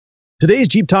Today's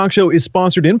Jeep Talk Show is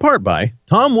sponsored in part by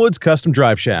Tom Woods Custom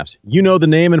Drive Shafts. You know the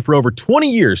name, and for over 20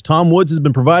 years, Tom Woods has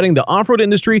been providing the off-road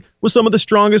industry with some of the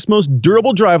strongest, most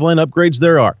durable driveline upgrades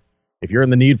there are. If you're in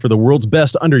the need for the world's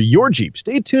best under your Jeep,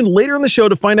 stay tuned later in the show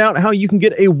to find out how you can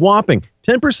get a whopping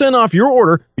 10% off your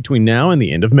order between now and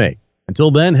the end of May. Until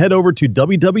then, head over to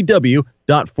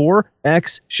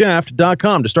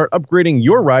www.4xshaft.com to start upgrading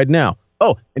your ride now.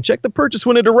 Oh, and check the purchase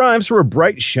when it arrives for a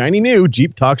bright, shiny new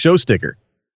Jeep Talk Show sticker.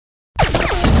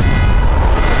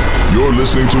 You're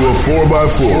listening to a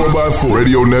 4x4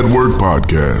 Radio Network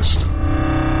podcast.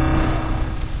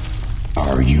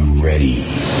 Are you ready?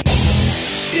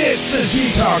 It's the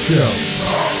Jeep Talk Show.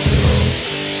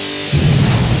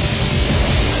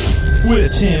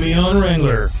 With Tammy on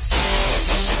Wrangler,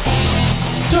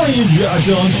 Tony and Josh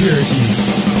on Cherokee.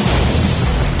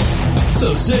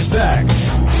 So sit back,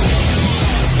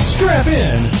 strap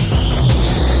in,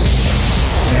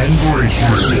 and brace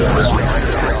yourself.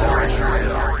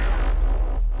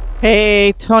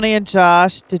 Hey, Tony and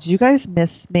Josh, did you guys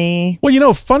miss me?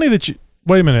 Well, funny that you...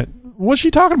 Wait a minute. What's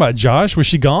she talking about, Josh? Was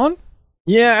she gone?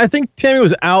 Yeah, I think Tammy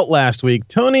was out last week.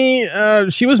 Tony,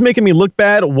 she was making me look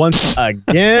bad once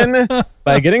again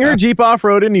by getting her Jeep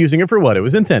off-road and using it for what it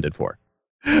was intended for.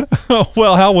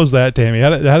 Well, how was that, Tammy?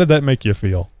 How did that make you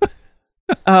feel?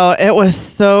 Oh, it was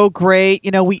so great.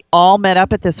 We all met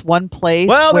up at this one place.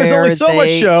 Well, there's only so much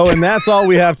show, and that's all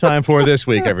we have time for this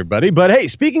week, everybody. But hey,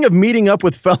 speaking of meeting up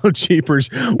with fellow Jeepers,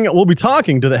 we'll be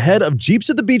talking to the head of Jeeps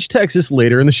at the Beach, Texas,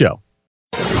 later in the show.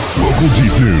 Local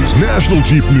Jeep news, national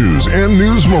Jeep news, and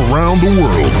news from around the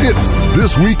world. It's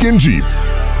This Week in Jeep.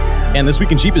 And This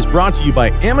Week in Jeep is brought to you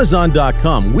by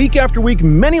Amazon.com. Week after week,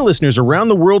 many listeners around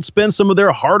the world spend some of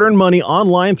their hard-earned money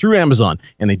online through Amazon,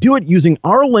 and they do it using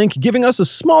our link, giving us a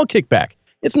small kickback.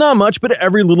 It's not much, but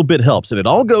every little bit helps, and it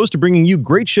all goes to bringing you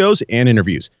great shows and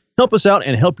interviews. Help us out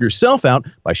and help yourself out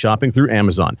by shopping through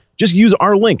Amazon. Just use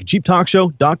our link,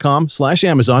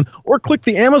 jeeptalkshow.com/Amazon, or click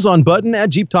the Amazon button at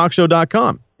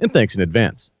jeeptalkshow.com. And thanks in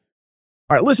advance.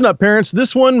 All right, listen up, parents.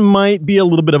 This one might be a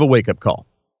little bit of a wake-up call.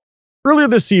 Earlier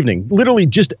this evening, literally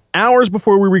just hours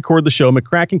before we record the show,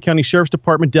 McCracken County Sheriff's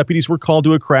Department deputies were called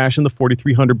to a crash in the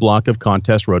 4300 block of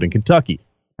Contest Road in Kentucky.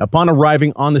 Upon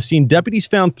arriving on the scene, deputies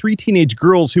found 3 teenage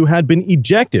girls who had been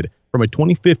ejected from a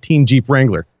 2015 Jeep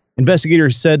Wrangler.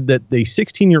 Investigators said that the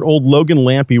 16-year-old Logan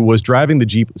Lampy was driving the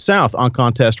Jeep south on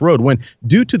Contest Road when,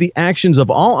 due to the actions of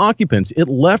all occupants, it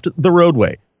left the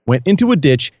roadway, went into a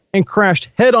ditch, and crashed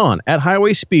head-on at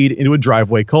highway speed into a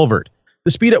driveway culvert. The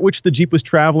speed at which the Jeep was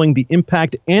traveling, the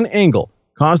impact and angle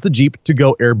caused the Jeep to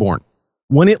go airborne.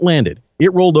 When it landed,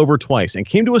 it rolled over twice and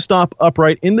came to a stop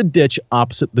upright in the ditch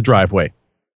opposite the driveway.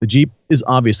 The Jeep is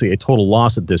obviously a total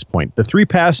loss at this point. The 3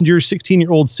 passengers,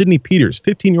 16-year-old Sydney Peters,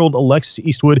 15-year-old Alexis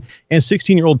Eastwood, and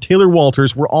 16-year-old Taylor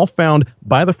Walters were all found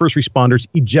by the first responders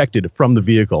ejected from the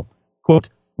vehicle. Quote,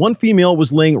 "One female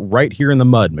was laying right here in the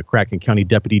mud," McCracken County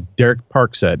Deputy Derek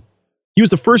Park said. He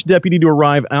was the first deputy to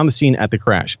arrive on the scene at the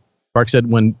crash. Park said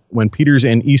when Peters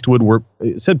and Eastwood were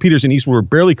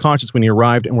barely conscious when he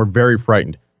arrived and were very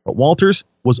frightened, but Walters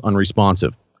was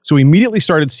unresponsive. So he immediately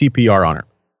started CPR on her.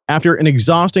 After an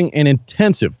exhausting and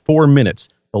intensive 4 minutes,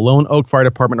 the Lone Oak Fire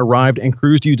Department arrived and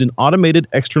crews used an automated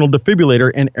external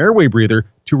defibrillator and airway breather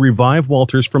to revive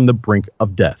Walters from the brink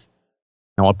of death.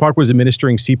 Now, while Park was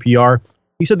administering CPR,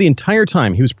 he said the entire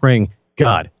time he was praying,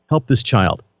 "God, help this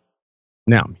child."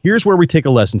 Now, here's where we take a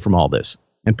lesson from all this.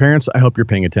 And parents, I hope you're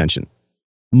paying attention.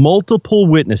 Multiple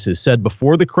witnesses said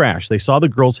before the crash they saw the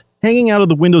girls hanging out of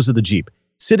the windows of the Jeep,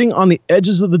 sitting on the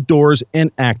edges of the doors and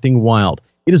acting wild.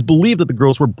 It is believed that the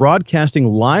girls were broadcasting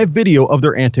live video of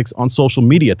their antics on social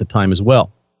media at the time as well.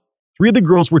 3 of the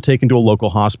girls were taken to a local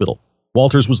hospital.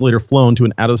 Walters was later flown to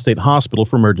an out-of-state hospital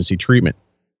for emergency treatment.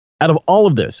 Out of all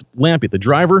of this, Lampy, the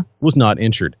driver, was not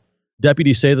injured.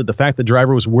 Deputies say that the fact the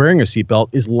driver was wearing a seatbelt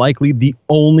is likely the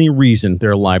only reason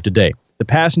they're alive today. The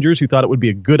passengers who thought it would be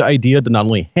a good idea to not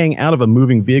only hang out of a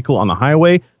moving vehicle on the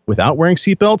highway without wearing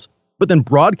seatbelts, but then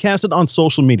broadcast it on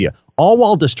social media, all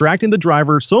while distracting the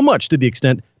driver so much to the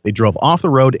extent they drove off the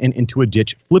road and into a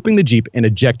ditch, flipping the Jeep and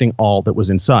ejecting all that was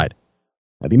inside.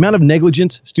 Now, the amount of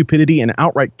negligence, stupidity, and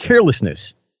outright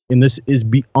carelessness in this is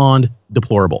beyond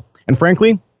deplorable. And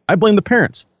frankly, I blame the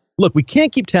parents. Look, we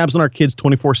can't keep tabs on our kids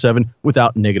 24/7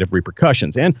 without negative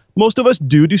repercussions, and most of us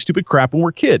do stupid crap when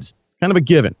we're kids. It's kind of a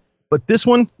given. But this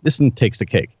one takes the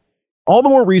cake. All the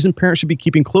more reason parents should be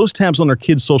keeping close tabs on their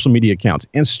kids' social media accounts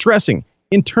and stressing,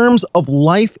 in terms of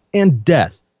life and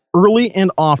death, early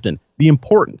and often, the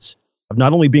importance of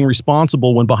not only being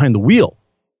responsible when behind the wheel,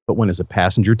 but when as a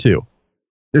passenger too.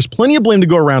 There's plenty of blame to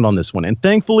go around on this one, and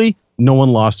thankfully, no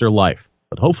one lost their life.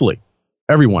 But hopefully,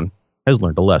 everyone has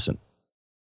learned a lesson.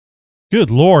 Good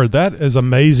Lord, that is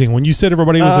amazing. When you said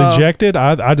everybody was ejected,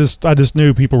 I just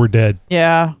knew people were dead.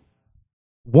 Yeah.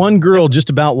 One girl just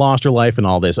about lost her life in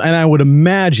all this, and I would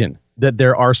imagine that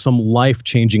there are some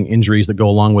life-changing injuries that go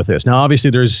along with this. Now, obviously,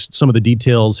 there's some of the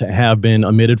details have been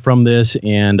omitted from this,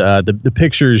 and the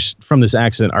pictures from this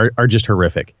accident are just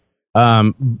horrific.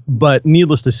 But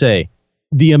needless to say,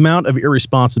 the amount of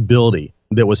irresponsibility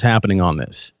that was happening on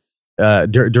this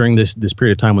during this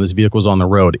period of time when this vehicle was on the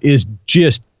road is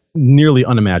just nearly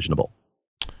unimaginable.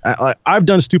 I've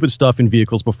done stupid stuff in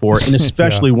vehicles before, and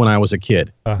especially when I was a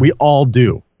kid. We all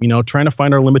do. You know, trying to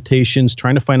find our limitations,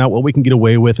 trying to find out what we can get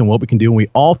away with and what we can do. And we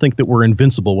all think that we're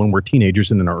invincible when we're teenagers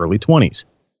and in our early 20s.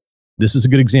 This is a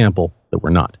good example that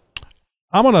we're not.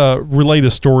 I'm going to relate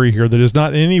a story here that is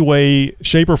not in any way,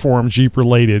 shape, or form Jeep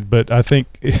related, but I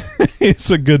think it's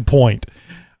a good point.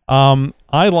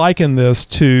 I liken this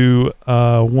to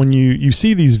when you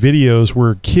see these videos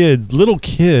where little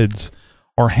kids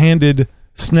are handed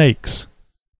snakes.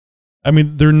 I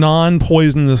mean, they're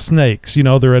non-poisonous snakes. You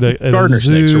know, they're at a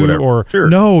zoo or sure.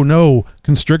 No,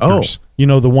 constrictors. Oh. You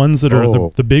know, the ones that are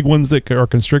the big ones that are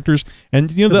constrictors. And,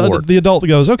 you know, the adult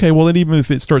goes, okay, well, then even if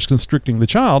it starts constricting the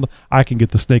child, I can get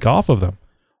the snake off of them.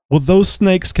 Well, those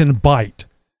snakes can bite.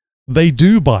 They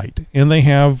do bite, and they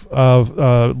have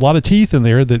a lot of teeth in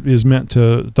there that is meant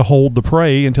to hold the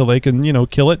prey until they can, you know,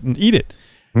 kill it and eat it.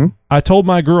 I told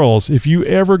my girls, if you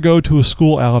ever go to a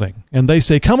school outing and they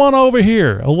say, come on over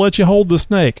here, I'll let you hold the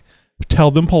snake,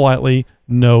 tell them politely,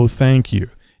 no, thank you.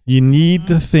 You need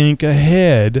to think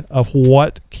ahead of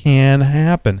what can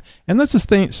happen. And that's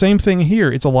the same thing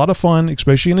here. It's a lot of fun,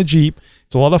 especially in a Jeep.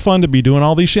 It's a lot of fun to be doing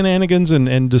all these shenanigans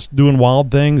and just doing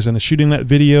wild things and shooting that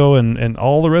video and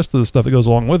all the rest of the stuff that goes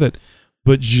along with it.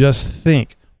 But just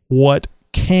think what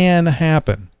can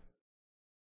happen.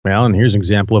 Well, and here's an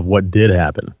example of what did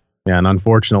happen. And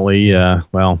unfortunately,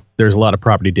 there's a lot of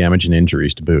property damage and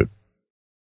injuries to boot.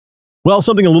 Well,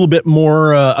 something a little bit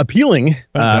more appealing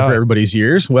for everybody's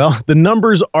ears. Well, the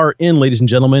numbers are in, ladies and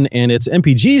gentlemen, and it's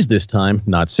MPGs this time,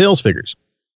 not sales figures.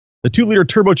 The 2-liter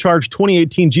turbocharged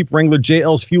 2018 Jeep Wrangler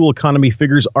JL's fuel economy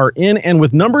figures are in, and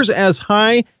with numbers as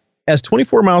high as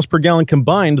 24 miles per gallon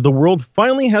combined, the world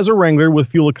finally has a Wrangler with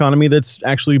fuel economy that's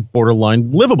actually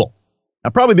borderline livable. Now,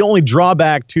 probably the only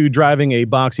drawback to driving a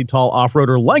boxy, tall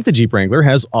off-roader like the Jeep Wrangler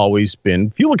has always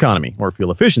been fuel economy or fuel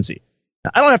efficiency.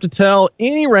 Now, I don't have to tell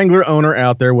any Wrangler owner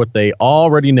out there what they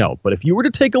already know, but if you were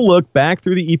to take a look back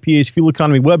through the EPA's fuel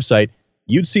economy website,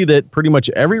 you'd see that pretty much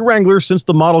every Wrangler since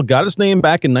the model got its name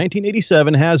back in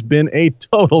 1987 has been a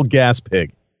total gas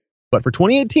pig. But for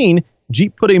 2018,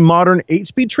 Jeep put a modern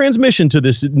 8-speed transmission to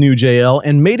this new JL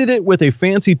and mated it with a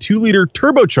fancy 2-liter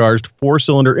turbocharged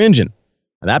 4-cylinder engine.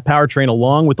 And that powertrain,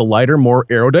 along with the lighter, more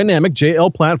aerodynamic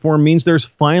JL platform, means there's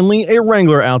finally a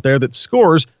Wrangler out there that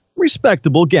scores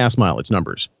respectable gas mileage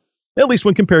numbers, at least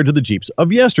when compared to the Jeeps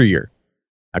of yesteryear.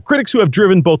 Now, critics who have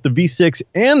driven both the V6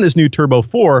 and this new Turbo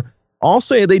 4 all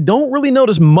say they don't really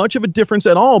notice much of a difference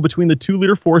at all between the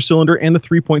 2-liter 4-cylinder and the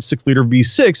 3.6-liter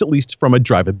V6, at least from a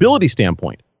drivability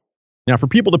standpoint. Now, for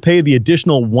people to pay the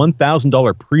additional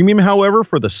 $1,000 premium, however,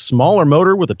 for the smaller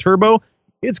motor with a turbo,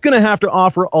 it's going to have to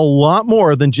offer a lot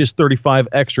more than just 35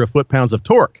 extra foot-pounds of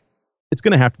torque. It's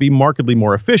going to have to be markedly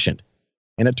more efficient.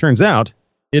 And it turns out,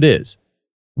 it is.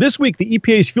 This week, the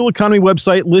EPA's fuel economy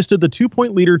website listed the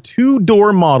 2.0-liter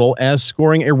 2-door model as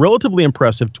scoring a relatively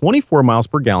impressive 24 miles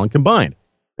per gallon combined.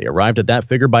 They arrived at that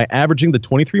figure by averaging the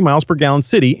 23 miles per gallon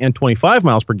city and 25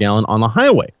 miles per gallon on the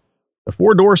highway. The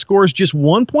 4-door scores just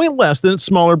 1 point less than its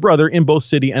smaller brother in both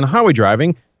city and highway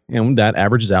driving, and that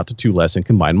averages out to 2 less in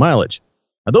combined mileage.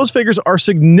 Now, those figures are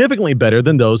significantly better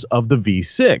than those of the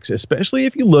V6, especially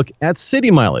if you look at city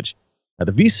mileage. Now,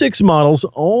 the V6 models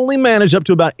only manage up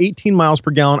to about 18 miles per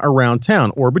gallon around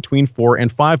town, or between 4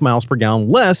 and 5 miles per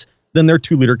gallon less than their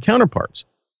 2-liter counterparts.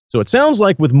 So it sounds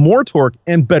like with more torque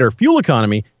and better fuel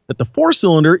economy, that the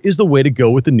 4-cylinder is the way to go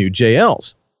with the new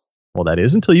JLs. Well, that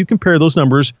is until you compare those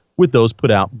numbers with those put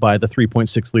out by the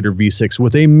 3.6-liter V6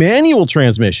 with a manual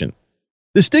transmission.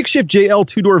 The stick-shift JL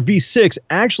 2-door V6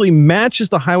 actually matches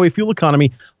the highway fuel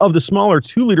economy of the smaller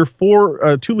 2-liter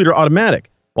automatic,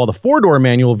 while the 4-door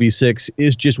manual V6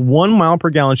 is just 1 mile per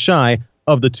gallon shy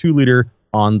of the 2-liter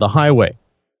on the highway.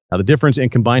 Now, the difference in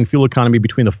combined fuel economy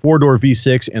between the 4-door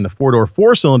V6 and the 4-door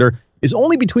 4-cylinder is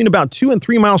only between about 2 and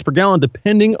 3 miles per gallon,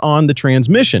 depending on the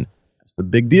transmission. That's the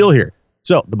big deal here.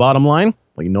 So, the bottom line,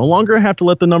 well, you no longer have to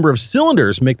let the number of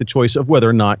cylinders make the choice of whether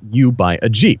or not you buy a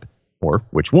Jeep, or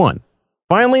which one.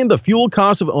 Finally, the fuel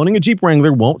cost of owning a Jeep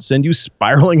Wrangler won't send you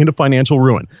spiraling into financial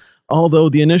ruin, although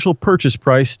the initial purchase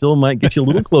price still might get you a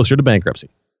little closer to bankruptcy.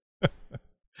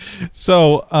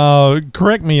 So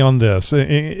correct me on this.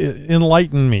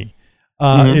 Enlighten me.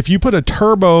 If you put a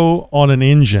turbo on an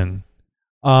engine,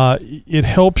 it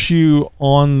helps you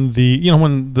on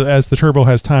the, as the turbo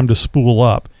has time to spool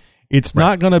up. It's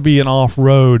not going to be an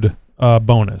off-road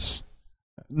bonus.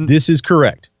 This is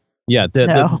correct. Yeah,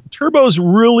 the turbos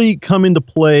really come into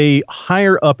play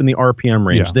higher up in the RPM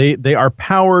range. Yeah. They are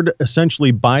powered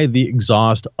essentially by the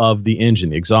exhaust of the engine.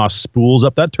 The exhaust spools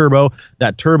up that turbo.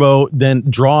 That turbo then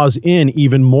draws in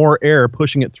even more air,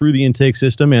 pushing it through the intake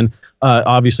system and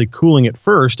obviously cooling it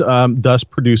first, thus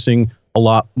producing a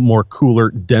lot more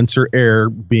cooler, denser air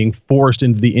being forced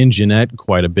into the engine at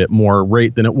quite a bit more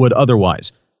rate than it would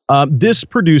otherwise. This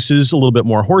produces a little bit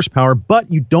more horsepower, but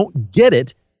you don't get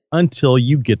it until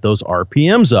you get those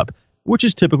RPMs up, which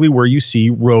is typically where you see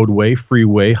roadway,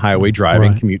 freeway, highway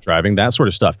driving, commute driving, that sort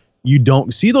of stuff. You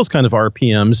don't see those kind of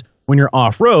RPMs when you're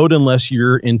off-road unless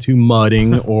you're into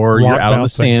mudding or you're out on the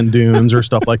sand dunes or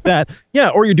stuff like that.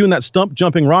 Yeah, or you're doing that stump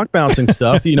jumping, rock bouncing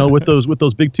stuff, with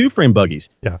those big two-frame buggies.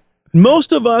 Yeah.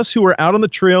 Most of us who are out on the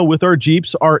trail with our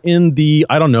Jeeps are in the,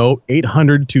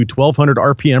 800 to 1200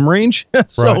 RPM range.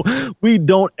 So we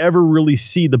don't ever really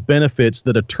see the benefits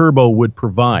that a turbo would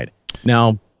provide.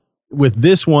 Now, with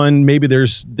this one, maybe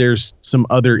there's some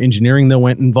other engineering that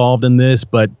went involved in this,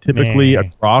 but typically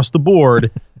across the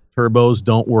board, turbos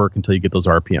don't work until you get those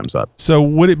RPMs up. So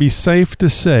would it be safe to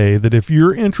say that if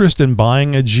your interest in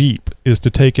buying a Jeep is to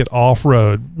take it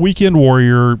off-road, Weekend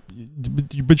Warrior,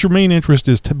 but your main interest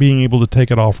is to being able to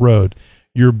take it off-road,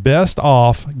 you're best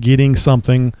off getting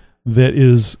something that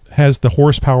has the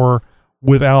horsepower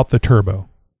without the turbo?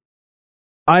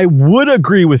 I would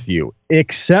agree with you,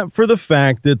 except for the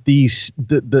fact that the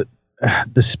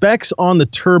specs on the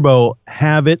turbo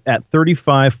have it at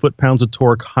 35 foot-pounds of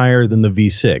torque higher than the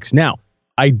V6. Now,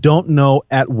 I don't know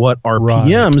at what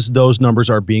RPMs those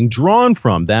numbers are being drawn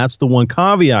from. That's the one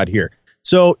caveat here.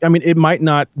 So, it might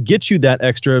not get you that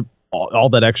all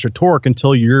that extra torque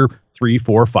until you're 3,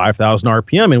 4, 5,000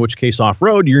 RPM, in which case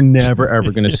off-road, you're never,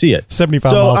 ever going to see it.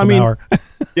 75 miles an hour.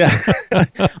 Yeah.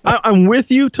 I'm with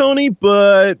you, Tony,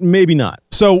 but maybe not.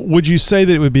 So would you say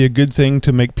that it would be a good thing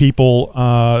to make people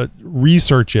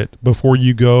research it before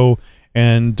you go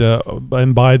and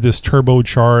buy this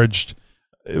turbocharged,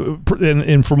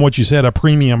 and from what you said, a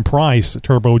premium price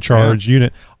turbocharged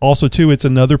unit? Also, too, it's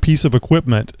another piece of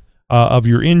equipment of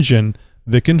your engine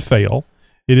that can fail.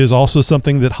 It is also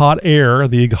something that hot air,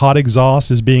 the hot exhaust,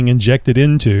 is being injected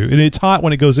into. And it's hot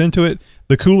when it goes into it.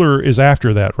 The cooler is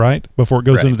after that, right? Before it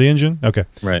goes into the engine? Okay.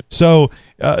 Right. So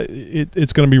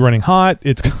it's going to be running hot.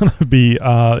 It's going to be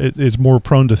it's more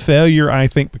prone to failure, I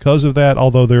think, because of that.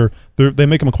 Although they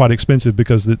make them quite expensive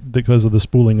because of the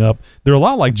spooling up. They're a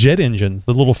lot like jet engines,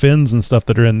 the little fins and stuff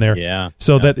that are in there. Yeah.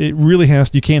 So that it really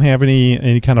you can't have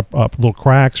any kind of little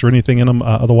cracks or anything in them.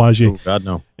 Otherwise, oh God,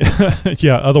 no.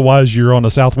 Yeah. Otherwise, you're on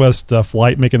a Southwest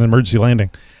flight making an emergency landing.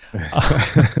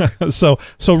 So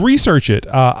research it.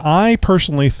 I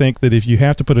personally think that if you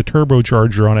have to put a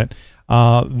turbocharger on it,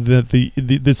 that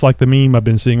it's like the meme I've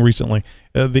been seeing recently.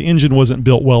 The engine wasn't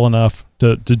built well enough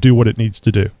to do what it needs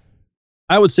to do.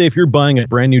 I would say if you're buying a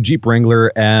brand new Jeep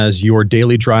Wrangler as your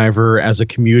daily driver, as a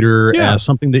commuter, as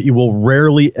something that you will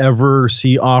rarely ever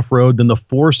see off-road, then the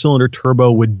 4-cylinder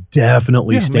turbo would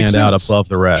definitely stand out above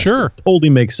the rest. Sure. It totally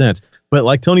makes sense. But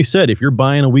like Tony said, if you're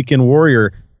buying a Weekend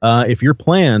Warrior, if your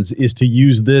plans is to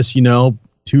use this,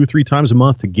 2-3 times a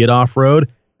month to get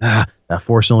off-road, that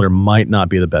 4-cylinder might not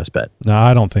be the best bet. No,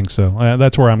 I don't think so.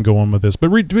 That's where I'm going with this. But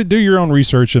do your own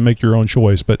research and make your own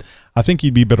choice. But I think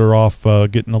you'd be better off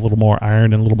getting a little more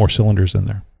iron and a little more cylinders in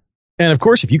there. And of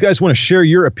course, if you guys want to share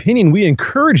your opinion, we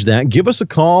encourage that. Give us a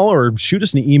call or shoot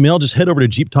us an email. Just head over to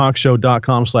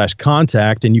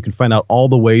jeeptalkshow.com/contact, and you can find out all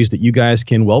the ways that you guys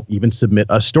can, even submit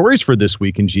us stories for This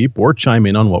Week in Jeep or chime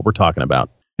in on what we're talking about.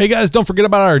 Hey guys, don't forget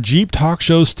about our Jeep Talk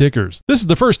Show stickers. This is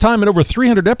the first time in over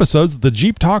 300 episodes that the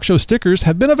Jeep Talk Show stickers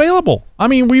have been available.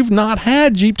 We've not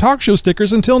had Jeep Talk Show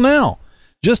stickers until now.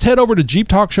 Just head over to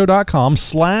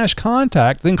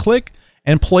jeeptalkshow.com/contact, then click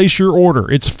and place your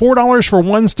order. It's $4 for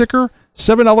one sticker,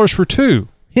 $7 for two.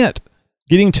 Hint,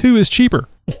 getting two is cheaper.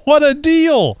 What a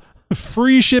deal!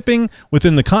 Free shipping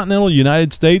within the continental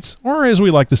United States, or as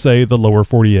we like to say, the lower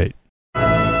 48.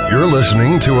 You're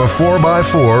listening to a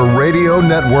 4x4 Radio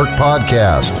Network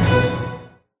podcast.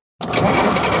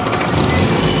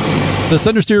 The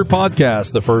Center Steer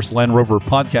Podcast, the first Land Rover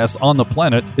podcast on the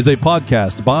planet, is a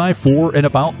podcast by, for, and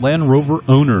about Land Rover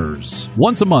owners.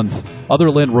 Once a month Other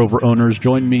Land Rover owners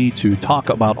join me to talk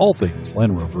about all things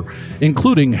Land Rover,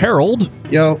 including Harold.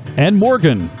 Yo. And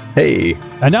Morgan. Hey.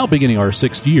 And now, beginning our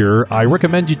 6th year, I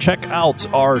recommend you check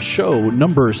out our show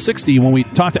number 60 when we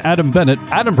talk to Adam Bennett.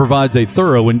 Adam provides a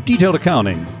thorough and detailed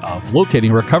accounting of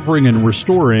locating, recovering, and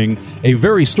restoring a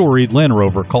very storied Land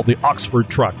Rover called the Oxford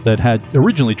Truck that had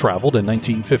originally traveled in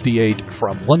 1958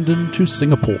 from London to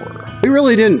Singapore. We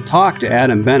really didn't talk to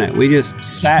Adam Bennett. We just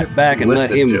sat back and let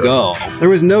him go. There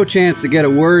was no chance to get a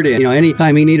word in.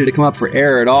 Anytime he needed to come up for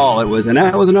air at all, and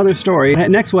that was another story.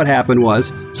 Next, what happened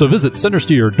was... So visit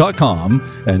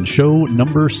centersteer.com and show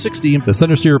number 60, the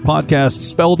Center Steer podcast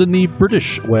spelled in the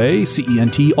British way,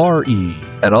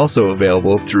 CENTRE. And also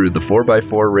available through the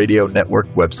 4x4 Radio Network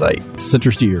website.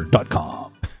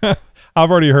 Centersteer.com. I've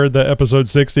already heard the episode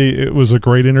 60. It was a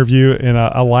great interview, and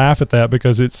I laugh at that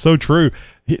because it's so true.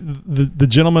 The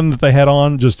gentleman that they had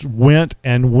on just went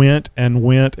and went and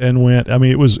went and went. I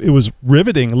mean, it was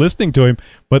riveting listening to him.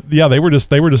 But yeah, they were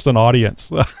just an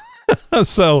audience.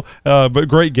 So, but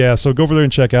great guest. So go over there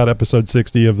and check out episode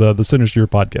 60 of the Center Steer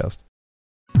podcast.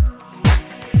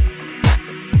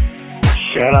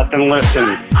 Shut up and listen.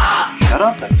 Shut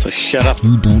up. So shut up.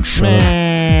 You don't shut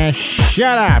up.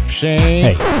 Shut up, Shane.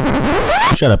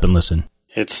 Hey, shut up and listen.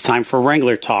 It's time for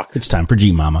Wrangler talk. It's time for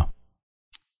G-Mama.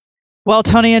 Well,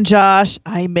 Tony and Josh,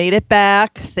 I made it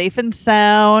back safe and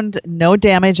sound. No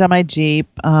damage on my Jeep.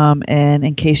 And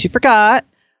in case you forgot,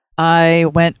 I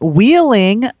went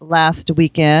wheeling last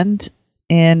weekend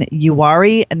in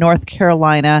Uwharrie, North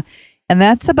Carolina. And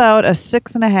that's about a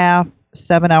 6.5,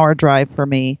 7-hour drive for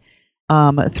me.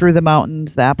 Through the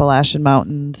mountains, the Appalachian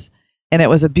Mountains. And it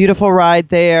was a beautiful ride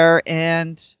there.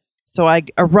 And so I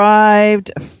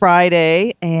arrived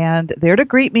Friday, and there to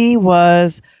greet me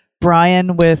was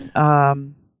Brian with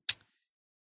the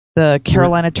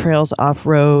Carolina Trails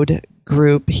Off-Road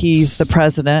Group. He's the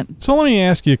president. So let me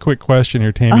ask you a quick question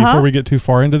here, Tammy, before we get too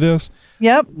far into this.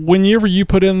 Yep. Whenever you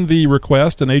put in the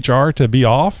request in HR to be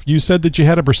off, you said that you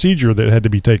had a procedure that had to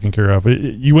be taken care of.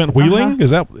 You went wheeling?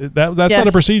 Is that's Yes. not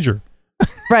a procedure?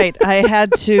 Right. I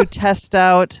had to test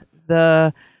out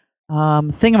the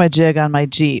thingamajig on my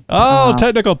Jeep. Oh,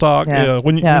 technical talk. Yeah.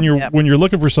 When you're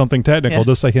looking for something technical,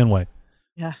 just say Henway.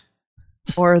 Yeah.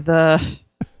 Or the...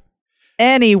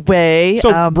 Anyway.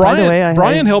 So by Brian, the way,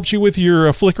 Brian helped you with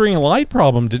your flickering light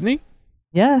problem, didn't he?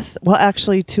 Yes. Well,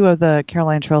 actually, 2 of the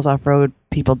Carolina Trails Off-Road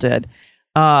people did.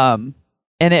 And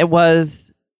it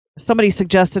was... Somebody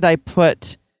suggested I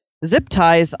put zip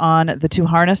ties on the 2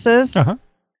 harnesses.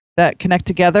 That connect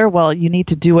together. Well, you need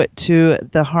to do it to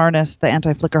the harness, the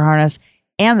anti-flicker harness,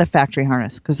 and the factory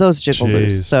harness, because those jiggle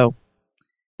loose. So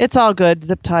it's all good.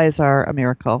 Zip ties are a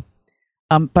miracle.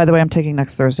 By the way, I'm taking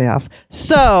next Thursday off.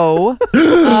 So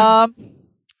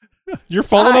you're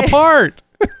falling apart.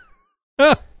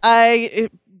 I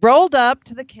rolled up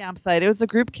to the campsite. It was a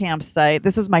group campsite.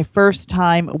 This is my first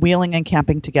time wheeling and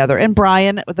camping together. And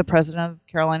Brian, the president of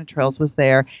Carolina Trails, was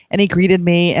there, and he greeted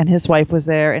me, and his wife was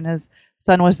there, and his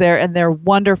son was there, and they're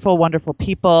wonderful, wonderful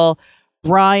people.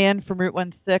 Brian from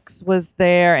Route 16 was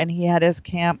there, and he had his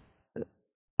camp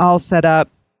all set up.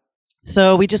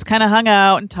 So we just kind of hung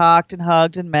out and talked and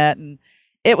hugged and met. And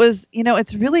it was,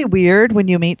 it's really weird when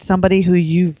you meet somebody who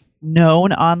you've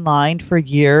known online for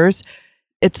years.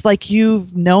 It's like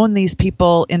you've known these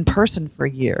people in person for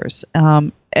years.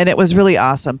 And it was really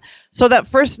awesome. So that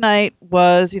first night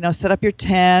was, set up your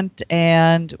tent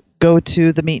and go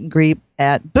to the meet and greet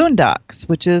at Boondocks,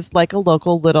 which is like a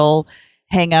local little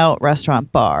hangout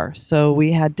restaurant bar. So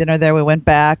we had dinner there. We went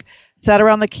back, sat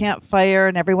around the campfire,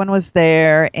 and everyone was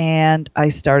there. And I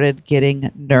started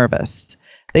getting nervous.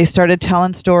 They started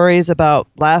telling stories about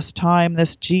last time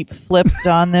this Jeep flipped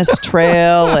on this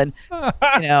trail and,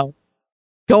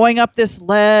 going up this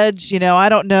ledge. I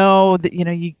don't know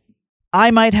that,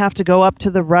 I might have to go up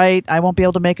to the right. I won't be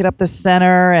able to make it up the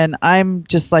center. And I'm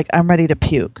just like, I'm ready to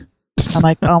puke. I'm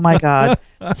like, oh my God.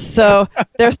 So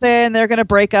they're saying they're going to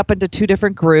break up into 2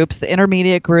 different groups, the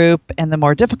intermediate group and the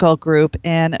more difficult group.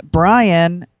 And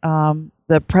Brian,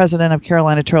 the president of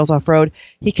Carolina Trails Off-Road,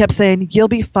 he kept saying, you'll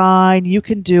be fine. You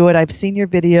can do it. I've seen your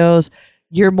videos.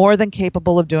 You're more than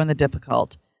capable of doing the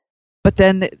difficult. But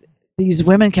then these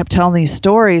women kept telling these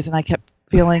stories, and I kept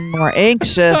feeling more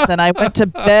anxious. And I went to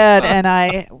bed, and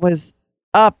I was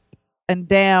up and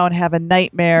down having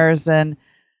nightmares. And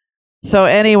so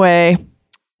anyway,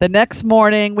 the next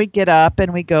morning we get up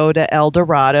and we go to El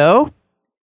Dorado,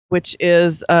 which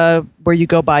is where you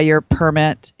go buy your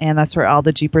permit, and that's where all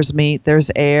the Jeepers meet.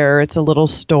 There's air. It's a little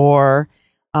store.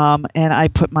 And I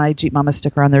put my Jeep Mama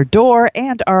sticker on their door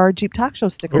and our Jeep Talk Show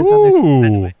stickers on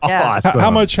their door. Yeah. Awesome.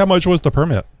 How much was the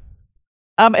permit?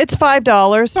 It's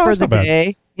 $5 for that's the not bad.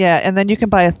 day. Yeah, and then you can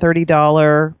buy a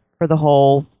 $30 for the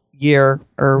whole year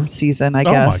or season, I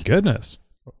guess. Oh my goodness.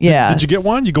 Yeah. Did you get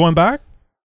one? You going back?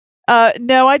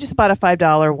 No, I just bought a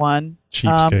 $5 one.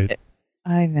 Cheapskate.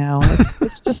 I know.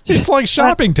 It's just. It's like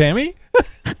shopping, Tammy.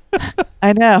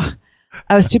 I know.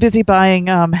 I was too busy buying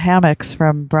hammocks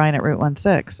from Brian at Route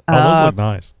 16. Oh, those look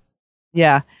nice.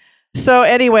 Yeah. So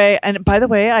anyway, and by the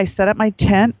way, I set up my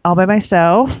tent all by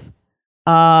myself.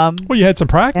 Well, you had some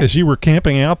practice. You were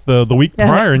camping out the week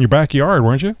prior in your backyard,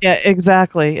 weren't you? Yeah,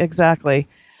 exactly.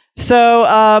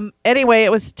 So anyway,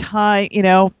 it was time,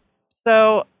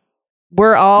 so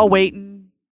we're all waiting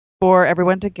for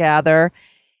everyone to gather.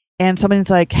 And someone's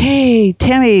like, hey,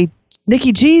 Tammy,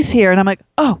 Nikki G's here. And I'm like,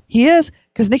 oh, he is?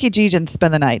 Because Nikki G didn't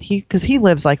spend the night. Because he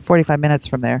lives like 45 minutes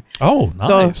from there. Oh,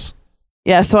 nice.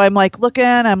 So I'm like looking,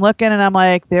 and I'm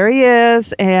like, there he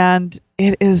is. And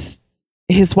it is,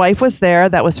 his wife was there.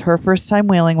 That was her first time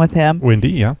wheeling with him.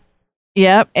 Wendy, yeah.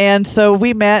 Yep. And so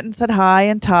we met and said hi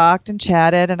and talked and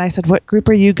chatted. And I said, what group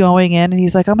are you going in? And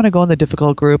he's like, I'm going to go in the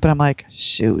difficult group. And I'm like,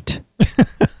 shoot.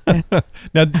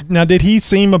 Now, did he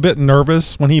seem a bit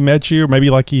nervous when he met you? Maybe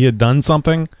like he had done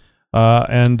something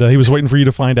and he was waiting for you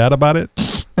to find out about it?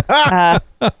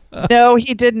 No,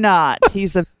 he did not.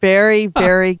 He's a very,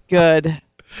 very good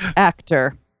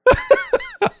actor.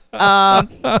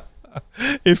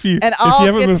 If you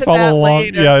haven't been following along,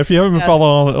 if you haven't been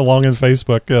following along in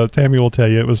Facebook, Tammy will tell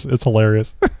you it's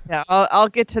hilarious. Yeah, I'll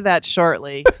get to that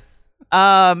shortly.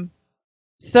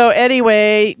 So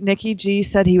anyway, Nikki G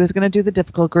said he was going to do the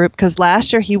difficult group because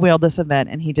last year he wheeled this event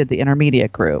and he did the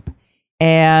intermediate group,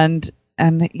 and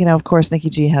of course Nikki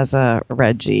G has a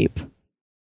red Jeep,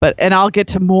 and I'll get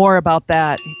to more about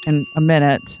that in a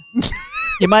minute.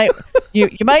 You might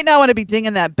not want to be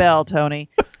dinging that bell, Tony.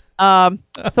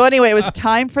 So anyway, it was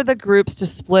time for the groups to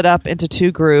split up into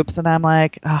two groups, and I'm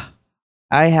like,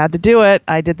 I had to do it.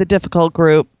 I did the difficult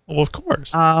group. Well, of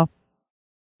course.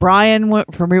 Brian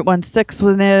from Route 16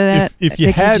 was in it. If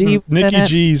you hadn't, Nikki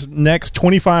G's next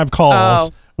 25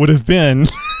 calls would have been,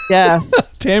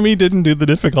 yes. Tammy didn't do the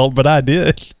difficult, but I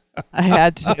did. I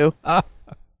had to.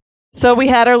 So we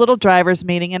had our little drivers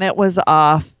meeting, and it was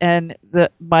off. And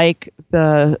Mike,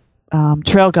 the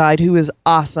trail guide, who is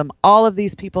awesome. All of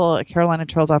these people at Carolina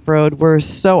Trails Off-Road were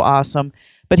so awesome.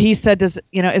 But he said, is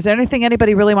there anything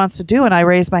anybody really wants to do? And I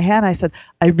raised my hand. I said,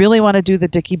 I really want to do the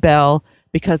Dickie Bell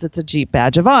because it's a Jeep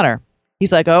badge of honor.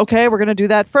 He's like, okay, we're going to do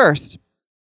that first.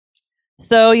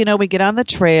 So, we get on the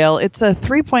trail. It's a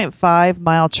 3.5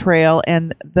 mile trail,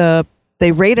 and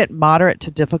they rate it moderate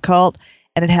to difficult,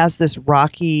 and it has this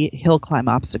rocky hill climb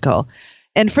obstacle.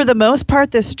 And for the most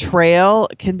part, this trail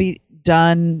can be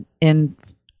done in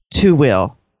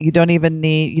two-wheel. You don't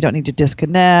need to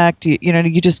disconnect.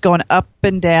 You're just going up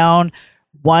and down,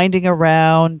 winding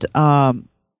around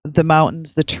the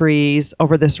mountains, the trees,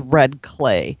 over this red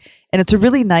clay. And it's a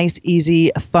really nice,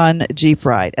 easy, fun Jeep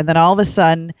ride. And then all of a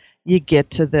sudden, you get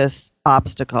to this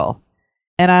obstacle.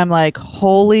 And I'm like,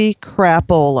 holy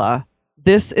crapola.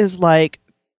 This is like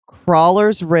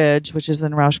Crawler's Ridge, which is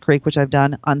in Roush Creek, which I've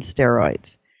done on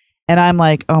steroids. And I'm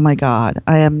like, oh my God,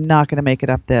 I am not going to make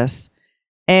it up this.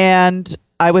 And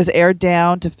I was aired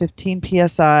down to 15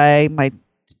 PSI. My,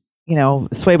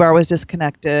 sway bar was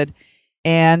disconnected.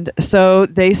 And so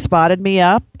they spotted me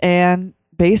up, and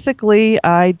basically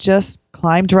I just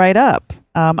climbed right up.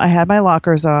 I had my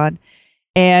lockers on,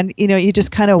 and, you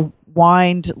just kind of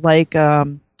wind like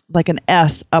an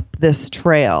S up this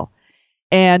trail.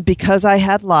 And because I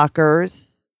had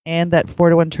lockers and that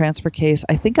 4-to-1 transfer case,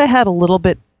 I think I had a little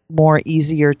bit more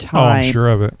easier time. Oh, I'm sure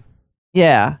of it.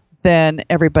 Yeah, than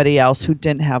everybody else who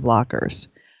didn't have lockers.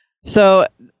 So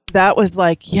that was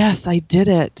like, yes, I did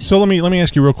it. So let me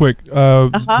ask you real quick.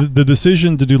 The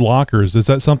decision to do lockers, is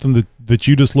that something that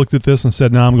you just looked at this and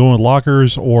said, no, I'm going with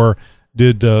lockers, or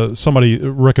did somebody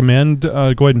recommend go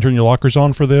ahead and turn your lockers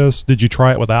on for this? Did you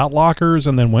try it without lockers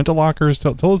and then went to lockers?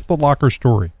 Tell us the locker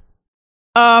story.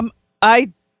 I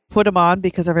put them on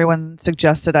because everyone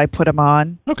suggested I put them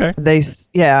on. Okay. And they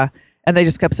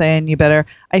just kept saying, you better.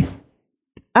 I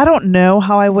don't know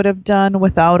how I would have done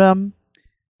without them,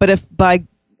 but if by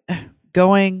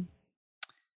going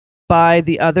by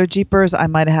the other Jeepers, I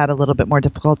might have had a little bit more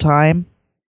difficult time.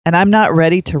 And I'm not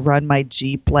ready to run my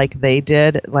Jeep like they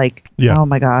did. Oh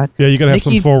my God. Yeah, you got to have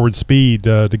some forward speed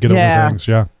to get over things.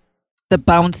 Yeah. The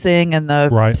bouncing and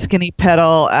the skinny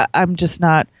pedal, I'm just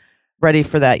not ready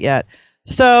for that yet.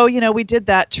 So, we did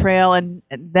that trail, and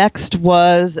next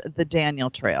was the Daniel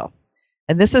Trail.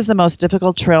 And this is the most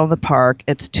difficult trail in the park.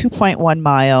 It's 2.1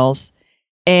 miles.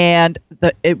 And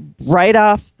right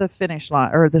off the finish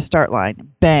line or the start line,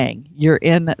 bang, you're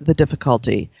in the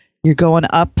difficulty. You're going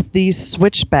up these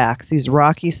switchbacks, these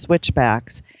rocky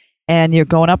switchbacks, and you're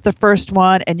going up the first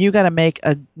one, and you got to make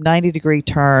a 90-degree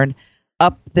turn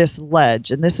up this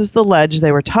ledge. And this is the ledge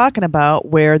they were talking about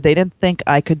where they didn't think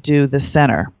I could do the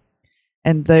center.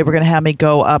 And they were going to have me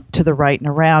go up to the right and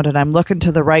around. And I'm looking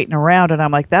to the right and around, and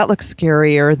I'm like, that looks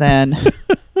scarier than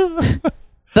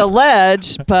the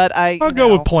ledge. But I'll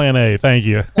go with plan A. Thank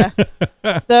you.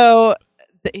 So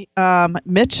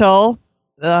Mitchell,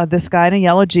 this guy in a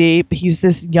yellow Jeep, he's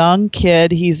this young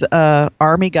kid. He's a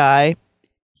Army guy.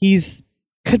 He's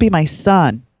could be my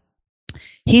son.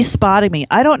 He spotted me.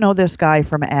 I don't know this guy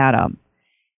from Adam.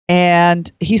 And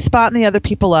he's spotting the other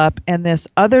people up. And this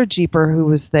other Jeeper who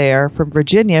was there from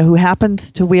Virginia, who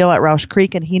happens to wheel at Roush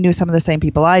Creek, and he knew some of the same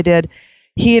people I did.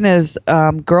 He and his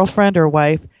girlfriend or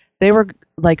wife, they were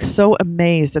like so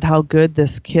amazed at how good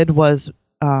this kid was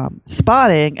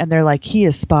spotting. And they're like, he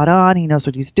is spot on. He knows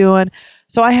what he's doing.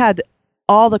 So I had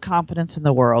all the confidence in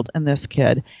the world in this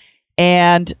kid.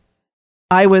 And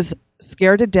I was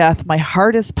scared to death. My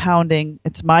heart is pounding.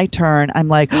 It's my turn. I'm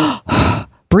like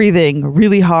breathing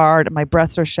really hard. My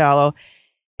breaths are shallow.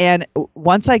 And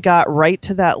once I got right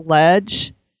to that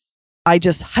ledge, I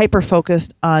just hyper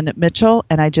focused on Mitchell,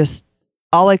 and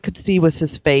all I could see was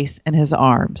his face and his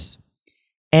arms.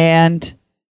 And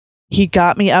he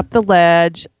got me up the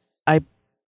ledge. I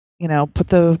put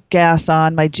the gas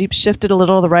on. My Jeep shifted a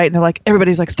little to the right, and they're like,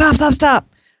 everybody's like, stop, stop, stop.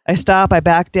 I stop. I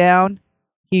back down.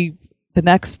 The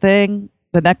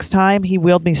next time he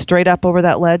wheeled me straight up over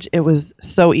that ledge. It was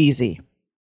so easy.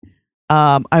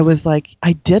 I was like,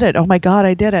 I did it. Oh my God,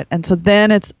 I did it. And so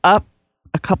then it's up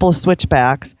a couple of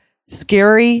switchbacks.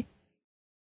 Scary.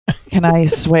 Can I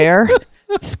swear?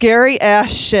 Scary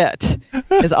ass shit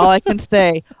is all I can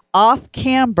say. Off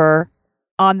camber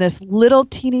on this little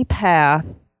teeny path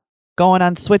going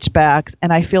on switchbacks.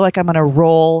 And I feel like I'm going to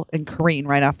roll and careen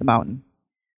right off the mountain.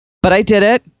 But I did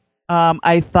it.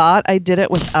 I thought I did it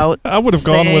without I would have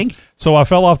gone with, so I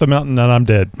fell off the mountain and I'm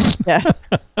dead. Yeah.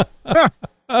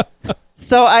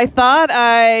 So I thought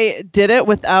I did it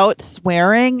without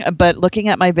swearing, but looking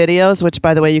at my videos, which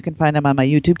by the way, you can find them on my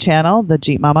YouTube channel, The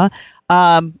Jeep Mama,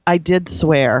 I did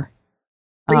swear.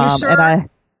 Are you sure?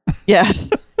 Yes.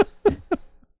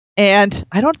 And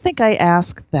I don't think I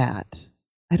asked that.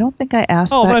 I don't think I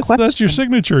asked that question. That's your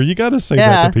signature. You got to say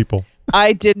that to people.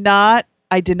 I did not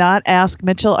ask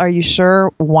Mitchell, are you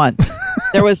sure? Once.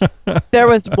 There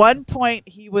was one point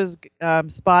he was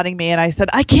spotting me, and I said,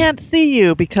 I can't see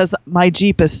you because my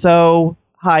Jeep is so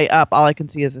high up. All I can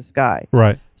see is the sky.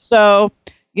 Right. So,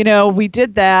 we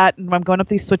did that, and I'm going up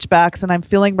these switchbacks, and I'm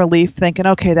feeling relief thinking,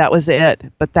 okay, that was it.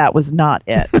 But that was not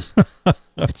it.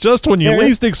 Just when you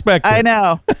least expect it. I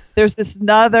know. There's this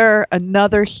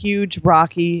another huge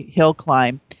rocky hill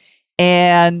climb.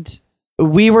 And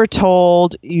we were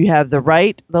told you have the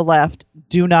right, the left,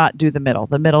 do not do the middle.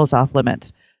 The middle is off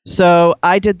limits. So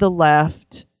I did the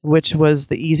left, which was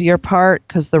the easier part,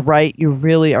 because the right, you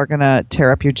really are going to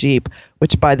tear up your Jeep,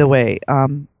 which, by the way,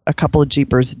 a couple of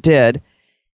Jeepers did.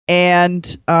 And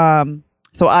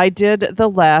so I did the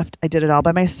left. I did it all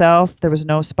by myself. There was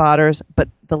no spotters, but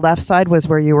the left side was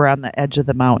where you were on the edge of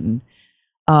the mountain.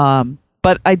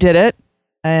 But I did it.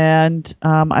 And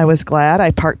I was glad.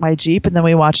 I parked my Jeep, and then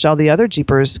we watched all the other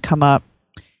Jeepers come up.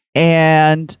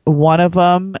 And one of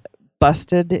them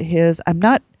busted his.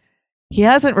 He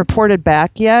hasn't reported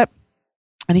back yet.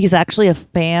 And he's actually a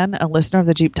listener of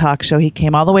the Jeep Talk Show. He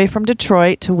came all the way from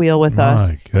Detroit to wheel with us.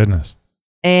 My goodness.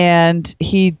 And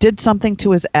he did something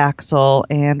to his axle,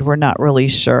 and we're not really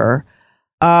sure.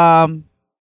 And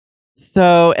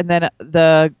then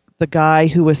the guy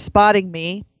who was spotting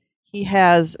me, he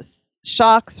has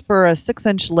shocks for a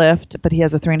 6-inch lift, but he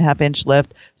has a 3.5-inch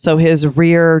lift. So his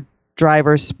rear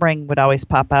driver's spring would always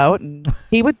pop out, and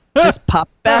he would just pop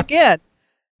back in.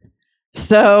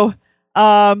 So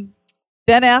then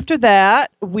after that,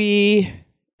 we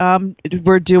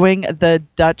were doing the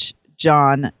Dutch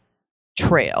John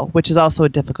Trail, which is also a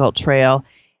difficult trail.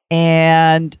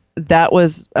 And that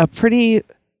was I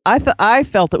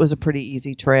felt it was a pretty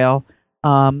easy trail.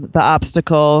 The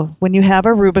obstacle, when you have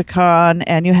a Rubicon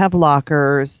and you have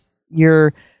lockers,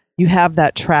 you have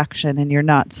that traction and you're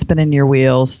not spinning your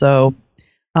wheels. So,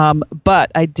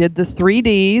 but I did the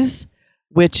 3Ds,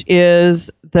 which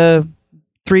is the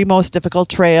 3 most difficult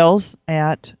trails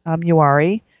at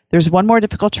Uwharrie. There's one more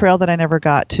difficult trail that I never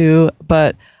got to,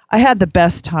 but I had the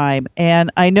best time.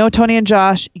 And I know, Tony and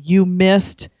Josh, you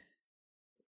missed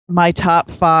my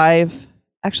top 5.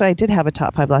 Actually, I did have a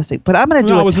top 5 last week, but I'm going to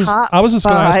do I was just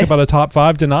going to ask about a top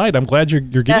 5 tonight. I'm glad you're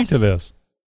getting to this.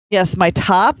 Yes, my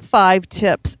top 5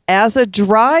 tips as a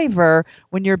driver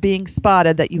when you're being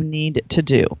spotted that you need to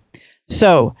do.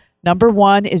 So, number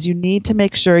 1 is you need to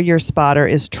make sure your spotter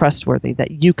is trustworthy,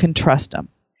 that you can trust them.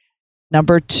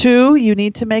 Number 2, you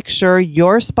need to make sure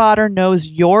your spotter knows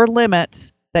your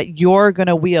limits that you're going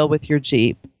to wheel with your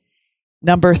Jeep.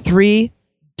 Number 3,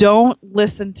 don't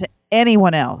listen to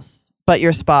anyone else but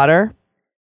your spotter.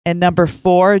 And number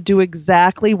 4, do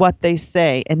exactly what they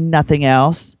say and nothing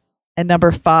else. And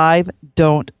number 5,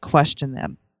 don't question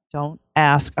them. Don't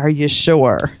ask, are you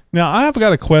sure? Now, I've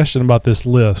got a question about this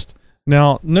list.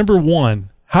 Now, number 1,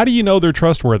 how do you know they're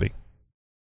trustworthy?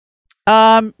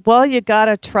 Well, you got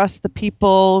to trust the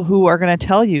people who are going to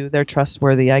tell you they're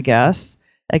trustworthy, I guess.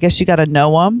 I guess you got to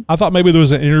know them. I thought maybe there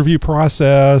was an interview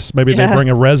process. Maybe they bring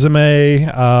a resume.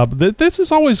 This has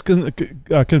always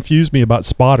confused me about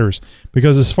spotters,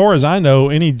 because as far as I know,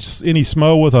 any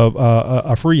smo with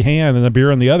a free hand and a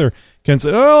beer in the other can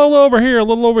say, oh, a little over here, a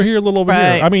little over here, a little over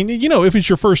here. I mean, if it's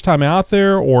your first time out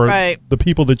there, or the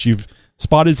people that you've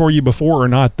spotted for you before are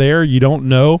not there, you don't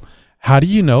know. How do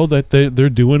you know that they're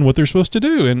doing what they're supposed to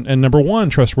do? And number 1,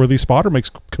 trustworthy spotter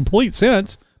makes complete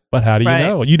sense. But how do you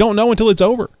know? You don't know until it's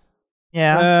over.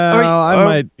 Yeah. I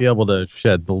might be able to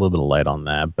shed a little bit of light on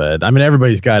that. But, I mean,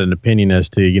 everybody's got an opinion as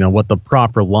to, what the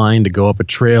proper line to go up a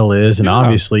trail is. And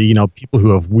obviously, people who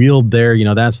have wheeled there,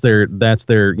 that's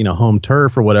their home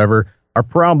turf or whatever, are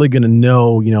probably going to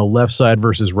know, left side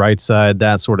versus right side,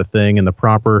 that sort of thing, and the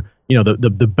proper,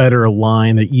 the better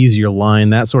line, the easier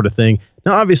line, that sort of thing.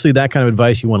 Now, obviously, that kind of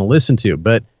advice you want to listen to.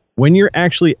 But when you're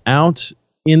actually out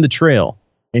in the trail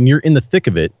and you're in the thick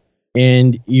of it,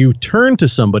 and you turn to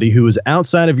somebody who is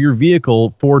outside of your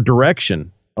vehicle for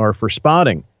direction or for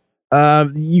spotting,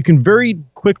 you can very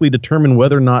quickly determine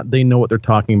whether or not they know what they're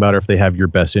talking about, or if they have your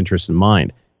best interest in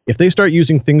mind. If they start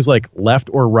using things like left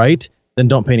or right, then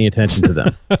don't pay any attention to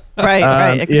them.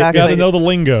 Right, exactly. You got to know the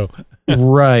lingo.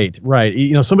 Right.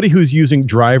 Somebody who's using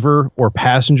driver or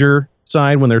passenger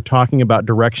side when they're talking about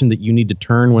direction that you need to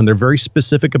turn, when they're very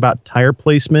specific about tire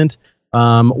placement,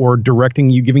 or giving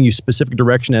you specific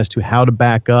direction as to how to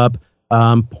back up,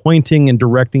 pointing and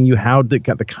directing you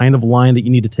the kind of line that you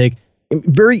need to take,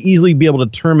 very easily be able to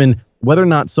determine whether or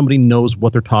not somebody knows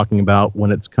what they're talking about when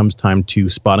it comes time to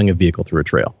spotting a vehicle through a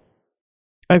trail.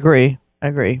 Agree.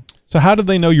 So how do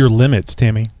they know your limits,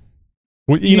 Tammy?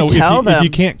 Well, if you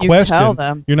can't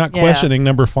question, you're not questioning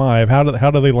number 5.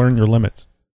 How do they learn your limits?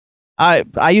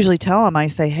 I usually tell them, I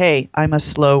say, hey, I'm a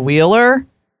slow wheeler.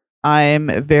 I'm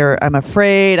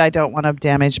afraid. I don't want to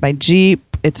damage my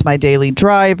Jeep. It's my daily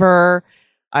driver.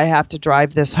 I have to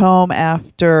drive this home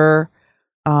after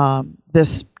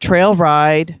this trail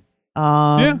ride.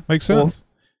 Makes sense.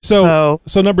 So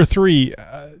number 3,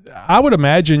 I would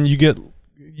imagine you get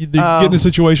into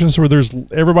situations where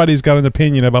everybody's got an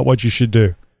opinion about what you should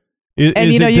do.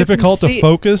 Is it difficult to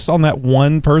focus on that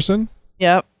one person?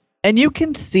 Yep. And you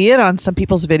can see it on some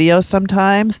people's videos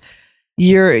sometimes.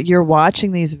 You're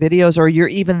watching these videos, or you're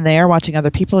even there watching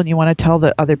other people, and you want to tell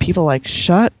the other people, like,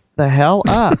 shut the hell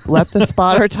up. Let the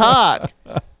spotter talk.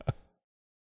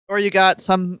 Or you got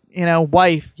some,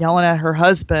 wife yelling at her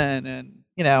husband, and,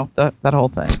 that whole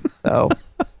thing. So,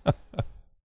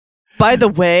 by the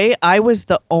way, I was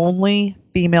the only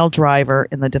female driver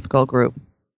in the difficult group.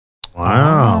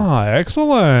 Wow.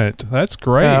 Excellent. That's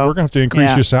great. We're going to have to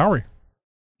increase your salary.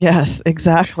 Yes,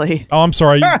 exactly. Oh, I'm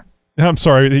sorry. I'm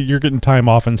sorry. You're getting time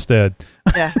off instead.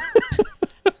 Yeah.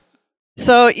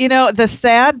 So, the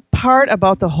sad part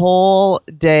about the whole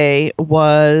day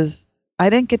was I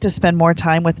didn't get to spend more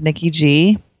time with Nikki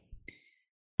G.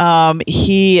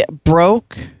 He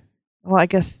broke, I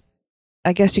guess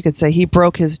you could say he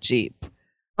broke his Jeep.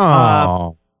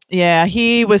 Oh. Yeah,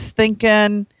 he was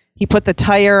thinking he put the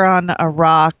tire on a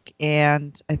rock,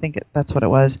 and I think that's what it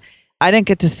was. I didn't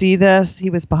get to see this. He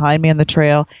was behind me on the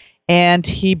trail, and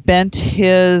he bent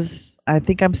his, I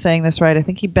think I'm saying this right, I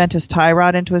think he bent his tie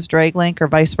rod into his drag link, or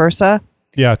vice versa.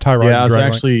 Yeah, tie rod. Yeah,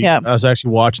 I was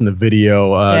actually watching the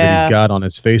video that he's got on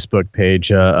his Facebook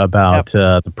page about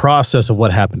the process of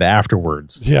what happened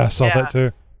afterwards. Yeah, I saw that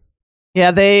too. Yeah,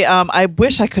 they. I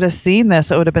wish I could have seen this.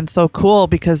 It would have been so cool,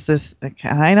 because this.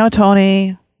 I know,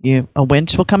 Tony. A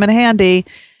winch will come in handy.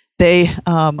 They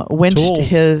winched Tools.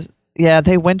 his. Yeah,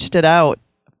 they winched it out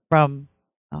from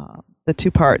the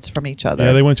two parts from each other.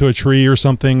 Yeah, they went to a tree or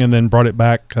something and then brought it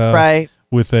back. Right.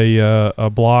 With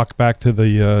a block back to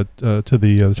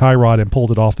the tie rod and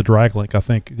pulled it off the drag link. I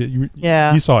think.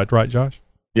 You saw it, right, Josh?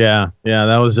 Yeah.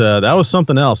 That was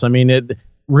something else. I mean, it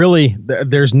really.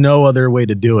 There's no other way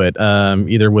to do it.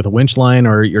 Either with a winch line,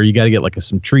 or you got to get like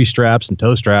some tree straps and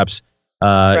tow straps.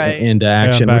 into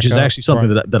action, which is actually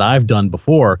something that I've done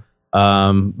before,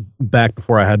 back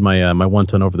before I had my my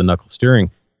 1-ton over the knuckle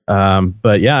steering.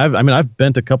 But yeah, I've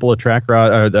bent a couple of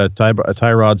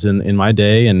tie rods in my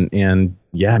day, and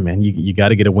yeah, man, you got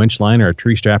to get a winch line or a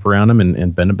tree strap around them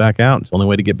and bend them back out. It's the only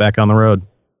way to get back on the road.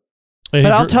 And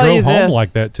but I'll tell you home this,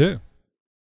 like that too.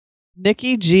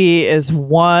 Nikki G is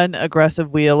one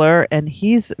aggressive wheeler, and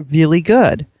he's really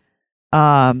good.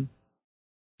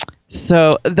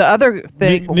 So the other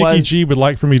thing was Nikki G would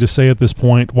like for me to say at this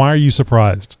point, why are you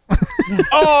surprised?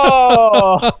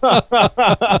 Oh.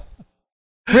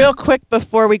 Real quick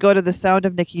before we go to the sound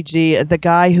of Nikki G, the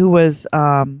guy who was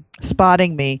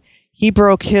spotting me, he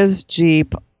broke his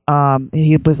Jeep.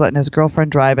 He was letting his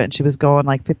girlfriend drive it, and she was going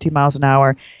like 50 miles an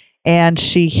hour, and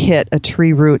she hit a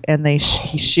tree root, and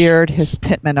he sheared his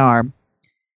pitman arm,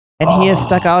 and he is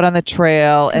stuck out on the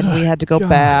trail, and we had to go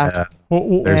back.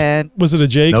 And was it a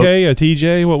JK, a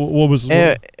TJ? What was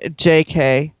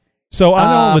JK? So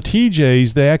I know on the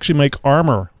TJs they actually make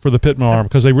armor for the pitman arm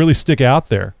because they really stick out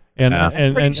there. And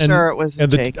I'm pretty sure it was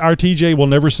and our TJ will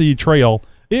never see trail.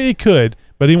 It could,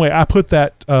 but anyway, I put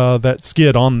that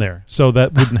skid on there so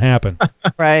that wouldn't happen.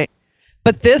 Right.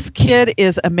 But this kid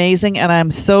is amazing, and I'm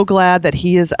so glad that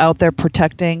he is out there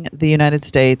protecting the United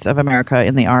States of America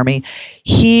in the Army.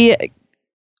 He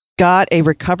got a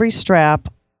recovery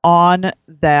strap on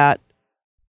that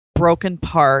broken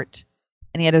part,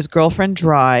 and he had his girlfriend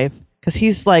drive because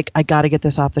he's like, I got to get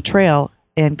this off the trail.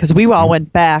 And because we all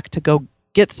went back to go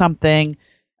get something,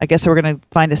 I guess they were going to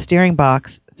find a steering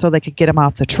box so they could get him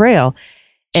off the trail.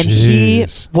 And he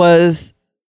was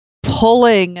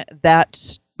pulling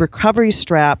that recovery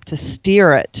strap to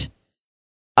steer it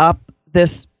up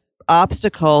this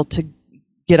obstacle to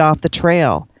get off the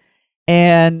trail.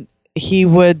 And she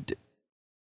would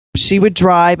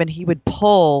drive and he would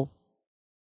pull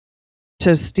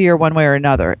to steer one way or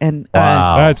another. And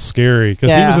wow, that's scary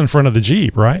because he was in front of the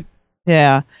Jeep, right?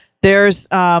 Yeah. There's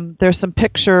some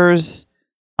pictures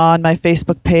on my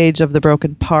Facebook page of the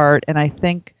broken part, and I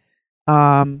think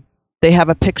they have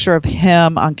a picture of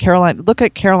him on Carolina. Look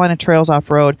at Carolina Trails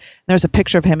Off-Road. There's a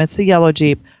picture of him. It's the yellow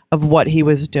Jeep of what he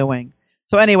was doing.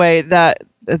 So anyway, that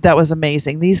was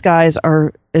amazing. These guys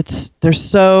they're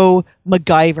so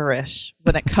MacGyver-ish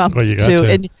when it comes to.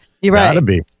 And you're right. Gotta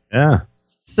be. Yeah.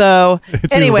 So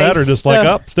it's anyway, either that or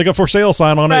just stick a for sale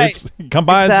sign on it. Come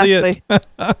by and see it.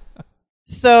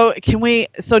 So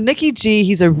Nikki G,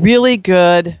 he's a really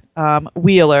good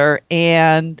wheeler,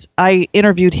 and I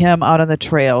interviewed him out on the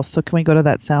trail. So can we go to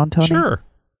that sound, Tony? Sure.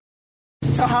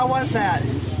 So how was that?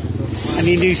 I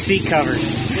need new seat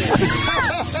covers.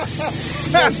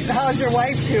 How's your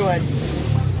wife doing?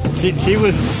 She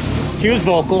was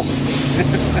vocal.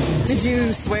 Did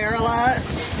you swear a lot?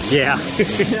 Yeah.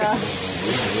 Yeah.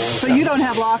 So you don't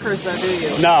have lockers though, do you?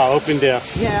 No, open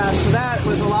diffs. Yeah, so that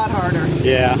was a lot harder.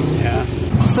 Yeah.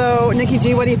 So, Nikki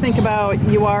G, what do you think about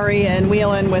Uwharrie and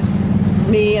wheeling with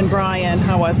me and Brian?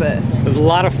 How was it? It was a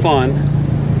lot of fun,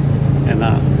 and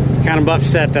kind of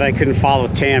upset that I couldn't follow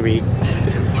Tammy.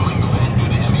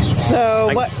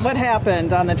 So, what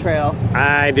happened on the trail?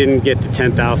 I didn't get the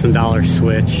 $10,000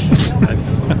 switch.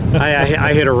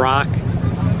 I hit a rock,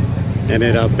 and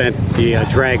it bent the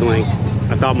drag link.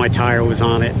 I thought my tire was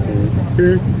on it.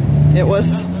 It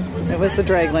was the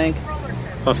drag link.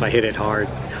 Plus, I hit it hard.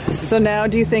 So now,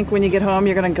 do you think when you get home,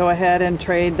 you're going to go ahead and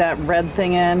trade that red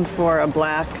thing in for a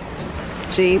black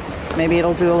Jeep? Maybe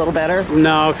it'll do a little better?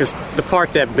 No, because the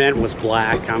part that bent was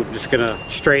black. I'm just going to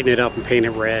straighten it up and paint it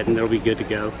red, and it'll be good to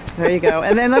go. There you go.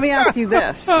 And then let me ask you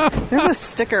this. There's a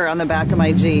sticker on the back of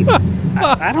my Jeep.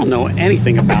 I don't know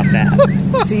anything about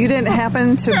that. So you didn't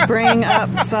happen to bring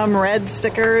up some red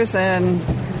stickers and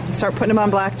start putting them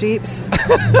on black Jeeps?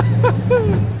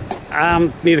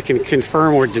 Neither can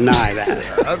confirm or deny that.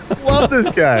 I love this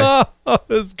guy. Oh,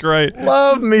 that's great.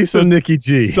 Love me some Nikki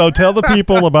G. So tell the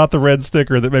people about the red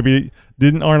sticker that maybe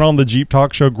aren't on the Jeep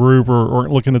Talk Show group or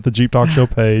aren't looking at the Jeep Talk Show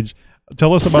page.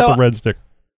 Tell us about the red sticker.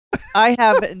 I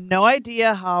have no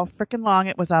idea how freaking long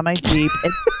it was on my Jeep,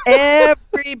 and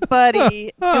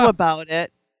everybody knew about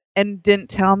it and didn't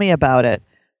tell me about it.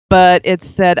 But it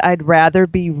said, I'd rather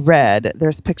be red.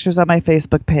 There's pictures on my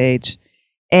Facebook page.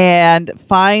 And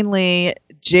finally,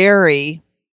 Jerry,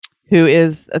 who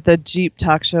is the Jeep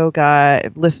Talk Show guy,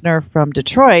 listener from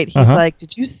Detroit, he's like,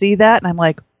 did you see that? And I'm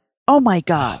like, oh my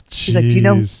God. He's like, do you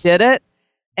know who did it?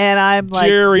 And I'm like,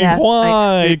 Jerry, yes,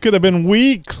 why? It could have been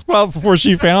weeks before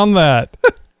she found that.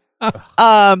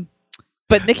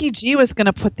 But Nikki G was going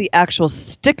to put the actual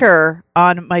sticker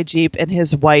on my Jeep, and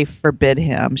his wife forbid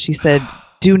him. She said,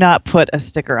 do not put a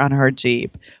sticker on her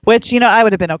Jeep, which, I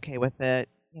would have been okay with it.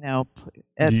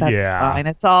 that's Yeah. fine.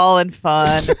 It's all in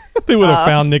fun. They would have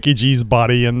found Nikki G's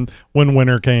body and when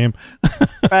winter came.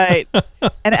 Right.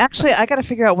 And actually, I got to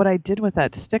figure out what I did with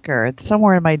that sticker. It's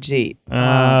somewhere in my Jeep.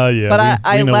 Yeah. But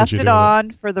I we know what left you it did with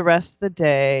on for the rest of the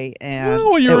day, and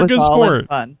Oh, well, you're it a was good all sport. in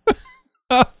fun.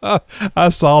 I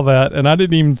saw that, and I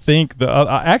didn't even think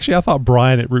actually, I thought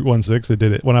Brian at Route 16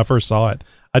 did it when I first saw it.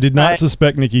 I did not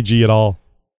suspect Nikki G at all.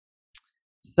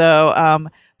 So,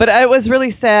 but it was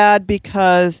really sad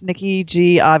because Nikki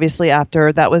G, obviously,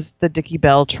 after that was the Dickie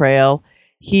Bell Trail,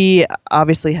 he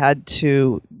obviously had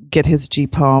to get his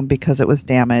Jeep home because it was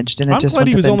damaged, and it I'm just glad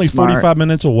he was only smart. 45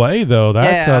 minutes away, though.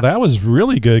 That was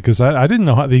really good because I didn't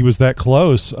know he was that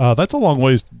close. That's a long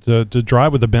ways to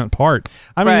drive with a bent part.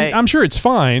 I mean, I'm sure it's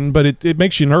fine, but it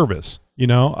makes you nervous,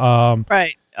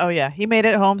 Right. Oh, yeah. He made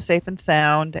it home safe and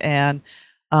sound, and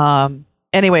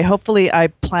anyway, hopefully I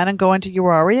plan on going to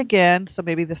Uwharrie again, so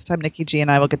maybe this time Nikki G and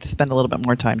I will get to spend a little bit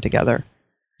more time together.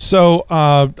 So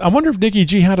I wonder if Nikki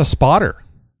G had a spotter.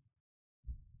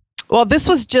 Well, this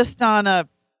was just on a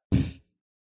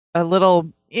little.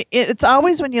 It's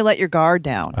always when you let your guard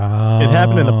down. It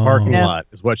happened in the parking lot,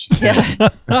 is what she said.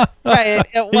 Right.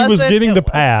 It he was getting the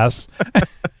pass.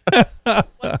 It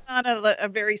was not a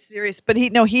very serious, but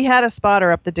he had a spotter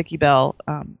up the Dickie Bell.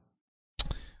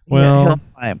 Well,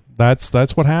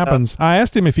 that's what happens. I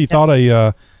asked him if he thought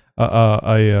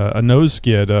a nose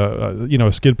skid,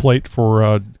 a skid plate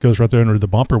for goes right there under the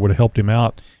bumper would have helped him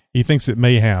out. He thinks it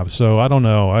may have. So I don't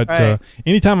know.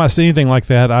 Anytime I see anything like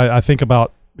that, I think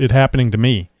about it happening to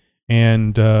me,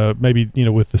 and maybe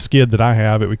with the skid that I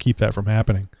have, it would keep that from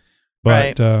happening.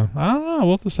 But I don't know.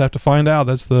 We'll just have to find out.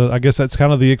 I guess that's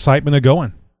kind of the excitement of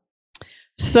going.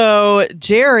 So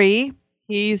Jerry,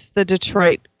 he's the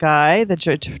Detroit guy, the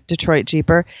Detroit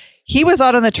Jeeper. He was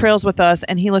out on the trails with us,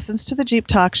 and he listens to the Jeep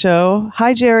Talk Show.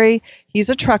 Hi, Jerry. He's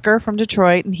a trucker from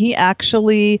Detroit, and he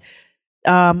actually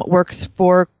works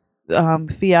for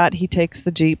Fiat. He takes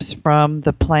the Jeeps from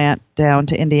the plant down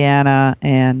to Indiana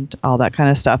and all that kind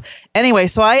of stuff. Anyway,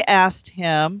 so I asked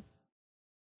him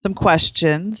some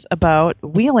questions about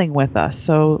wheeling with us.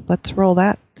 So let's roll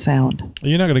that sound.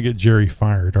 You're not going to get Jerry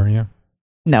fired, are you?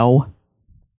 No.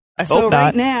 So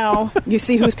right now, you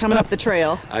see who's coming up the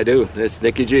trail. I do. It's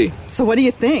Nikki G. So what do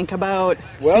you think about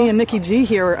seeing Nikki G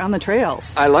here on the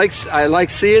trails? I like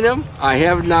seeing him. I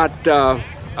have not. I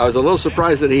was a little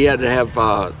surprised that he had to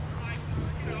have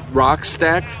rocks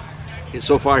stacked.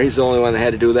 So far, he's the only one that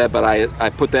had to do that, but I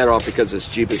put that off because his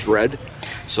Jeep is red.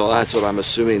 So that's what I'm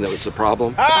assuming that was the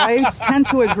problem. I tend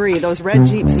to agree. Those red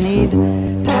Jeeps need to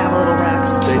have a little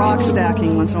rock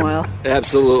stacking once in a while.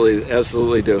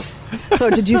 Absolutely do. So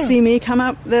did you see me come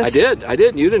up this? I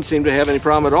did. You didn't seem to have any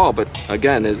problem at all, but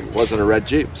again, it wasn't a red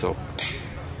Jeep, so.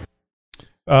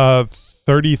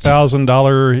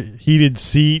 $30,000 heated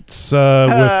seats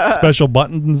with special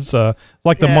buttons. It's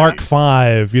like the Mark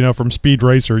V, from Speed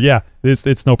Racer. Yeah,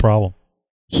 it's no problem.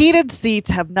 Heated seats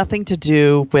have nothing to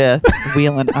do with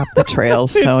wheeling up the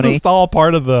trails, Tony. It's just all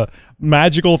part of the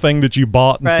magical thing that you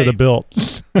bought instead of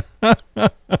built.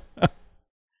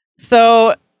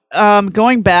 So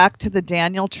going back to the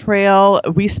Daniel Trail,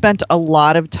 we spent a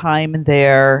lot of time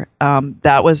there.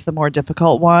 That was the more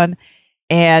difficult one.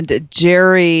 And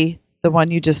Jerry, the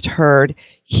one you just heard,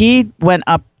 he went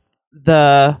up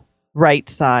the right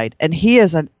side. And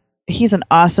he's an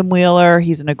awesome wheeler.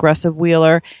 He's an aggressive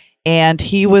wheeler. And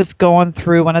he was going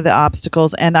through one of the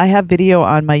obstacles. And I have video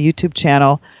on my YouTube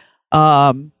channel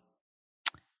of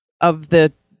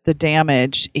the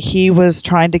damage. He was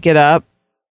trying to get up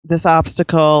this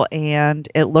obstacle, and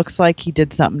it looks like he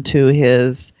did something to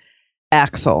his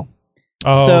axle.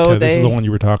 Oh, so okay. This is the one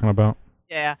you were talking about.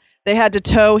 Yeah. They had to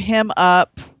tow him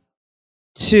up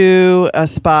to a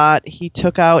spot. He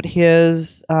took out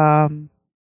his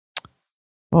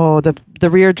the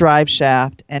rear drive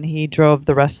shaft, and he drove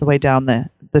the rest of the way down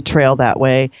the trail that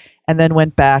way, and then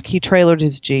went back. He trailered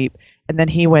his Jeep, and then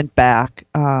he went back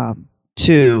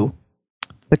to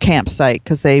the campsite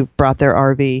because they brought their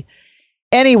RV.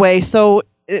 Anyway, so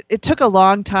it took a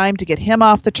long time to get him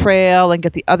off the trail and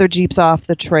get the other Jeeps off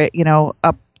the trail,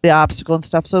 up the obstacle and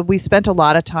stuff. So we spent a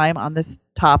lot of time on this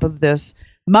top of this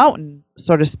mountain,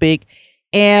 so to speak.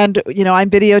 And, I'm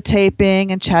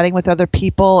videotaping and chatting with other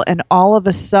people. And all of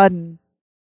a sudden,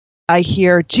 I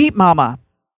hear Jeep Mama.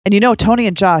 And, Tony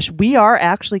and Josh, we are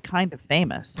actually kind of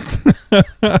famous.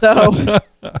 So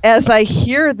as I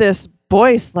hear this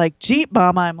voice like Jeep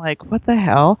Mama, I'm like, what the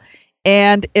hell?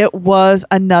 And it was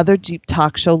another Jeep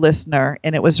Talk Show listener.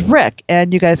 And it was Rick.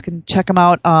 And you guys can check him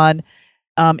out on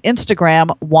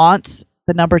Instagram, wants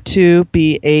the number 2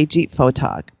 be a Jeep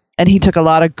photog. And he took a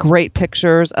lot of great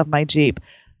pictures of my Jeep.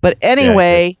 But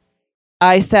anyway,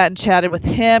 I sat and chatted with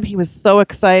him. He was so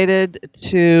excited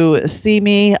to see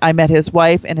me. I met his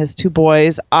wife and his 2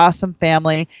 boys. Awesome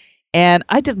family. And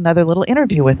I did another little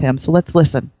interview with him. So let's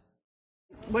listen.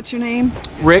 What's your name?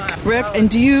 Rick. Rick. And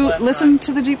do you listen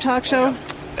to the Jeep Talk Show?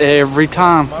 Every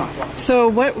time. So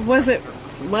what was it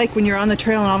like when you're on the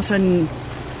trail and all of a sudden,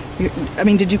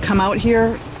 did you come out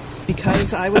here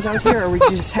because I was out here, or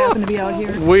did you just happen to be out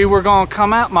here? We were going to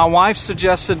come out. My wife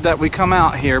suggested that we come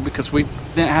out here because we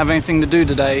didn't have anything to do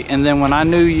today. And then when I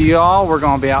knew you all were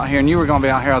going to be out here and you were going to be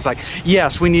out here, I was like,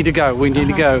 yes, we need to go. We need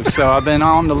to go. So I've been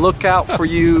on the lookout for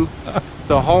you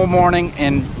the whole morning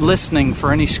and listening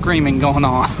for any screaming going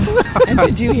on. And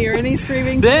did you hear any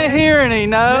screaming? Didn't hear any,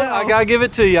 no. I got to give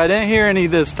it to you. I didn't hear any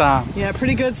this time. Yeah,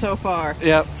 pretty good so far.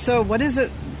 Yep. So what is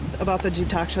it about the Jeep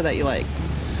Talk Show that you like?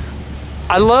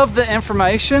 I love the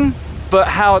information, but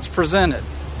how it's presented.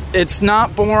 It's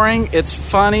not boring. It's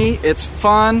funny. It's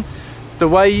fun. The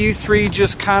way you 3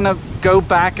 just kind of go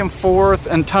back and forth,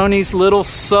 and Tony's little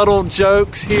subtle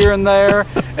jokes here and there,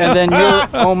 and then your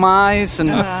oh my's and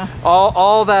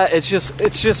all that. It's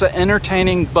just an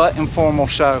entertaining but informal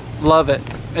show. Love it.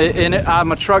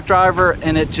 I'm a truck driver,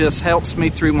 and it just helps me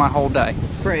through my whole day.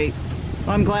 Great.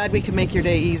 Well, I'm glad we can make your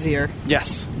day easier.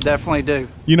 Yes, definitely do.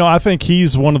 I think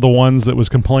he's one of the ones that was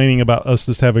complaining about us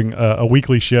just having a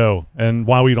weekly show and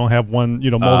why we don't have one,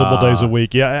 multiple days a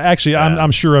week. Yeah, actually,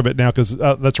 I'm sure of it now because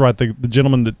that's right. The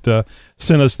gentleman that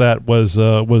sent us that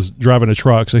was driving a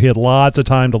truck, so he had lots of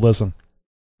time to listen.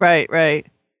 Right.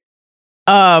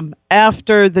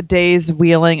 After the day's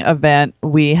wheeling event,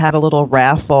 we had a little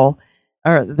raffle.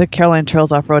 Or the Carolina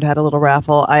Trails Off-Road had a little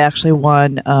raffle. I actually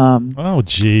won. Oh,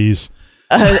 geez.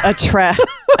 A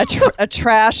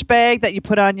trash bag that you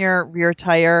put on your rear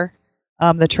tire,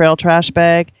 the trail trash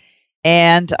bag,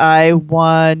 and I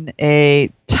won a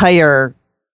tire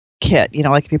kit.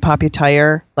 Like if you pop your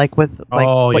tire,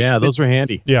 those are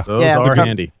handy. Yeah, those are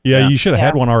handy. Yeah, you should have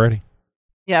had one already.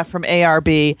 Yeah, from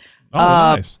ARB. Oh,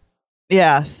 nice.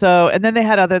 Yeah. So, and then they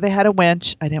had a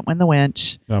winch. I didn't win the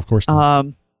winch. No, of course not.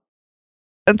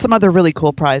 And some other really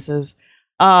cool prizes.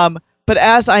 But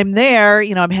as I'm there,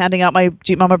 I'm handing out my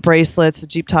Jeep Mama bracelets, the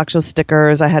Jeep Talk Show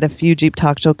stickers. I had a few Jeep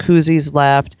Talk Show koozies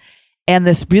left. And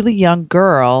this really young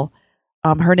girl,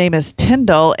 her name is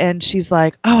Tyndall, and she's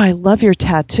like, oh, I love your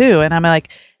tattoo. And I'm like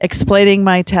explaining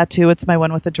my tattoo. It's my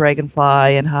one with the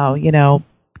dragonfly and how,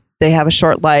 they have a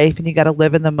short life and you got to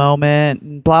live in the moment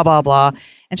and blah, blah, blah.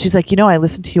 And she's like, I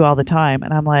listen to you all the time.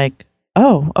 And I'm like,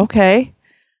 oh, okay.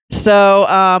 So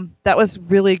that was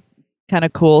really kind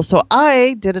of cool. So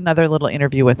I did another little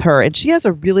interview with her, and she has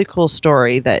a really cool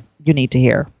story that you need to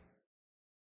hear.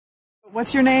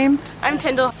 What's your name? I'm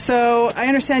Tyndall. So I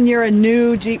understand you're a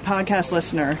new Jeep podcast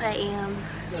listener. I am.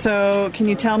 So can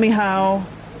you tell me how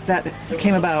that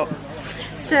came about?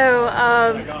 So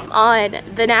on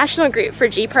the national group for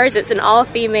Jeepers, it's an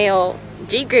all-female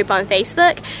Jeep group on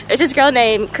Facebook. There's this girl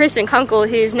named Kristen Kunkel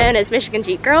who's known as Michigan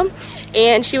Jeep Girl,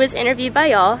 and she was interviewed by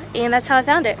y'all, and that's how I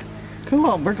found it.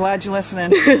 Cool. We're glad you're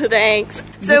listening. Thanks.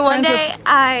 So one day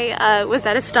I was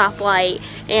at a stoplight,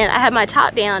 and I had my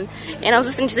top down, and I was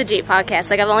listening to the Jeep podcast.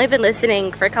 I've only been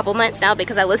listening for a couple months now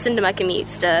because I listened to my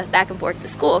commutes back and forth to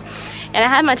school. And I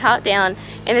had my top down,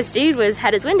 and this dude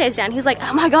had his windows down. He was like,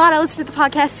 oh my God, I listened to the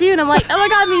podcast too. And I'm like, oh my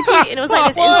God, me too. And it was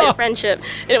like this instant friendship,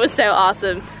 and it was so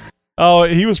awesome. Oh,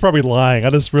 he was probably lying. I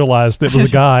just realized it was a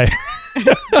guy.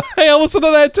 Hey, I listened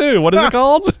to that too. What is it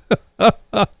called?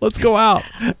 Let's go out.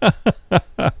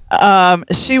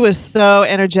 She was so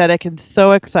energetic and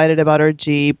so excited about her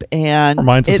Jeep, and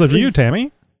reminds us of you,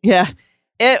 Tammy. Yeah,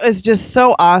 it was just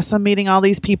so awesome meeting all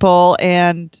these people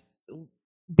and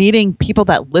meeting people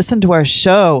that listen to our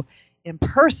show in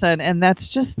person, and that's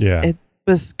just it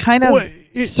was kind of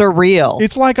surreal.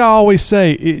 It's like I always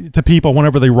say to people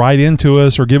whenever they write into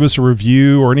us or give us a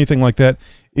review or anything like that.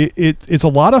 It's a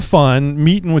lot of fun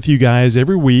meeting with you guys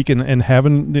every week and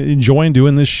enjoying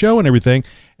doing this show and everything.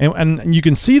 And you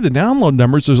can see the download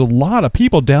numbers. There's a lot of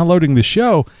people downloading the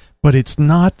show, but it's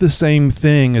not the same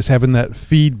thing as having that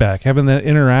feedback, having that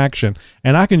interaction.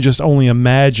 And I can just only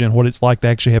imagine what it's like to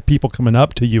actually have people coming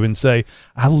up to you and say,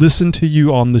 I listened to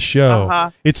you on the show.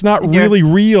 Uh-huh. It's not really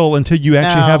real until you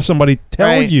actually have somebody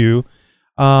tell you.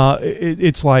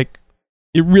 It's like,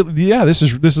 it really, this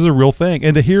is a real thing.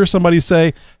 And to hear somebody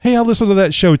say, hey, I listened to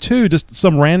that show too, just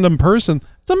some random person,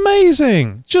 it's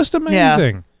amazing. Just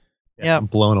amazing. Yeah. I'm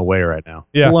blown away right now.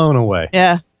 Yeah. Blown away.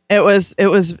 Yeah. It was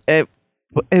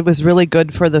really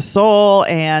good for the soul,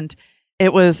 and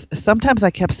it was, sometimes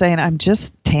I kept saying, I'm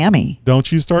just Tammy.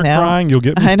 Don't you start crying. You'll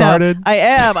get me started. I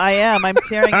am. I'm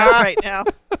tearing up right now.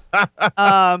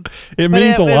 It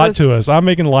means a lot to us. I'm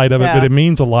making light of it, but it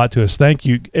means a lot to us. Thank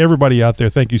you, everybody out there.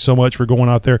 Thank you so much for going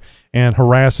out there and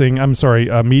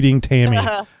meeting Tammy.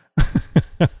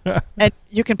 And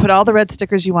you can put all the red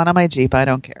stickers you want on my Jeep. I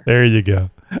don't care. There you go.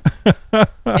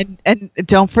 and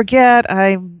don't forget,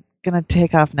 I'm gonna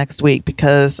take off next week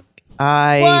because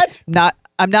I'm not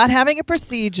having a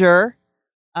procedure.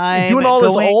 I'm doing all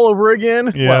this all over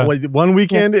again. Yeah. What, one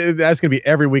weekend? That's gonna be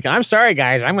every weekend. I'm sorry,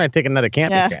 guys. I'm gonna take another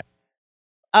camping trip.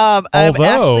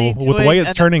 Although with the way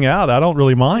it's turning out, I don't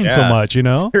really mind so much.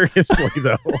 Seriously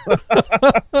though,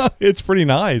 it's pretty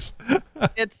nice.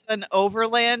 It's an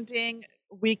overlanding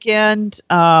weekend.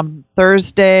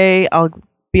 Thursday, I'll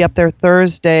be up there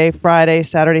Thursday, Friday,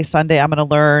 Saturday, Sunday. I'm going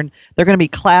to learn. There are going to be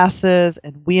classes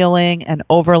and wheeling and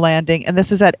overlanding. And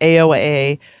this is at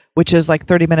AOA, which is like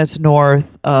 30 minutes north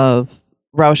of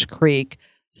Roush Creek.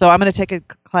 So I'm going to take a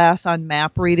class on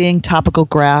map reading,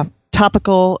 topographic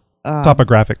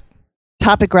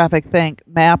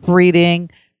map reading,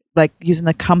 like using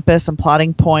the compass and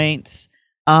plotting points.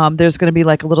 There's going to be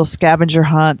like a little scavenger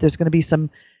hunt. There's going to be some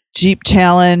Jeep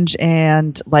challenge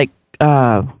and I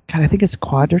think it's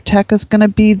Quadratech is going to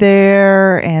be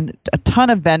there and a ton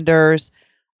of vendors.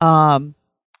 And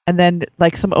then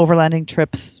like some overlanding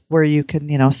trips where you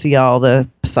can, see all the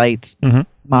sites,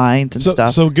 mines and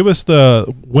stuff. So give us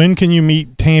when can you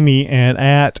meet Tammy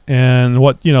and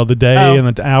what, the day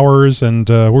and the hours and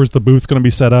where's the booth going to be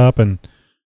set up? And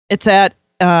it's at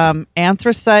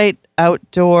Anthracite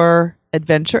Outdoor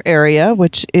Adventure Area,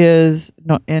 which is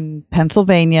in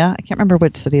Pennsylvania. I can't remember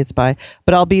which city it's by,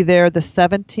 but I'll be there the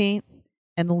 17th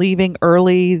and leaving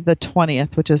early the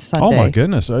 20th, which is Sunday. Oh my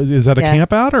goodness. Is that a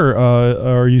camp out or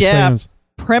are you saying?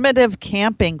 Primitive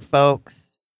camping,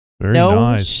 folks. Very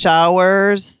nice.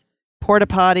 Showers, porta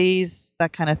potties,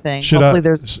 that kind of thing. Should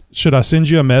I send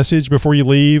you a message before you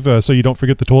leave so you don't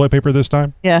forget the toilet paper this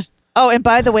time? Yeah. Oh, and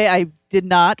by the way, I did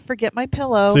not forget my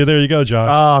pillow. See, there you go, Josh.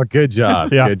 Oh, good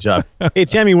job. Yeah. Good job. Hey,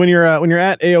 Tammy, when you're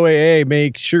at AOAA,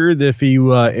 make sure that if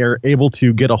you are able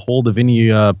to get a hold of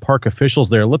any park officials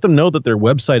there, let them know that their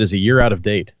website is a year out of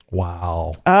date.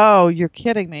 Wow. Oh, you're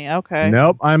kidding me. Okay.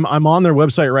 Nope. I'm on their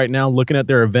website right now looking at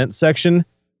their event section.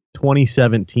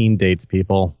 2017 dates,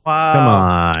 people. Wow. Come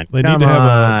on. They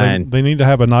need to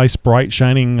have a nice, bright,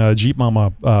 shining Jeep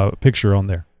Mama picture on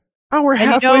there. Oh, we're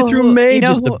halfway through May,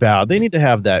 about. They need to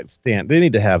have that They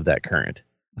need to have that current.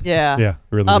 Yeah. Yeah,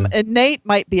 really. And Nate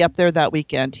might be up there that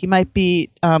weekend. He might be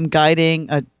guiding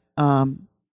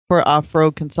for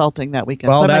off-road consulting that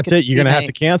weekend. Well, that's it. You're going to have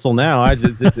to cancel now. I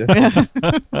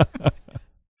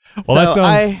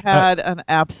had an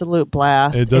absolute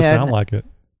blast. It does sound like it.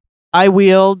 I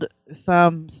wheeled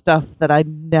some stuff that I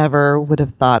never would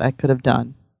have thought I could have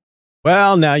done.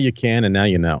 Well, now you can, and now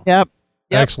you know. Yep.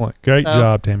 Excellent. Great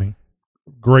job, Tammy.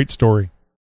 Great story.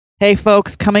 Hey,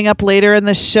 folks, coming up later in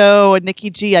the show,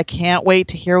 Nikki G, I can't wait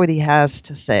to hear what he has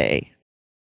to say.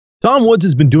 Tom Woods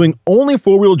has been doing only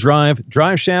four-wheel drive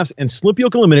shafts, and slip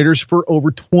yoke eliminators for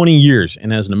over 20 years.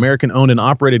 And as an American-owned and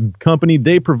operated company,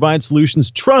 they provide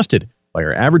solutions trusted by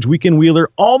your average weekend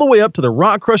wheeler all the way up to the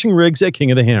rock-crushing rigs at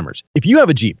King of the Hammers. If you have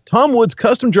a Jeep, Tom Woods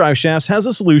Custom Drive Shafts has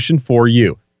a solution for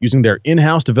you. Using their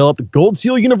in-house developed Gold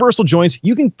Seal universal joints,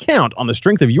 you can count on the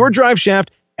strength of your drive shaft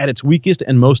at its weakest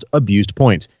and most abused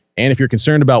points. And if you're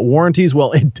concerned about warranties,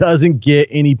 well, it doesn't get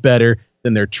any better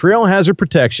than their trail hazard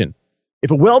protection. If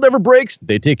a weld ever breaks,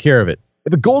 they take care of it.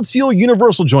 If a Gold Seal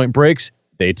universal joint breaks,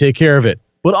 they take care of it.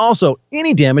 But also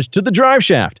any damage to the drive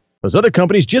shaft. Those other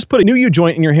companies just put a new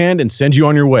U-joint in your hand and send you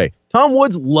on your way. Tom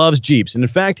Woods loves Jeeps, and in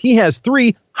fact, he has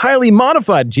 3 highly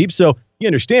modified Jeeps, so he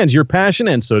understands your passion,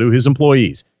 and so do his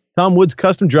employees. Tom Woods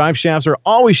Custom Drive Shafts are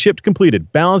always shipped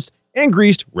completed, balanced, and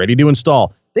greased, ready to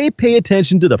install. They pay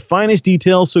attention to the finest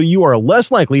details, so you are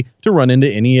less likely to run into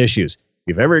any issues. If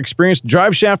you've ever experienced a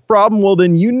drive shaft problem, well,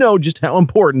 then you know just how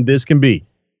important this can be.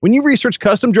 When you research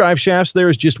custom drive shafts, there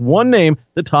is just one name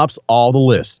that tops all the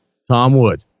lists: Tom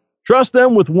Woods. Trust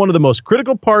them with one of the most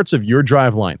critical parts of your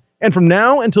driveline. And from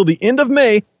now until the end of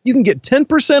May, you can get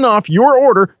 10% off your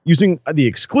order using the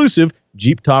exclusive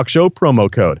Jeep Talk Show promo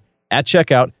code. At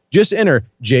checkout, just enter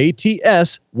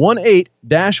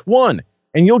JTS18-1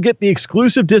 and you'll get the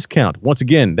exclusive discount. Once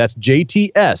again, that's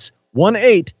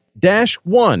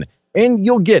JTS18-1 and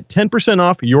you'll get 10%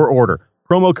 off your order.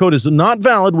 Promo code is not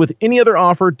valid with any other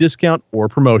offer, discount, or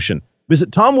promotion.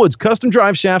 Visit Tom Woods Custom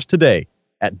Drive Shafts today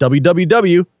at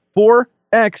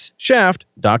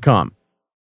www.4xshaft.com.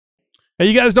 Hey,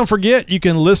 you guys don't forget, you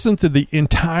can listen to the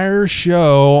entire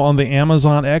show on the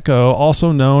Amazon Echo,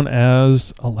 also known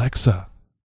as Alexa.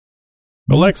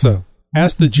 Alexa,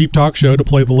 ask the Jeep Talk Show to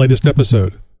play the latest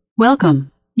episode.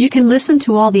 Welcome. You can listen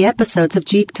to all the episodes of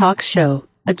Jeep Talk Show,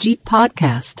 a Jeep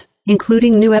podcast,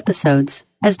 including new episodes,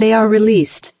 as they are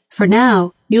released. For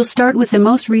now, you'll start with the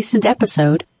most recent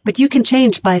episode, but you can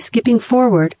change by skipping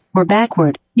forward or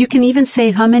backward. You can even say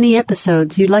how many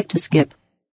episodes you'd like to skip.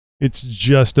 It's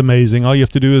just amazing. All you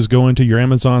have to do is go into your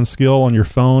Amazon skill on your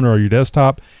phone or your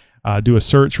desktop, do a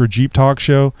search for Jeep Talk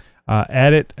Show,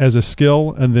 add it as a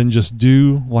skill, and then just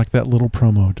do like that little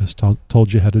promo just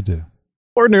told you how to do.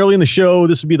 Ordinarily in the show,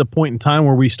 this would be the point in time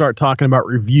where we start talking about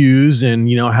reviews and,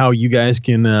 you know, how you guys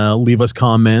can leave us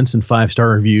comments and 5-star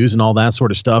reviews and all that sort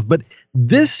of stuff. But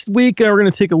this week, we're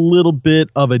going to take a little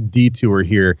bit of a detour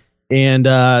here and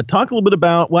talk a little bit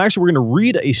about, well, actually, we're going to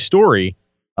read a story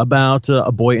about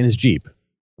a boy in his Jeep,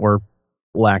 or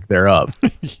lack thereof.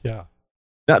 Yeah.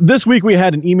 Now, this week we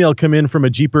had an email come in from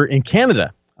a Jeeper in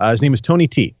Canada. His name is Tony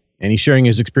T, and he's sharing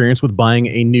his experience with buying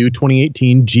a new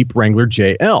 2018 Jeep Wrangler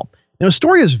JL. Now, the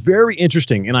story is very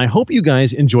interesting, and I hope you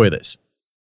guys enjoy this.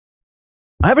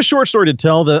 I have a short story to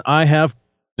tell that I have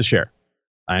to share.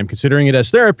 I am considering it as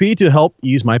therapy to help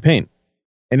ease my pain.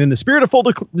 And in the spirit of full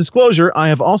disclosure, I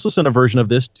have also sent a version of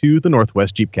this to the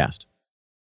Northwest Jeepcast.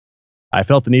 I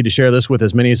felt the need to share this with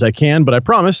as many as I can, but I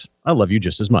promise I love you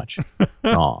just as much.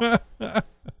 Aw.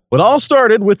 It all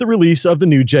started with the release of the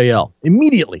new JL.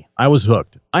 Immediately, I was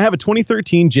hooked. I have a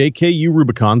 2013 JKU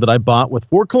Rubicon that I bought with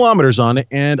 4 kilometers on it,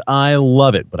 and I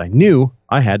love it, but I knew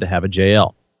I had to have a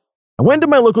JL. I went to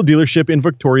my local dealership in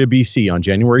Victoria, BC on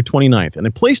January 29th, and I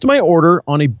placed my order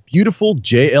on a beautiful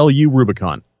JLU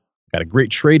Rubicon. Got a great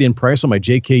trade-in price on my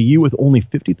JKU with only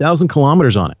 50,000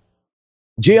 kilometers on it.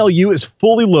 JLU is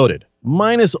fully loaded,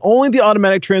 minus only the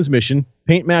automatic transmission,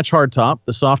 paint match hardtop,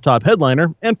 the soft top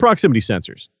headliner, and proximity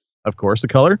sensors. Of course, the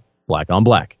color, black on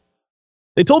black.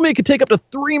 They told me it could take up to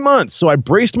 3 months, so I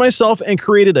braced myself and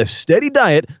created a steady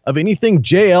diet of anything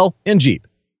JL and Jeep.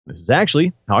 This is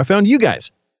actually how I found you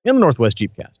guys in the Northwest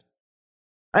Jeepcast.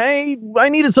 I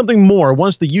needed something more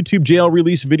once the YouTube JL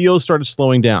release videos started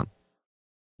slowing down.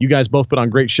 You guys both put on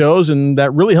great shows, and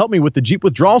that really helped me with the Jeep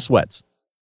withdrawal sweats.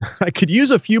 I could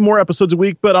use a few more episodes a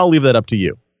week, but I'll leave that up to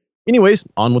you. Anyways,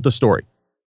 on with the story.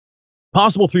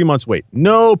 Possible 3 months wait,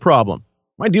 no problem.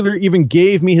 My dealer even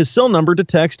gave me his cell number to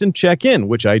text and check in,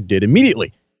 which I did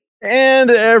immediately.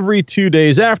 And every 2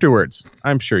 days afterwards.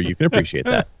 I'm sure you can appreciate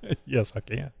that. Yes, I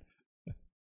can.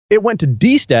 It went to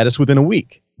D status within a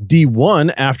week,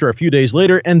 D1 after a few days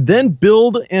later, and then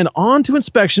build and on to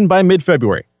inspection by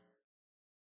mid-February.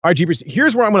 All right, Jeepers,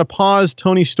 here's where I'm going to pause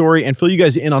Tony's story and fill you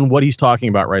guys in on what he's talking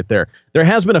about right there. There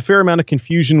has been a fair amount of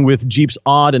confusion with Jeep's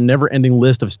odd and never-ending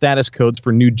list of status codes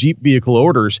for new Jeep vehicle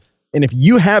orders. And if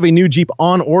you have a new Jeep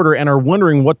on order and are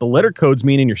wondering what the letter codes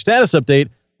mean in your status update,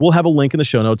 we'll have a link in the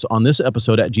show notes on this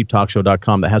episode at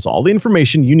jeeptalkshow.com that has all the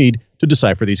information you need to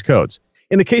decipher these codes.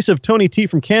 In the case of Tony T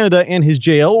from Canada and his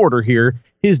JL order here,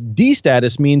 his D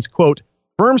status means, quote,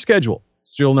 firm schedule,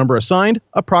 serial number assigned,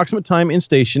 approximate time in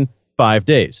station, 5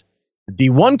 days. The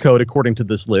D1 code, according to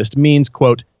this list, means,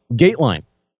 quote, gate line,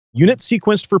 unit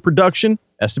sequenced for production,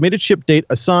 estimated ship date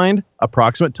assigned,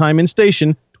 approximate time in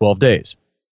station, 12 days.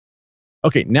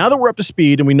 Okay, now that we're up to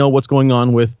speed and we know what's going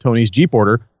on with Tony's Jeep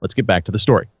order, let's get back to the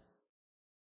story.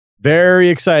 Very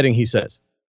exciting, he says.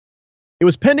 It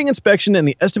was pending inspection and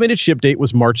the estimated ship date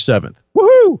was March 7th.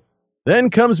 Woohoo! Then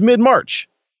comes mid-March,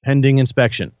 pending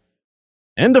inspection.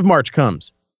 End of March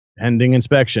comes, pending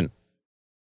inspection.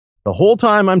 The whole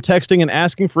time I'm texting and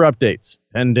asking for updates,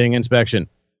 pending inspection.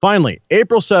 Finally,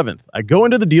 April 7th, I go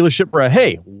into the dealership for a,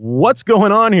 hey, what's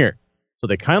going on here? So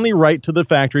they kindly write to the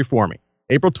factory for me.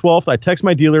 April 12th, I text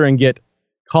my dealer and get,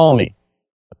 call me.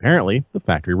 Apparently, the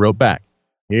factory wrote back.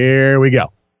 Here we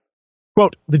go.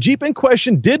 Quote, the Jeep in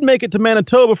question did make it to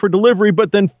Manitoba for delivery,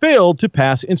 but then failed to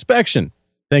pass inspection.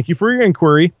 Thank you for your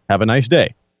inquiry. Have a nice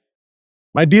day.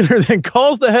 My dealer then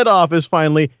calls the head office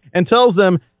finally and tells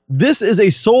them, this is a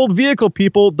sold vehicle,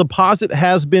 people. Deposit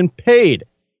has been paid.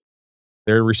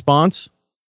 Their response,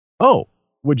 oh,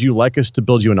 would you like us to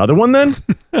build you another one then?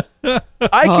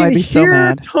 I can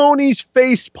hear Tony's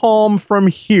face palm from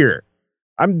here.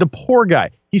 I'm the poor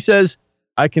guy. He says,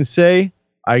 I can say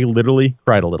I literally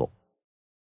cried a little.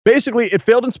 Basically, it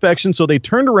failed inspection, so they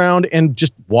turned around and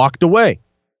just walked away.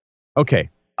 Okay,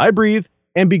 I breathe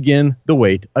and begin the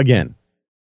wait again.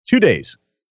 2 days.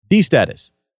 D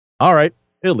status. All right,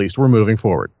 at least we're moving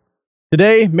forward.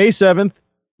 Today, May 7th,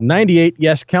 98,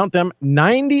 yes, count them,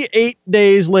 98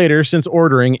 days later since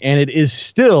ordering, and it is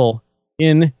still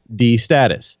in D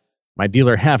status. My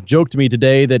dealer half joked to me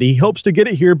today that he hopes to get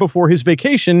it here before his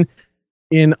vacation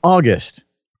in August.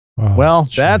 Oh, well,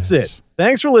 that's it.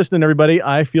 Thanks for listening, everybody.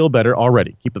 I feel better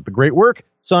already. Keep up the great work.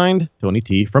 Signed, Tony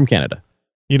T. from Canada.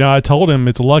 You know, I told him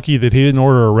it's lucky that he didn't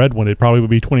order a red one. It probably would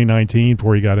be 2019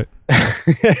 before he got it.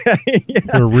 Yeah.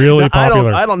 They're really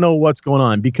popular. I don't know what's going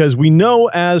on, because we know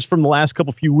as from the last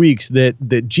few weeks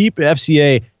that Jeep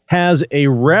FCA has a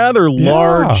rather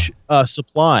large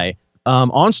supply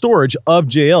on storage of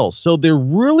JLs. So there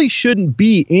really shouldn't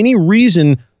be any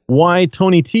reason why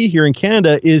Tony T here in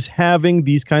Canada is having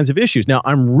these kinds of issues. Now,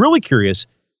 I'm really curious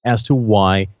as to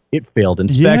why it failed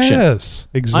inspection. Yes,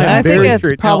 exactly. I think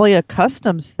it's probably a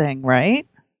customs thing, right?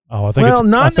 Oh, I think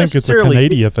it's a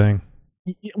Canadian thing.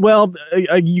 Well,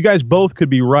 you guys both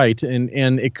could be right,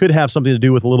 and it could have something to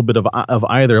do with a little bit of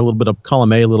either, a little bit of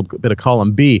column A, a little bit of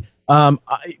column B.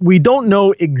 We don't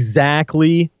know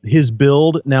exactly his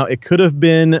build. Now, it could have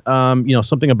been,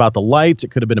 something about the lights.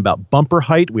 It could have been about bumper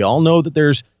height. We all know that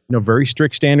there's, very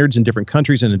strict standards in different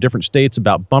countries and in different states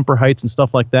about bumper heights and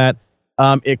stuff like that.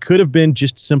 It could have been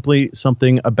just simply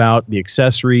something about the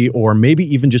accessory, or maybe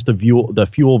even just the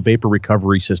fuel vapor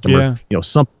recovery system, or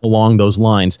something along those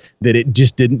lines, that it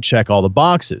just didn't check all the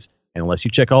boxes. And unless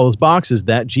you check all those boxes,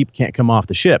 that Jeep can't come off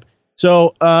the ship.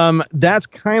 So that's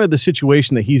kind of the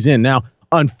situation that he's in now.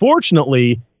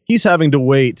 Unfortunately, he's having to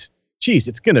wait. Geez,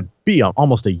 it's going to be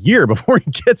almost a year before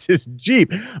he gets his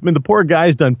Jeep. I mean, the poor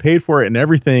guy's done paid for it and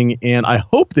everything. And I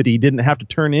hope that he didn't have to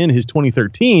turn in his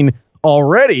 2013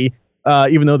 already.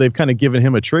 Even though they've kind of given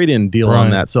him a trade-in deal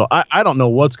on that. So I don't know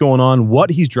what's going on,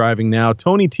 what he's driving now.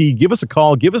 Tony T, give us a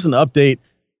call. Give us an update.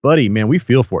 Buddy, man, we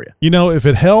feel for you. If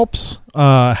it helps,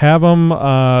 have them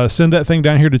send that thing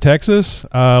down here to Texas.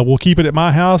 We'll keep it at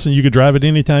my house, and you could drive it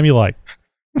anytime you like.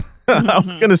 I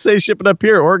was going to say ship it up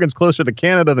here. Oregon's closer to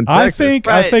Canada than Texas.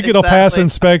 I think it'll pass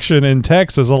inspection in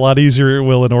Texas a lot easier than it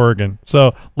will in Oregon.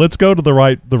 So let's go to the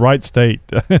right state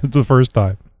the first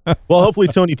time. Well, hopefully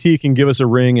Tony T can give us a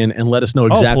ring and let us know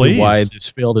exactly why this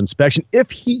failed inspection.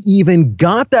 If he even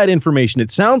got that information.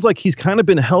 It sounds like he's kind of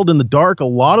been held in the dark a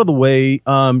lot of the way,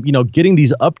 getting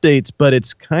these updates, but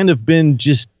it's kind of been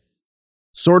just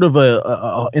sort of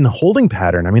a in a holding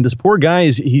pattern. I mean, this poor guy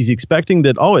he's expecting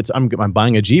that, I'm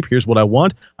buying a Jeep. Here's what I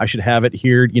want. I should have it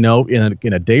here, in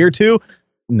a day or two.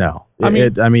 No, I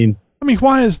mean,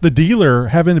 why is the dealer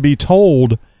having to be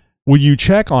told, will you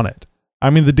check on it? I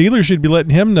mean, the dealer should be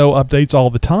letting him know updates all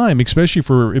the time, especially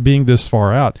for it being this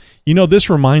far out.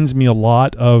 This reminds me a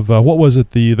lot of, what was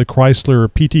it? The Chrysler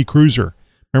PT Cruiser.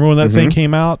 Remember when that thing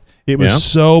came out? It was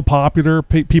so popular.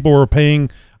 People were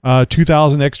paying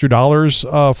 $2,000 extra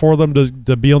for them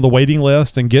to be on the waiting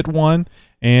list and get one.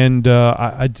 And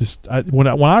when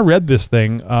I read this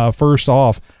thing, first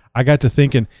off, I got to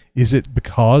thinking, is it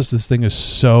because this thing is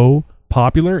so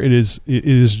popular? It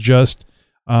is just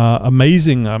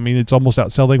amazing. I mean, it's almost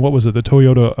outselling, what was it, the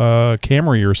Toyota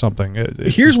Camry or something.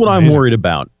 Here's what I'm worried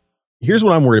about.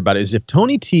 Is if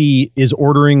Tony T is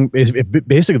ordering, if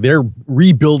basically they're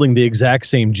rebuilding the exact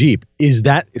same Jeep, is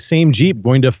that same Jeep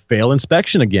going to fail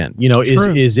inspection again?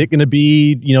 Is it going to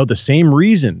be, the same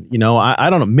reason? I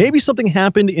don't know. Maybe something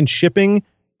happened in shipping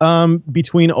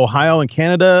between Ohio and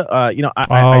Canada. I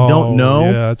don't know.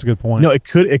 Yeah, that's a good point. No, it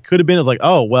could have been. It's like,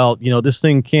 this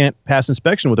thing can't pass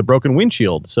inspection with a broken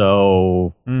windshield.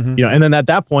 So, and then at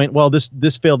that point,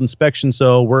 this failed inspection.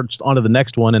 So we're just on to the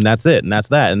next one, and that's it. And that's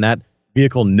that. And that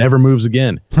vehicle never moves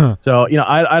again. So,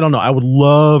 I don't know. I would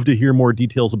love to hear more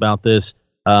details about this,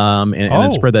 and then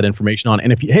spread that information on.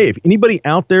 And if anybody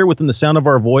out there within the sound of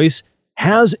our voice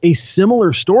has a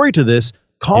similar story to this,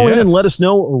 call in and let us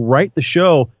know, or write the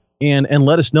show and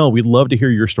let us know. We'd love to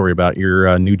hear your story about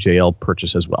your new JL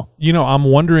purchase as well. I'm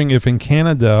wondering if in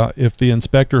Canada, if the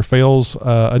inspector fails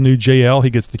a new JL, he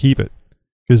gets to keep it.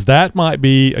 Because that might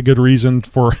be a good reason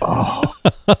for...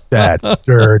 that's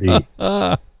dirty.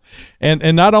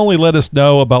 And not only let us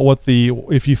know about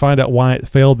if you find out why it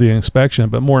failed the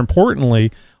inspection, but more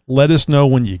importantly, let us know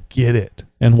when you get it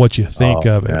and what you think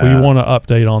of it. We want to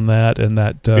update on that, and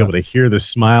that be able to hear the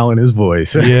smile in his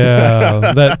voice.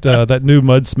 Yeah, that new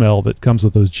mud smell that comes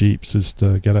with those Jeeps is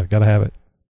gotta have it.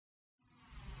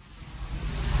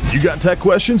 You got tech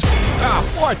questions?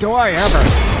 Boy, do I ever.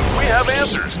 We have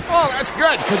answers. Oh, that's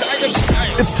good,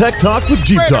 because It's Tech Talk with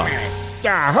Jeep Talk.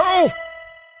 Yahoo!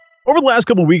 Over the last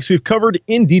couple of weeks, we've covered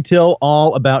in detail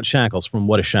all about shackles, from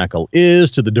what a shackle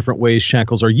is to the different ways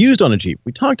shackles are used on a Jeep.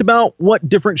 We talked about what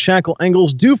different shackle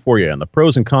angles do for you and the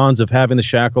pros and cons of having the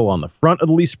shackle on the front of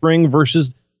the leaf spring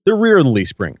versus the rear of the leaf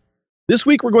spring. This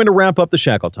week, we're going to wrap up the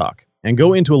shackle talk and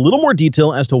go into a little more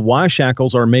detail as to why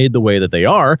shackles are made the way that they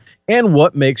are and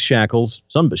what makes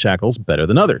some shackles better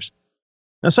than others.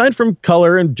 Aside from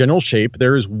color and general shape,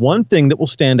 there is one thing that will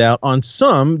stand out on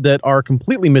some that are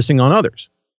completely missing on others.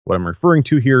 What I'm referring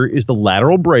to here is the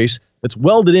lateral brace that's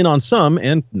welded in on some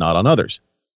and not on others.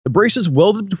 The braces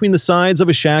welded between the sides of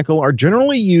a shackle are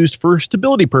generally used for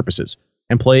stability purposes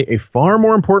and play a far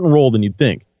more important role than you'd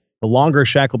think. The longer a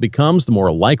shackle becomes, the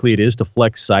more likely it is to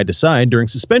flex side to side during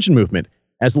suspension movement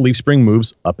as the leaf spring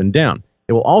moves up and down.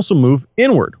 It will also move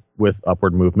inward with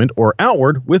upward movement or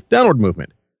outward with downward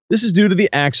movement. This is due to the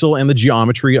axle and the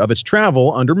geometry of its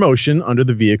travel under motion under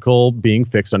the vehicle being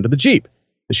fixed under the Jeep.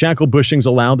 The shackle bushings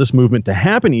allow this movement to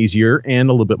happen easier and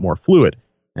a little bit more fluid.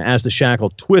 As the shackle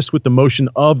twists with the motion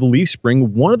of the leaf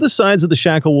spring, one of the sides of the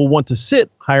shackle will want to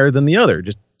sit higher than the other,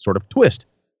 just sort of twist.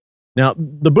 Now,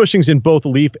 the bushings in both the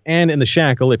leaf and in the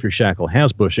shackle, if your shackle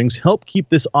has bushings, help keep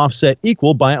this offset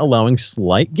equal by allowing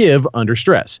slight give under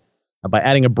stress. By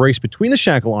adding a brace between the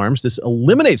shackle arms, this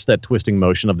eliminates that twisting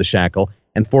motion of the shackle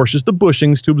and forces the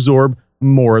bushings to absorb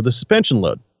more of the suspension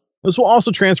load. This will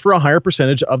also transfer a higher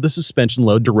percentage of the suspension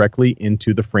load directly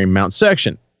into the frame mount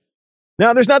section.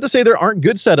 Now, there's not to say there aren't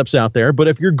good setups out there, but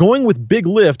if you're going with big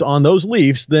lift on those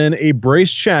leafs, then a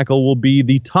braced shackle will be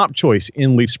the top choice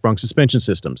in leaf sprung suspension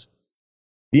systems.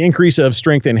 The increase of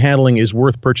strength and handling is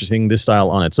worth purchasing this style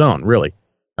on its own, really.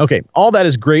 Okay, all that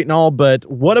is great and all, but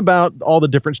what about all the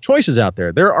different choices out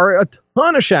there? There are a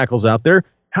ton of shackles out there.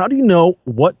 How do you know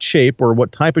what shape or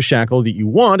what type of shackle that you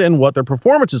want and what their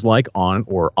performance is like on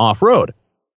or off-road?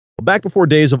 Well, back before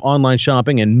days of online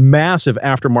shopping and massive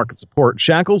aftermarket support,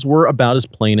 shackles were about as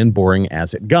plain and boring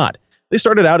as it got. They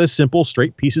started out as simple,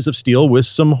 straight pieces of steel with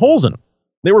some holes in them.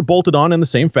 They were bolted on in the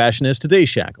same fashion as today's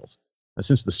shackles.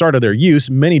 Since the start of their use,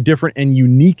 many different and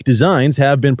unique designs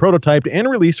have been prototyped and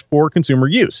released for consumer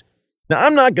use. Now,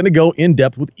 I'm not going to go in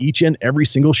depth with each and every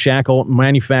single shackle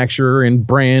manufacturer and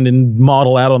brand and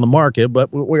model out on the market,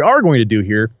 but what we are going to do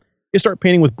here is start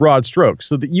painting with broad strokes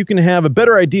so that you can have a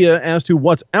better idea as to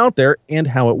what's out there and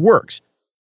how it works.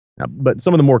 Now, but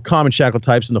some of the more common shackle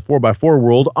types in the 4x4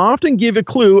 world often give a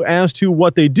clue as to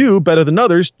what they do better than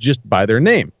others just by their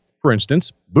name. For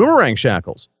instance, boomerang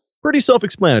shackles. Pretty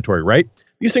self-explanatory, right?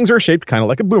 These things are shaped kind of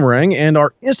like a boomerang and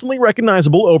are instantly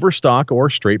recognizable over stock or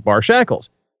straight bar shackles.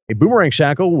 A boomerang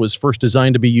shackle was first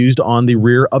designed to be used on the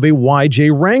rear of a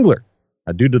YJ Wrangler.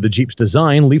 Due to the Jeep's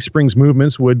design, leaf springs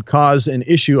movements would cause an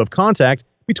issue of contact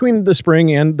between the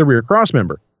spring and the rear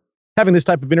crossmember. Having this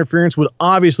type of interference would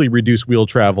obviously reduce wheel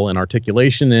travel and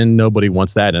articulation, and nobody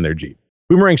wants that in their Jeep.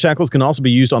 Boomerang shackles can also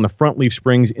be used on the front leaf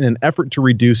springs in an effort to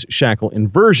reduce shackle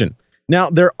inversion. Now,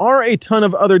 there are a ton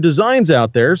of other designs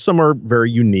out there. Some are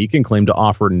very unique and claim to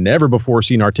offer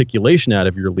never-before-seen articulation out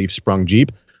of your leaf-sprung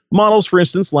Jeep. Models, for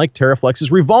instance, like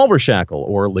TerraFlex's Revolver Shackle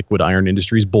or Liquid Iron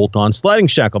Industries' bolt-on sliding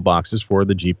shackle boxes for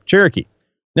the Jeep Cherokee.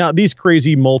 Now, these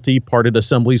crazy multi-parted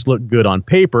assemblies look good on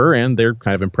paper, and they're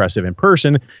kind of impressive in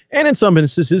person, and in some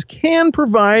instances can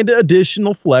provide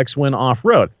additional flex when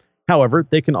off-road. However,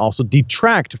 they can also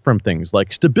detract from things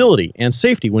like stability and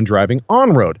safety when driving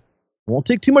on-road. It won't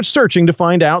take too much searching to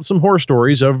find out some horror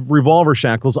stories of revolver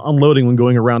shackles unloading when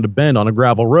going around a bend on a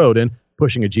gravel road and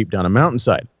pushing a Jeep down a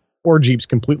mountainside, or Jeeps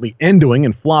completely endoing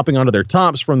and flopping onto their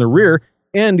tops from the rear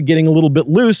and getting a little bit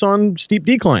loose on steep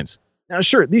declines. Now,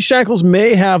 sure, these shackles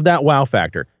may have that wow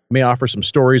factor, may offer some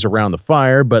stories around the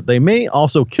fire, but they may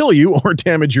also kill you or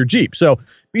damage your Jeep. So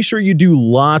be sure you do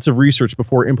lots of research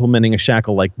before implementing a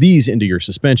shackle like these into your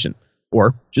suspension,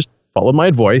 or just follow my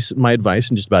advice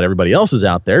and just about everybody else's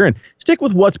out there and stick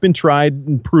with what's been tried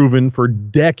and proven for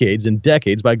decades and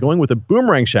decades by going with a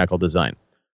boomerang shackle design.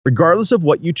 Regardless of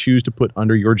what you choose to put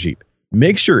under your Jeep,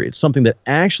 make sure it's something that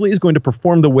actually is going to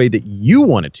perform the way that you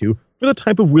want it to for the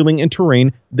type of wheeling and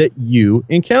terrain that you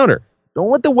encounter.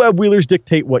 Don't let the web wheelers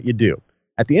dictate what you do.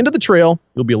 At the end of the trail,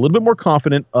 you'll be a little bit more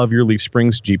confident of your Leaf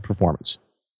Springs Jeep performance.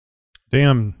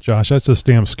 Damn, Josh, that's just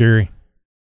damn scary.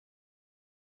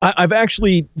 I've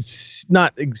actually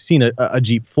not seen a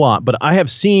Jeep flop, but I have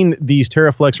seen these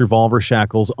TerraFlex Revolver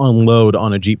shackles unload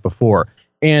on a Jeep before.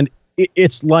 And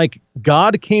it's like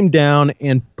God came down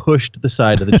and pushed the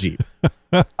side of the Jeep.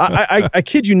 I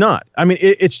kid you not. I mean,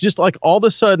 it's just like all of a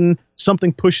sudden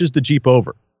something pushes the Jeep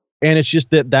over. And it's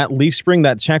just that leaf spring,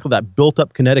 that shackle, that built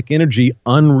up kinetic energy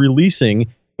unreleasing.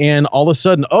 And all of a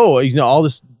sudden, all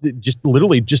this just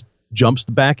literally just jumps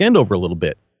the back end over a little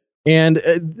bit. And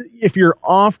if you're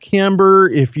off camber,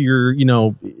 if you're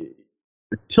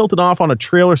tilted off on a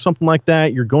trail or something like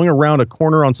that, you're going around a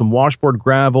corner on some washboard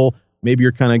gravel, maybe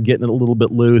you're kind of getting it a little bit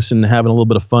loose and having a little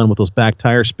bit of fun with those back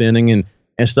tires spinning and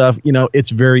stuff, it's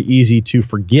very easy to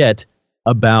forget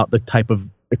about the type of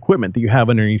equipment that you have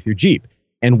underneath your Jeep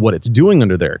and what it's doing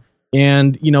under there.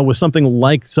 And, with something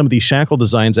like some of these shackle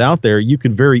designs out there, you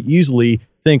could very easily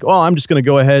think, oh, I'm just going to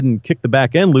go ahead and kick the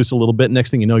back end loose a little bit.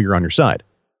 Next thing you know, you're on your side.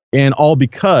 And all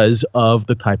because of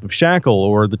the type of shackle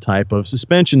or the type of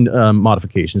suspension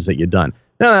modifications that you've done.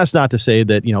 Now, that's not to say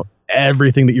that,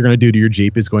 everything that you're going to do to your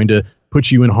Jeep is going to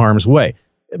put you in harm's way.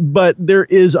 But there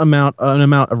is an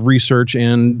amount of research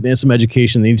and some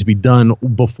education that needs to be done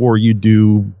before you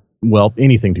do,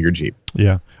 anything to your Jeep.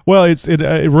 Yeah. Well, it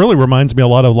really reminds me a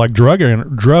lot of like drug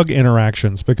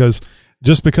interactions, because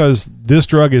just because this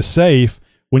drug is safe,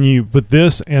 when you put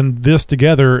this and this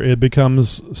together, it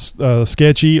becomes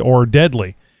sketchy or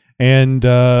deadly. And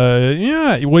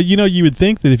you would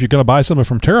think that if you're going to buy something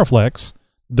from TerraFlex,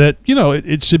 that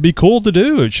it should be cool to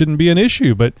do. It shouldn't be an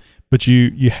issue, but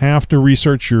you have to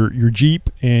research your Jeep,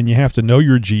 and you have to know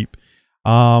your Jeep.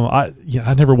 I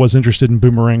never was interested in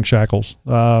boomerang shackles.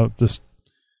 Just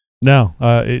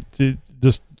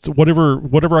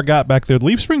whatever I got back there.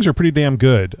 Leaf springs are pretty damn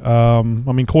good.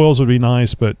 Coils would be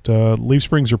nice, but leaf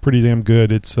springs are pretty damn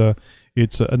good. It's a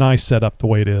nice setup the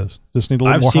way it is. Just need a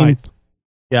little more height.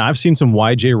 Yeah, I've seen some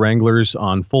YJ Wranglers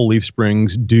on full leaf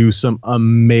springs do some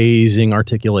amazing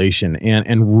articulation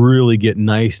and really get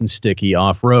nice and sticky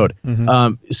off-road.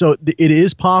 Mm-hmm. So it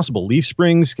is possible. Leaf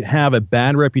springs have a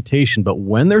bad reputation, but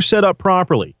when they're set up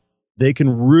properly, they can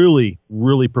really,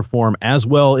 really perform as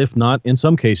well, if not, in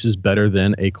some cases, better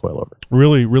than a coilover.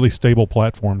 Really, really stable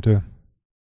platform, too.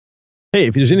 Hey,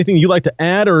 if there's anything you'd like to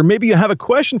add, or maybe you have a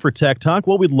question for Tech Talk,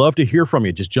 we'd love to hear from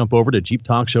you. Just jump over to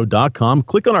JeepTalkShow.com,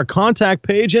 click on our contact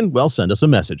page, and, send us a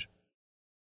message.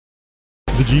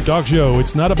 The Jeep Talk Show,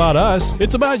 it's not about us,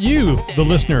 it's about you, the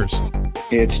listeners.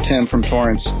 It's Tim from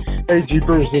Torrance. Hey,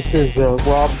 Jeepers, this is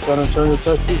Rob, San Antonio,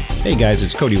 Texas. Hey, guys,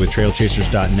 it's Cody with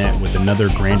TrailChasers.net with another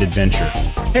grand adventure.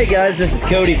 Hey, guys, this is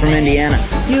Cody from Indiana.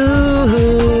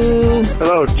 Yoo-hoo!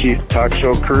 Hello, Jeep Talk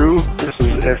Show crew. This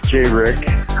is FJ Rick.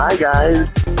 Hi,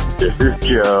 guys. This is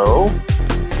Joe.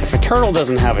 If a turtle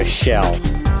doesn't have a shell,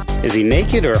 is he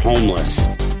naked or homeless?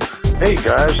 Hey,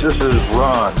 guys, this is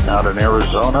Ron out in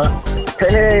Arizona.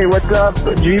 Hey, what's up?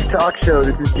 Jeep Talk Show.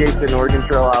 This is Jason, Oregon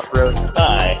Trail Off-Road.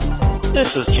 Hi,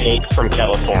 this is Jake from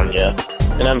California,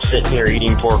 and I'm sitting here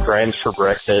eating pork rinds for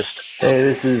breakfast. Hey,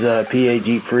 this is PA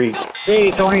Jeep Freak. Hey,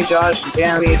 Tony, Josh, and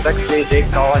Tammy, Secretary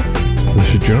Jake calling.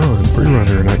 This is John,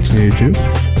 pre-runner in 1982,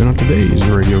 and on today's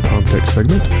Radio Context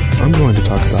segment, I'm going to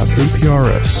talk about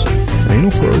APRS, an anal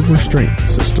probe restraint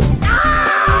system.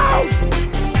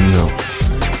 No,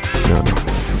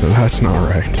 that's not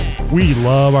right. We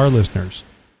love our listeners.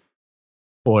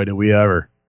 Boy, do we ever.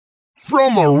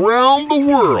 From around the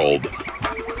world.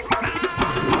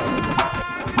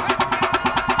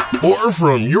 Or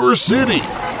from your city.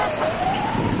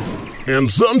 And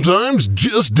sometimes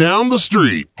just down the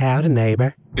street. Howdy,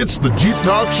 neighbor. It's the Jeep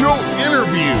Talk Show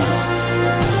interview.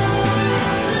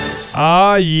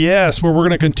 Yes, where we're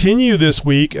going to continue this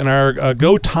week in our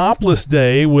Go Topless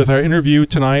Day with our interview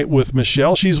tonight with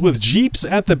Michelle. She's with Jeeps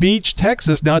at the Beach,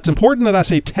 Texas. Now, it's important that I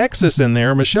say Texas in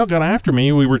there. Michelle got after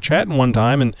me. We were chatting one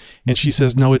time, and she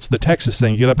says, no, it's the Texas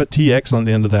thing. You get up at TX on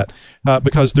the end of that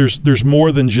because there's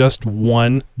more than just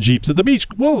one Jeeps at the Beach.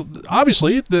 Well,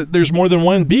 obviously, there's more than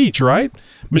one beach, right?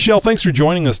 Michelle, thanks for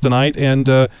joining us tonight. And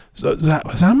so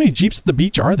how many Jeeps at the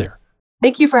Beach are there?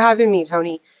 Thank you for having me,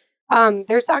 Tony.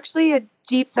 There's actually a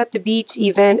Jeeps at the Beach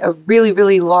event, a really,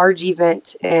 really large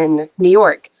event in New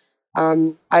York.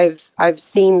 I've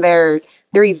seen their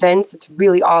events. It's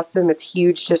really awesome. It's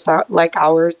huge, just like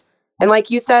ours. And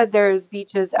like you said, there's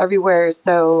beaches everywhere.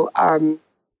 So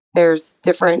there's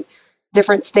different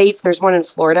states. There's one in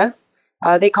Florida.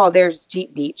 They call theirs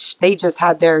Jeep Beach. They just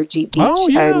had their Jeep Beach. Oh,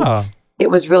 yeah. And it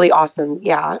was really awesome.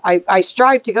 Yeah, I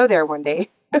strive to go there one day.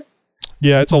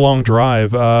 Yeah, it's a long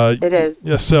drive. It is.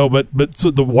 Yeah. So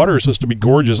the water is supposed to be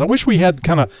gorgeous. I wish we had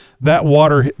kind of that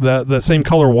water, that same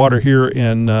color water here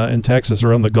in Texas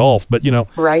or in the Gulf. But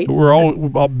right. We're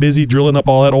all busy drilling up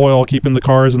all that oil, keeping the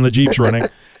cars and the Jeeps running.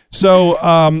 So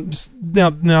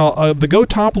now the Go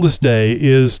Topless Day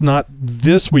is not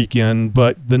this weekend,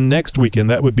 but the next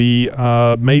weekend. That would be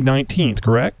May 19th,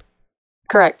 correct?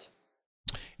 Correct.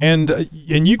 And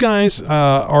you guys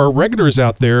are regulars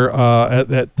out there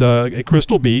at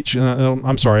Crystal Beach.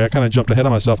 I'm sorry, I kind of jumped ahead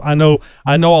of myself. I know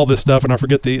all this stuff, and I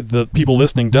forget the people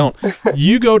listening don't.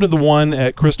 You go to the one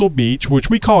at Crystal Beach, which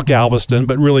we call Galveston,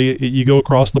 but really you go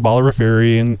across the Bolivar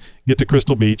Ferry and get to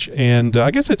Crystal Beach. And I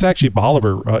guess it's actually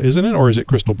Bolivar, isn't it, or is it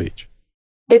Crystal Beach?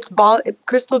 It's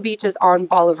Crystal Beach is on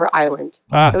Bolivar Island.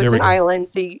 So it's an island.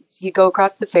 So you go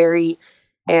across the ferry,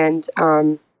 and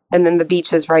then the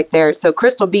beach is right there. So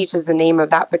Crystal Beach is the name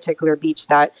of that particular beach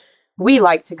that we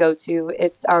like to go to.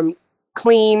 It's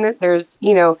clean. There's,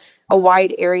 you know, a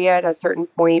wide area at a certain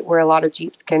point where a lot of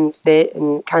Jeeps can fit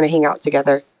and kind of hang out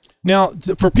together. Now,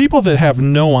 for people that have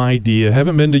no idea,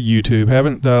 haven't been to YouTube,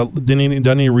 haven't done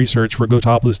any research for Go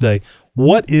Topless Day,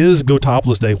 what is Go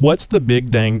Topless Day? What's the big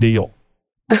dang deal?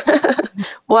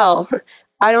 Well,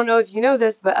 I don't know if you know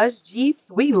this, but us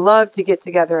Jeeps, we love to get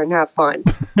together and have fun.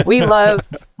 We love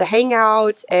to hang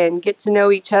out and get to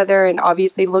know each other and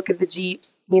obviously look at the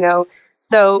Jeeps, you know.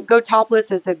 So Go Topless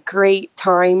is a great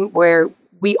time where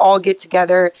we all get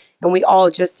together and we all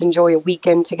just enjoy a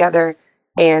weekend together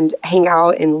and hang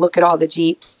out and look at all the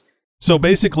Jeeps. So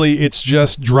basically, it's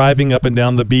just driving up and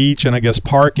down the beach and I guess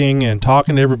parking and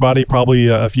talking to everybody, probably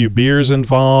a few beers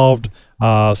involved,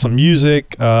 some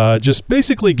music, just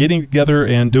basically getting together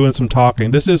and doing some talking.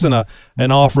 This isn't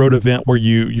an off-road event where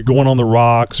you're going on the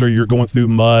rocks or you're going through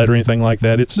mud or anything like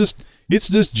that. It's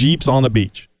just Jeeps on the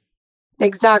beach.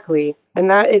 Exactly.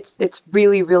 And that it's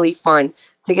really, really fun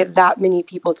to get that many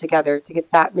people together, to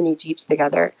get that many Jeeps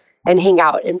together and hang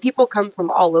out. And people come from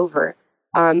all over.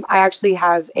 I actually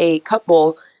have a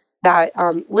couple that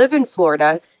live in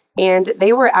Florida, and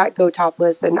they were at Go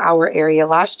Topless in our area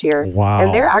last year. Wow.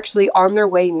 And they're actually on their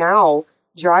way now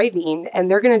driving, and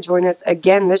they're going to join us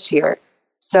again this year.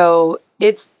 So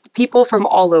it's people from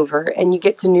all over, and you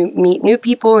get to meet new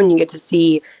people, and you get to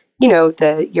see, you know,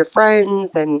 your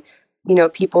friends and, you know,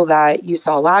 people that you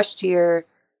saw last year.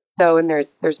 So, and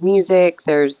there's music,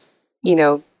 there's, you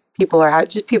know, people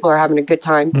are having a good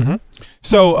time. Mm-hmm.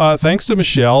 So thanks to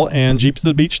Michelle and Jeeps at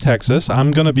the Beach, Texas,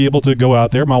 I'm going to be able to go out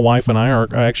there. My wife and I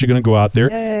are actually going to go out there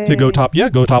to Go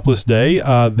Topless Day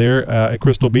there at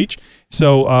Crystal Beach.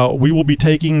 So we will be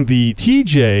taking the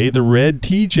TJ, the red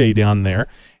TJ down there,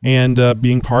 and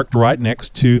being parked right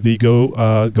next to the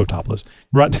Go Topless,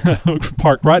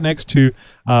 parked right next to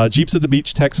Jeeps at the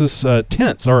Beach, Texas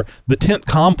tents, or the tent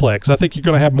complex. I think you're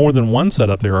going to have more than one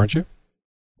set up there, aren't you?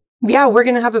 Yeah, we're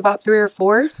going to have about 3 or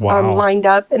 4 lined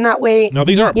up. And that way... No,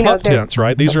 these aren't pup tents,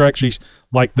 right? These are actually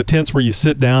like the tents where you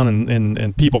sit down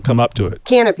and people come up to it.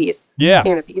 Canopies. Yeah.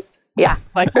 Canopies. Yeah.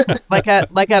 like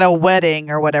at a wedding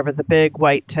or whatever, the big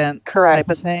white tent type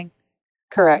of thing?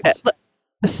 Correct.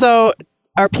 So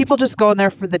are people just going there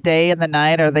for the day and the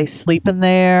night? Are they sleeping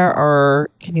there?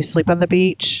 Or can you sleep on the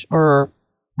beach? Or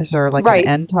is there like an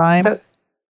end time? So,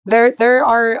 There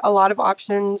are a lot of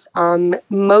options.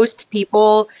 Most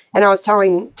people, and I was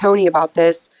telling Tony about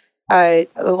this, a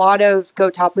lot of Go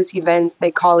Topless events,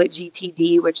 they call it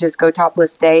GTD, which is Go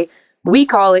Topless Day. We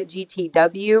call it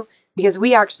GTW because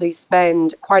we actually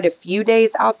spend quite a few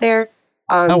days out there.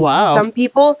 Oh, wow. Some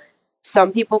people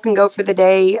can go for the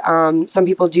day. Some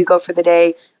people do go for the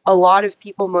day. A lot of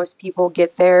people, most people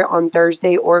get there on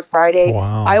Thursday or Friday.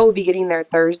 Wow. I will be getting there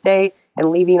Thursday and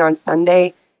leaving on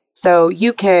Sunday. So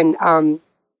you can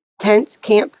tent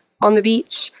camp on the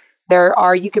beach.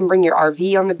 You can bring your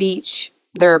RV on the beach.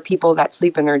 There are people that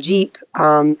sleep in their Jeep.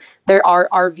 There are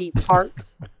RV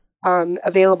parks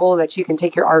available that you can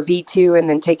take your RV to and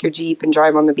then take your Jeep and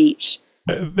drive on the beach.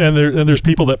 And there's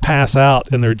people that pass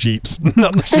out in their Jeeps,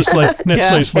 not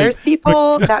necessarily sleep. There's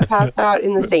people that pass out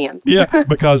in the sand. Yeah,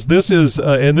 because this is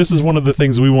one of the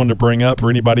things we wanted to bring up for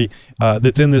anybody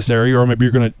that's in this area, or maybe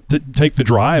you're going to take the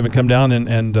drive and come down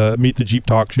and meet the Jeep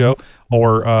Talk Show,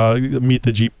 or meet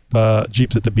the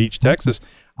Jeeps at the Beach, Texas.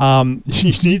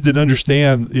 You need to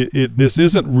understand this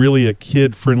isn't really a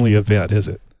kid-friendly event, is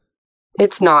it?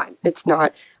 It's not. It's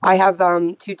not. I have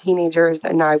 2 teenagers,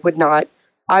 and I would not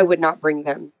bring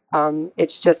them.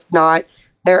 It's just not.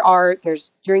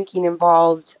 There's drinking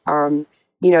involved.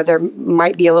 There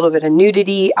might be a little bit of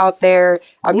nudity out there.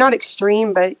 Not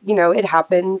extreme, but it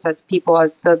happens as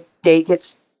the day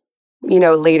gets,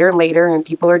 later and later, and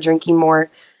people are drinking more.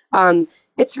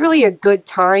 It's really a good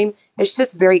time. It's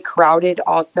just very crowded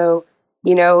also,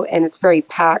 and it's very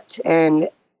packed. And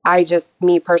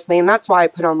me personally, and that's why I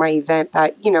put on my event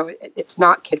that, it's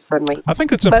not kid friendly. I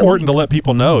think it's important to let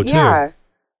people know too.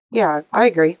 Yeah, I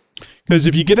agree. Because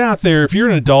if you get out there, if you're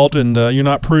an adult and you're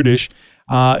not prudish,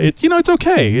 it's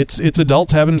okay. It's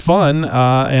adults having fun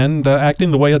and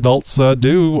acting the way adults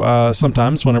do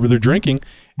sometimes whenever they're drinking.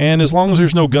 And as long as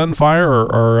there's no gunfire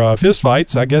or fist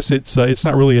fights, I guess it's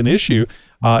not really an issue.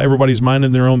 Everybody's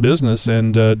minding their own business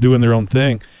and doing their own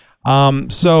thing.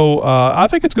 So I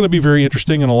think it's going to be very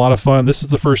interesting and a lot of fun. This is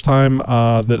the first time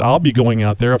that I'll be going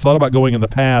out there. I've thought about going in the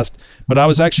past, but I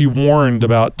was actually warned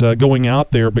about going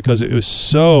out there because it was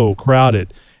so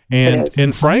crowded.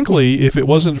 And frankly, if it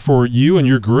wasn't for you and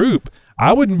your group,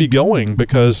 I wouldn't be going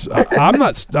because I don't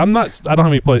have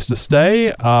any place to stay.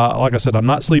 Like I said, I'm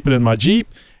not sleeping in my Jeep.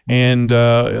 And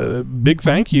big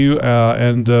thank you,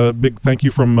 and big thank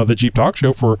you from the Jeep Talk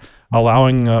Show for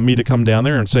allowing me to come down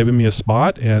there and saving me a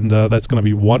spot. And that's going to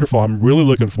be wonderful. I'm really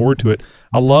looking forward to it.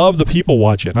 I love the people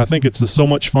watching. I think it's just so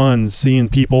much fun seeing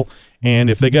people. And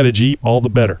if they got a Jeep, all the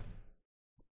better.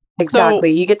 Exactly.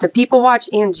 So, you get to people watch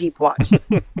and Jeep watch.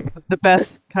 The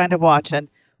best kind of watching.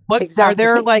 What exactly. Are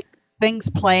there like things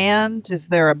planned? Is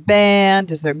there a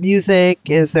band? Is there music?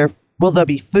 Will there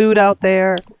be food out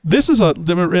there? This is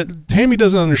Tammy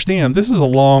doesn't understand. This is a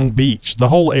long beach. The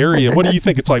whole area. What do you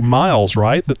think? It's like miles,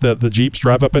 right? That the Jeeps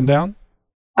drive up and down?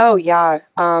 Oh, yeah.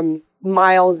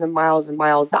 Miles and miles and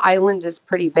miles. The island is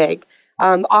pretty big.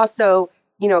 Also,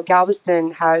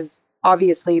 Galveston has,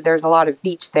 obviously, there's a lot of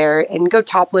beach there, and Go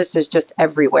Topless is just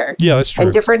everywhere. Yeah, that's true.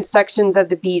 And different sections of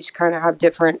the beach kind of have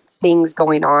different things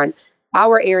going on.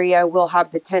 Our area will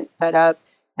have the tent set up.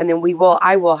 And then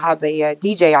I will have a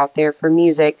DJ out there for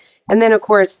music. And then, of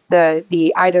course,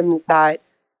 the items that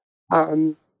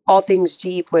All Things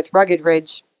Jeep with Rugged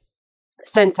Ridge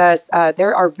sent us,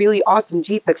 there are really awesome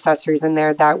Jeep accessories in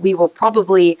there that we will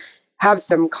probably have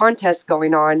some contests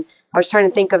going on. I was trying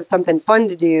to think of something fun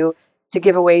to do to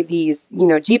give away these,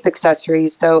 Jeep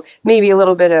accessories. So maybe a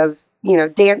little bit of,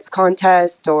 dance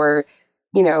contest or,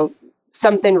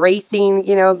 something racing,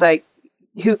 like,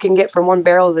 who can get from one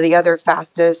barrel to the other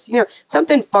fastest,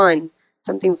 something fun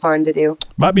to do.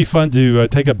 Might be fun to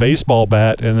take a baseball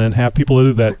bat and then have people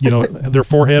do that, their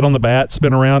forehead on the bat,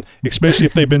 spin around, especially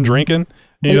if they've been drinking.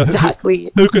 Exactly.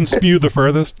 Who can spew the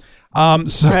furthest?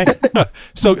 So I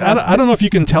don't know if you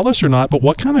can tell us or not, but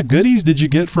what kind of goodies did you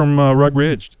get from Rugged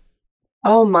Ridge?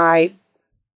 Oh my,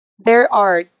 there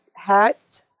are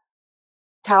hats,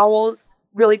 towels,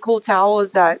 really cool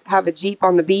towels that have a Jeep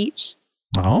on the beach.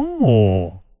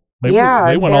 Oh, they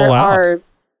went there all out. Are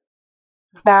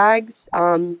bags,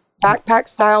 backpack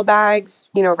style bags,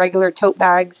 regular tote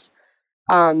bags,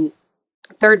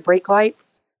 third brake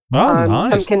lights. Oh,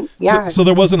 nice. So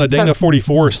there wasn't a Dana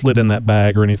 44 slid in that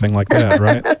bag or anything like that,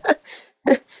 right?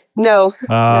 No.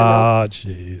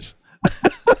 Jeez.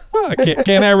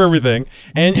 Can't have everything.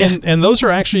 And those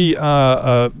are actually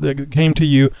that came to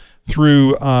you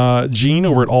through Jean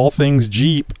over at All Things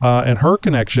Jeep and her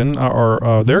connection,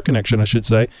 or their connection, I should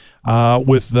say,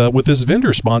 with this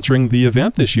vendor sponsoring the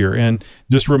event this year. And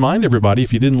just remind everybody,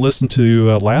 if you didn't listen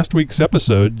to last week's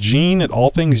episode, Jean at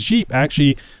All Things Jeep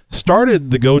actually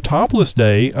started the Go Topless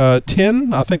Day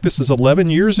 11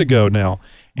 years ago now.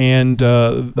 And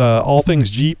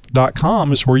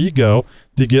allthingsjeep.com is where you go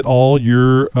to get all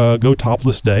your Go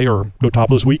Topless Day or Go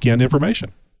Topless Weekend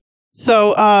information.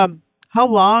 So, how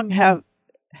long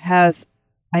has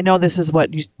I know this is what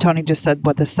Tony just said,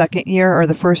 the second year or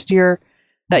the first year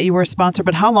that you were a sponsor,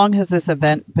 but how long has this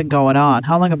event been going on?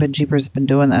 How long have Jeepers been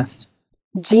doing this?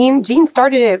 Jean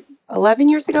started it 11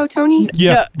 years ago, Tony?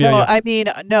 Yeah. I mean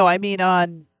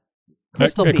on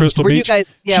Crystal Beach. Crystal Beach. You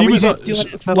guys, she was doing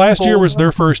it last year was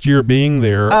their first year being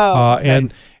there. Okay.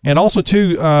 And also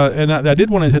too, and I did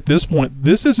want to hit this point.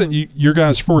 This isn't your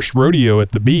guys' first rodeo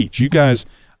at the beach. You guys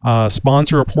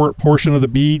sponsor a portion of the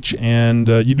beach, and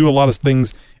you do a lot of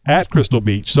things at Crystal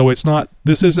Beach. So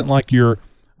this isn't like your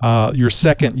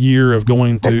second year of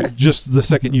going to just the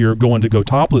second year of going to Go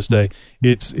Topless Day.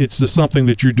 It's just something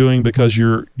that you're doing because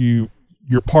you're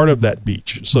part of that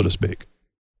beach, so to speak.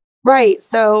 Right.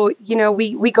 So,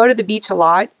 we go to the beach a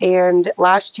lot, and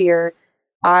last year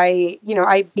I've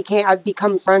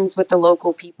become friends with the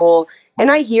local people, and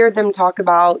I hear them talk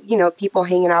about, people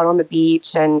hanging out on the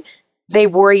beach, and they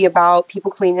worry about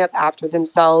people cleaning up after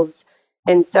themselves.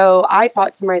 And so I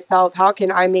thought to myself, how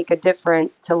can I make a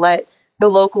difference to let the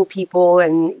local people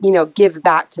and, give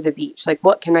back to the beach? Like,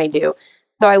 what can I do?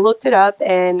 So I looked it up,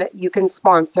 and you can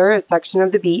sponsor a section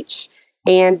of the beach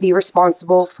and be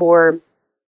responsible for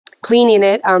cleaning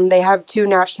it. They have 2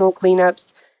 national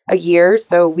cleanups a year,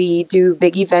 so we do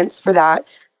big events for that.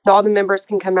 So all the members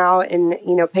can come out and,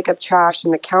 pick up trash,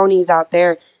 and the counties out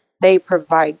there, they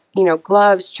provide,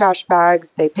 gloves, trash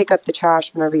bags. They pick up the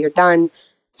trash whenever you're done.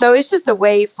 So it's just a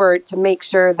way to make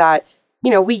sure that,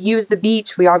 we use the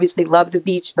beach. We obviously love the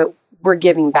beach, but we're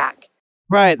giving back.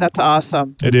 Right. That's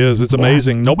awesome. It is. It's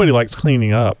amazing. Yeah. Nobody likes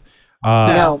cleaning up.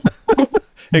 No.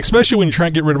 Especially when you try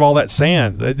and get rid of all that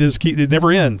sand. It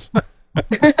never ends.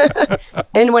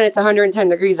 And when it's 110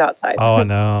 degrees outside. Oh, I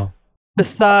know.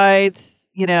 Besides,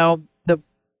 the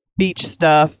beach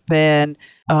stuff and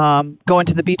going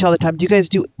to the beach all the time,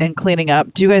 and cleaning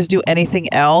up, do you guys do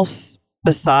anything else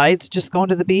besides just going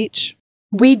to the beach?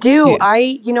 We do.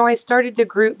 I started the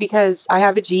group because I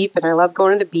have a Jeep and I love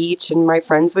going to the beach, and my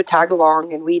friends would tag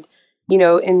along, and we'd,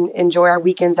 enjoy our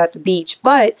weekends at the beach.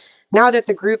 But now that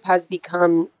the group has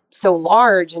become, so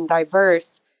large and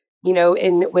diverse, you know,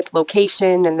 with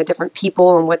location and the different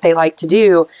people and what they like to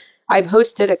do. I've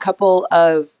hosted a couple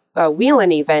of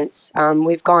wheeling events.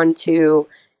 We've gone to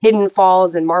Hidden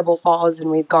Falls and Marble Falls, and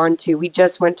we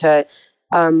just went to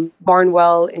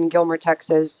Barnwell in Gilmer,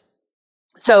 Texas.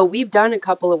 So we've done a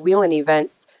couple of wheeling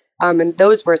events, and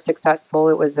those were successful.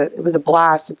 It was a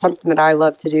blast. It's something that I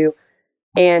love to do.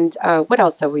 And what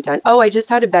else have we done? Oh, I just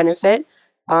had a benefit.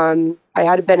 I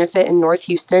had a benefit in North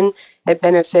Houston. It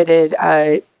benefited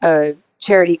a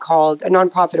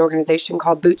nonprofit organization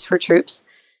called Boots for Troops.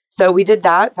 So we did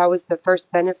that. That was the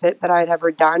first benefit that I'd ever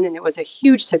done, and it was a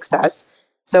huge success.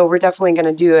 So we're definitely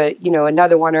going to do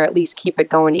another one, or at least keep it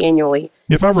going annually.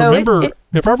 If I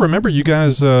remember, you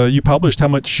guys you published how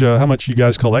much you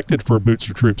guys collected for Boots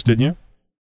for Troops, didn't you?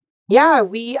 Yeah,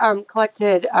 we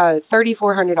collected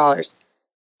 $3,400.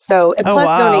 So plus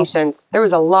donations. There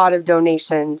was a lot of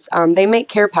donations. They make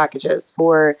care packages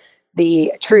for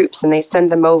the troops, and they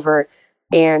send them over.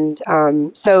 And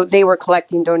so they were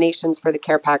collecting donations for the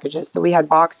care packages. So we had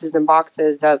boxes and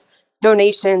boxes of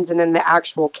donations, and then the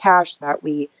actual cash that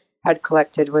we had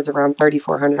collected was around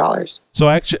 $3,400. So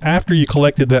actually, after you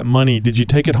collected that money, did you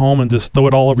take it home and just throw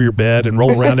it all over your bed and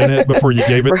roll around in it before you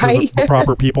gave it to the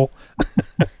proper people?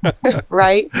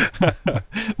 Right.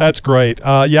 That's great.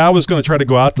 Yeah, I was going to try to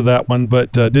go out to that one,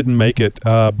 but didn't make it.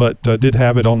 But did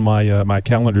have it on my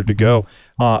calendar to go.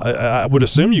 I would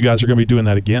assume you guys are going to be doing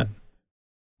that again.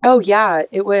 Oh yeah,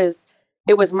 it was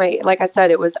like I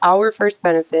said, it was our first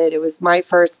benefit. It was my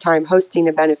first time hosting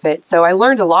a benefit. So I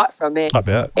learned a lot from it. I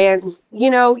bet. And,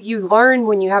 you learn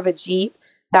when you have a Jeep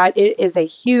that it is a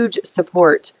huge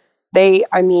support.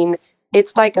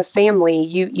 It's like a family.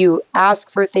 You ask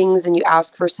for things and you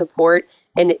ask for support,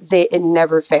 and it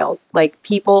never fails. Like,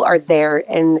 people are there,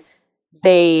 and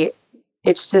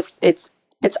it's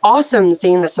awesome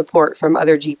seeing the support from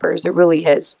other Jeepers. It really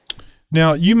is.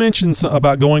 Now, you mentioned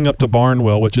about going up to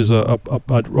Barnwell, which is a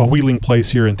wheeling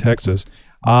place here in Texas.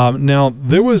 Now,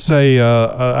 there was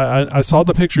I saw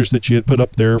the pictures that you had put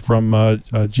up there from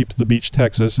Jeeps the Beach,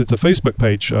 Texas. It's a Facebook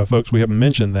page, folks. We haven't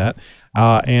mentioned that.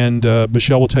 And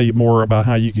Michelle will tell you more about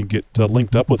how you can get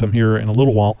linked up with them here in a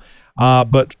little while.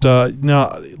 But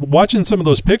now, watching some of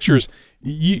those pictures,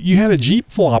 you had a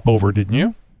Jeep flop over, didn't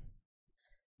you?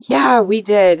 Yeah, we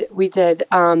did.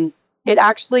 It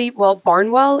actually,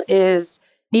 Barnwell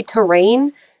the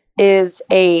terrain is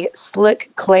a slick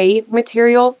clay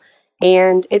material,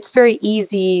 and it's very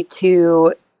easy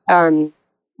to,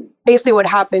 basically what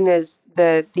happened is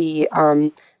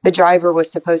the driver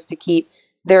was supposed to keep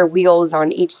their wheels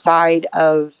on each side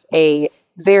of a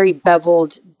very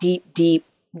beveled, deep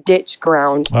ditch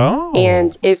ground. Oh.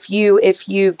 And if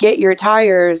you get your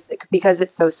tires, because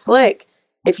it's so slick,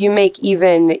 if you make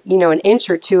even, an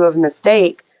inch or two of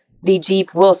mistake, the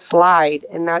Jeep will slide,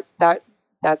 and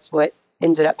that's what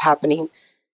ended up happening.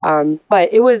 But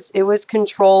it was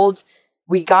controlled.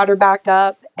 We got her back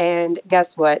up, and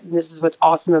guess what? This is what's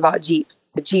awesome about Jeeps.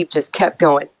 The Jeep just kept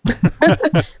going.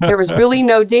 There was really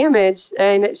no damage,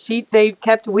 and they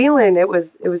kept wheeling. It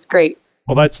was great.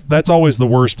 Well, that's always the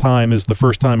worst time, is the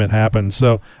first time it happened.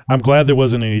 So I'm glad there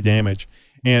wasn't any damage.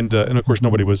 And of course,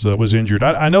 nobody was injured.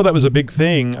 I know that was a big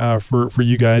thing for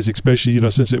you guys, especially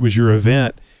since it was your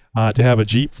event. To have a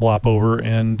Jeep flop over,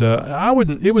 and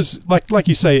it was like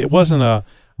you say, it wasn't a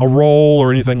roll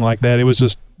or anything like that. It was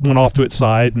just went off to its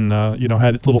side and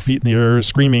had its little feet in the air,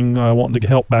 screaming, wanting to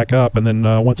help back up. And then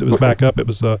once it was back up, it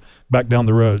was back down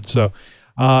the road. So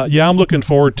yeah, I'm looking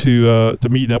forward to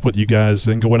meeting up with you guys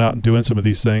and going out and doing some of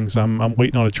these things. I'm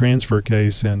waiting on a transfer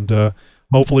case, and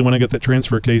hopefully when I get that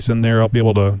transfer case in there, I'll be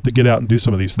able to get out and do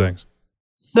some of these things.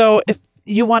 So if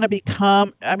you want to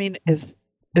become,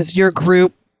 is your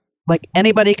group, like,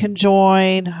 anybody can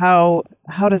join? How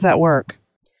does that work?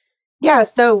 Yeah,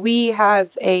 so we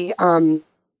have a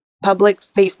public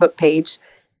Facebook page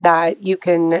that you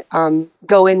can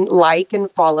go and like and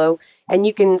follow, and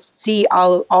you can see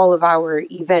all of our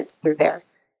events through there.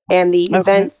 And the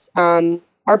events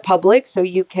are public, so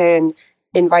you can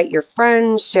invite your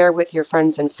friends, share with your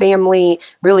friends and family,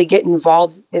 really get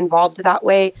involved that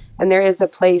way. And there is a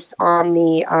place on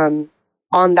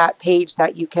that page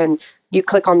that you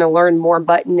click on the Learn More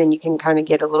button, and you can kind of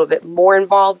get a little bit more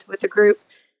involved with the group.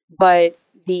 But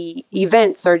the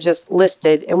events are just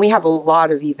listed, and we have a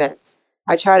lot of events.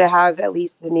 I try to have at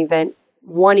least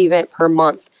one event per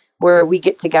month where we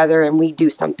get together and we do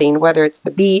something, whether it's the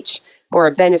beach or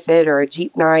a benefit or a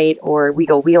Jeep night or we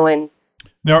go wheeling.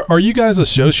 Now, are you guys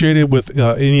associated with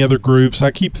any other groups?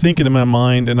 I keep thinking in my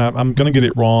mind, and I'm going to get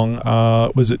it wrong.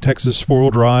 Was it Texas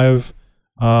 4-Wheel Drive?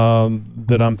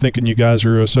 That I'm thinking you guys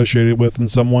are associated with in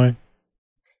some way?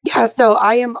 Yeah, so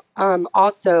I am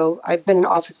I've been an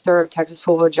officer of Texas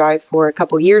Four Wheel Drive for a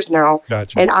couple years now.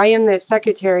 Gotcha. And I am the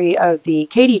secretary of the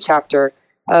Katy chapter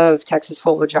of Texas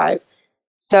Four Wheel Drive.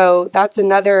 So that's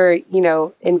another,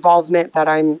 involvement that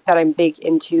I'm big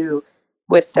into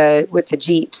with the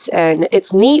Jeeps. And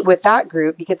it's neat with that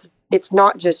group because it's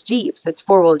not just Jeeps, it's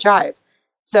four-wheel drive.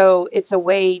 So it's a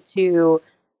way to,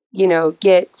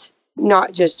 get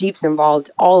not just Jeeps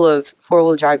involved, all of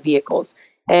four-wheel drive vehicles.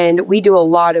 And we do a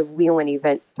lot of wheeling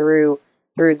events through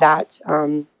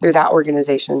that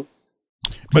organization.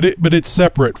 But it's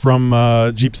separate from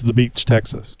Jeeps of the Beach,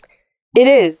 Texas. It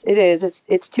is.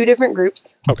 It's two different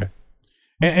groups. Okay.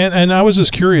 And I was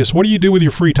just curious, what do you do with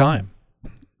your free time?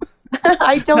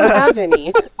 I don't have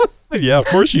any. Yeah, of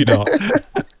course you don't.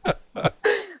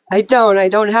 I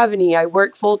don't have any. I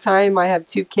work full time. I have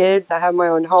 2 kids. I have my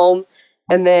own home.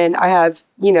 And then I have,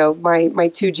 my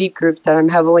 2 Jeep groups that I'm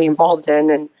heavily involved in.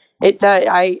 And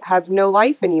I have no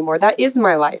life anymore. That is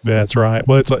my life. That's right.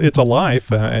 Well, it's a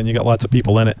life, and you got lots of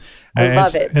people in it. I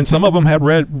love it. And some of them have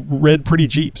red pretty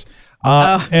Jeeps.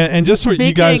 And just so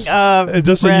you guys,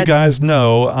 you guys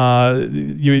know,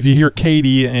 if you hear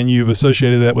Katy and you've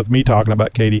associated that with me talking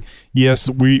about Katy, yes,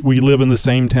 we live in the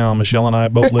same town. Michelle and I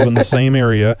both live in the same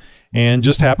area, and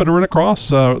just happened to run across.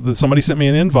 Somebody sent me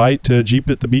an invite to Jeep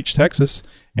at the Beach, Texas,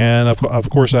 and of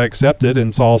course I accepted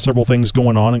and saw several things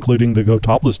going on, including the Go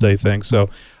Topless Day thing. So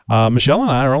Michelle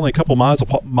and I are only a couple miles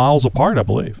apart, I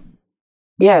believe.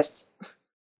 Yes.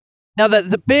 Now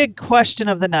the big question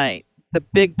of the night. The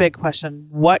big question,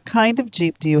 what kind of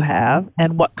Jeep do you have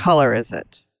and what color is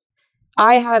it?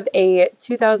 I have a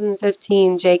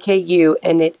 2015 JKU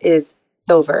and it is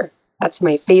silver. That's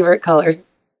my favorite color.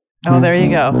 Oh, there you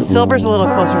go. Silver's a little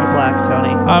closer to black,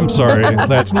 Tony. I'm sorry.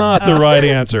 That's not the right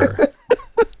answer.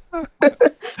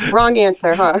 Wrong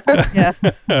answer, huh? Yeah.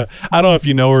 I don't know if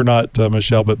you know or not,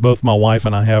 Michelle, but both my wife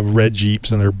and I have red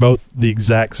Jeeps and they're both the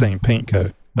exact same paint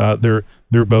coat.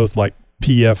 They're both like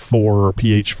PF4 or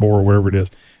PH4 or wherever it is.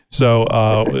 So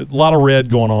a lot of red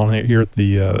going on here at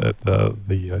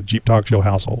the Jeep Talk Show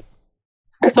household.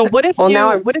 So what if you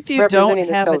don't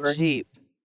have silver. a Jeep?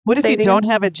 What if you don't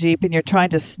have a Jeep and you're trying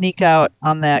to sneak out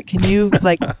on that? Can you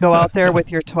go out there with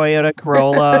your Toyota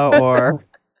Corolla or?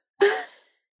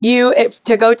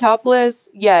 To go topless,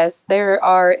 yes, there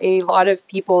are a lot of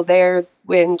people there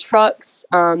in trucks.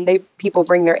 People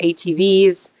bring their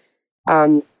ATVs.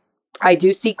 I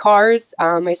do see cars.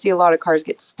 I see a lot of cars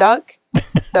get stuck.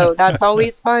 So that's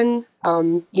always fun.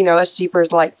 Us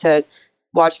Jeepers like to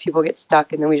watch people get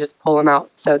stuck and then we just pull them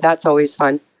out. So that's always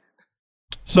fun.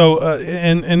 So,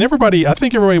 and everybody, I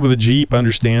think everybody with a Jeep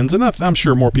understands, and I'm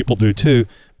sure more people do too,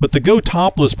 but the Go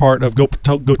Topless part of Go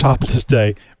Topless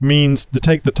Day means to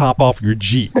take the top off your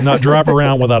Jeep, not drive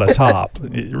around without a top.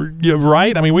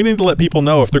 Right? I mean, we need to let people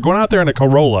know if they're going out there in a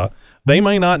Corolla, they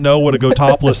may not know what a Go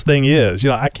Topless thing is.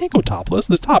 I can't go topless.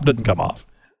 The top doesn't come off.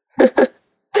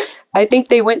 I think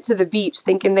they went to the beach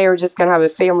thinking they were just going to have a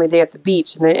family day at the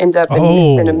beach and then end up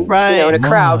in a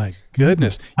crowd. My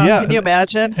goodness. Yeah. Can you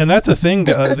imagine? And that's the thing.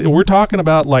 We're talking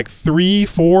about like 3,000,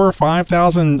 4,000,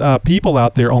 5,000 people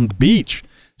out there on the beach.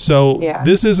 So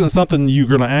this isn't something you're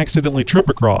going to accidentally trip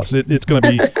across. It's going to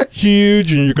be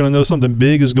huge and you're going to know something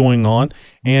big is going on.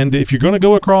 And if you're going to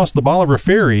go across the Bolivar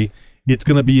Ferry, it's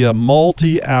going to be a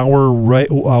multi-hour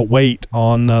wait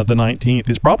on the 19th.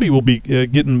 It probably will be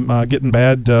getting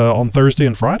bad on Thursday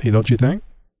and Friday, don't you think?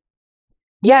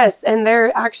 Yes, and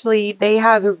they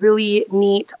have a really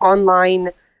neat online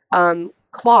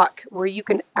clock where you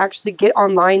can actually get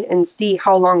online and see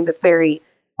how long the ferry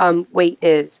wait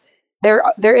is.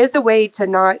 There is a way to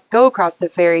not go across the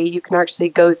ferry. You can actually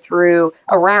go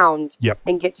around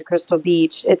and get to Crystal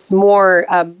Beach. It's more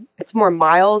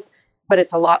miles, but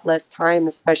it's a lot less time,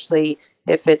 especially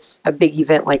if it's a big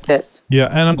event like this. Yeah,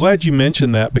 and I'm glad you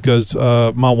mentioned that because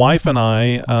my wife and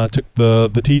I took the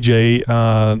TJ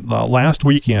last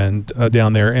weekend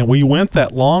down there, and we went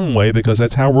that long way because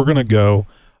that's how we're going to go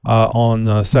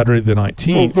on Saturday the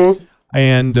 19th. Mm-hmm.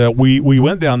 And we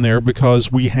went down there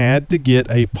because we had to get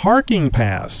a parking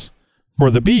pass for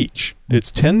the beach.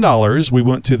 It's $10. We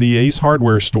went to the Ace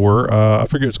Hardware store. I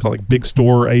forget it's called like Big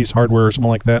Store, Ace Hardware or something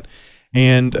like that.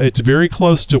 And it's very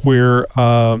close to where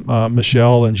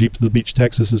Michelle and Jeeps of the Beach,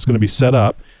 Texas is going to be set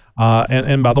up.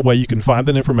 And by the way, you can find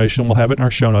that information. We'll have it in our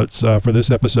show notes for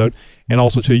this episode. And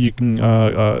also, too, you can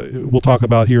we'll talk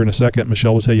about here in a second.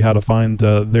 Michelle will tell you how to find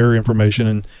their information.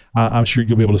 And I'm sure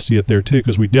you'll be able to see it there, too,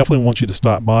 because we definitely want you to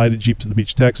stop by to Jeeps of the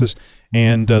Beach, Texas.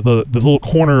 And the little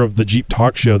corner of the Jeep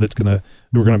Talk Show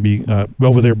we're going to be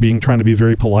over there trying to be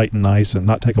very polite and nice and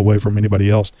not take away from anybody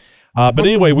else. But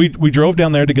anyway, we drove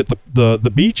down there to get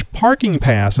the beach parking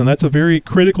pass, and that's a very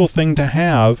critical thing to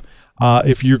have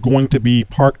if you're going to be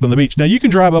parked on the beach. Now, you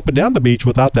can drive up and down the beach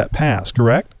without that pass,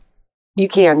 correct? You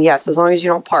can, yes, as long as you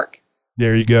don't park.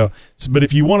 There you go. But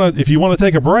if you want to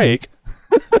take a break,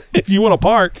 if you want to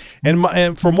park,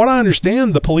 and from what I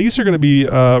understand, the police are going to be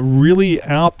really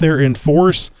out there in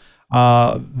force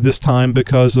this time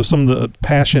because of some of the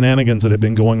past shenanigans that have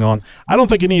been going on. I don't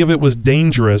think any of it was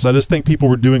dangerous. I just think people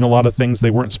were doing a lot of things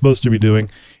they weren't supposed to be doing,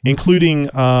 including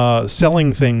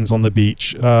selling things on the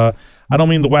beach. I don't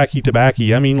mean the wacky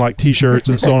tobacco. I mean like T-shirts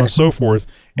and so on and so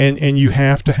forth. And you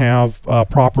have to have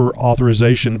proper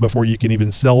authorization before you can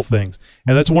even sell things.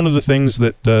 And that's one of the things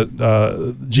that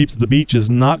Jeeps at the Beach is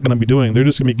not going to be doing. They're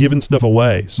just going to be giving stuff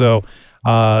away. So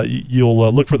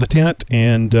you'll look for the tent.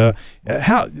 And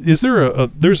how is there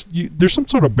there's some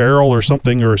sort of barrel or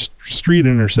something or a street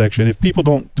intersection? If people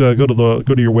don't go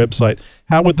to your website,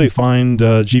 how would they find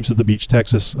Jeeps at the Beach,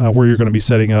 Texas, where you're going to be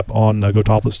setting up on Go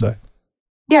Topless Day?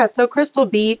 Yeah, so Crystal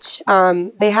Beach,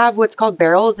 they have what's called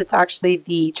barrels. It's actually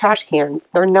the trash cans.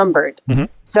 They're numbered. Mm-hmm.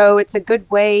 So it's a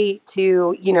good way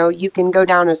to, you can go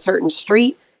down a certain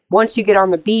street. Once you get on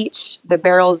the beach, the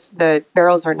barrels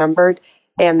are numbered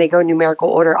and they go numerical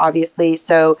order, obviously.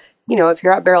 So, if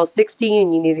you're at barrel 60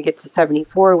 and you need to get to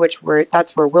 74,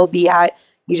 that's where we'll be at,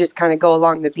 you just kind of go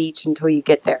along the beach until you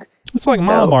get there. It's like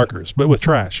mile markers, but with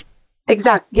trash.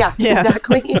 Exactly. Yeah,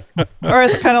 exactly. Or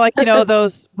it's kind of like,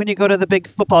 those when you go to the big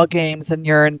football games and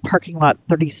you're in parking lot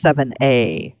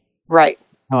 37A. Right.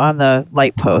 On the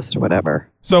light post or whatever.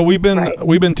 So we've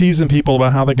been teasing people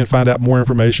about how they can find out more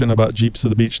information about Jeeps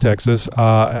of the Beach, Texas.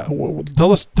 Tell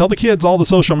the kids all the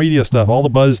social media stuff, all the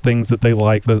buzz things that they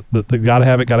like, that they gotta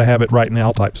have it right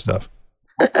now type stuff.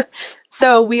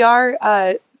 So we are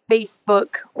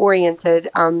Facebook oriented.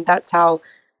 That's how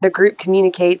the group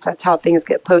communicates. That's how things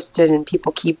get posted and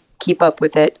people keep up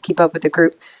with it, keep up with the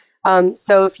group.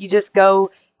 So if you just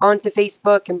go onto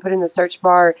Facebook and put in the search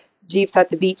bar Jeeps at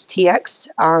the Beach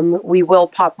TX, we will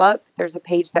pop up. There's a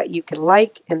page that you can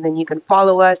like, and then you can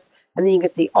follow us, and then you can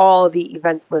see all of the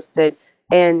events listed.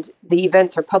 And the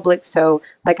events are public, so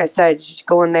like I said, just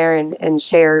go in there and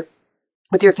share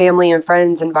with your family and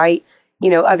friends, invite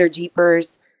other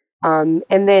Jeepers. And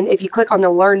then if you click on the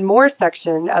Learn More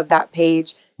section of that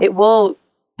page, it will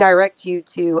direct you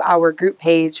to our group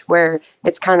page where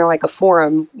it's kind of like a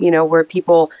forum, where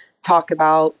people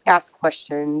ask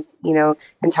questions, and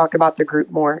talk about the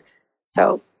group more.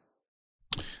 So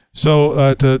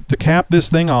to cap this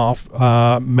thing off,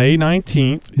 May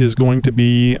 19th is going to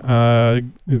be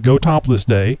Go Topless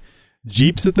Day.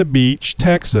 Jeeps at the Beach,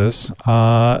 Texas,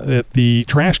 at the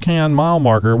trash can mile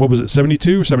marker. What was it,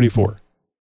 72 or 74?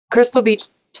 Crystal Beach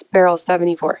barrel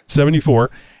 74. 74.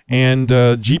 And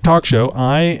Jeep Talk Show,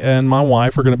 I and my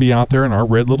wife are going to be out there in our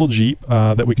red little Jeep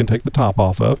that we can take the top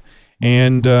off of.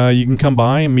 And you can come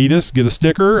by and meet us, get a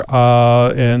sticker,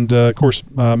 and of course,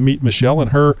 meet Michelle and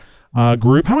her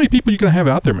group. How many people are you going to have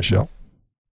out there, Michelle?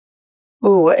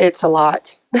 Ooh, it's a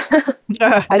lot.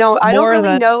 I don't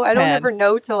really know. I don't ever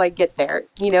know till I get there,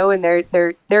 and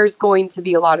there's going to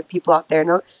be a lot of people out there.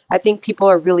 And I think people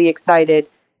are really excited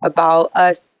about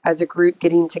us as a group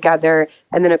getting together.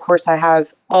 And then of course I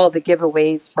have all the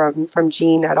giveaways from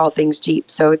Gene at All Things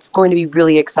Jeep. So it's going to be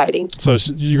really exciting. So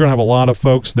you're going to have a lot of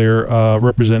folks there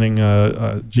representing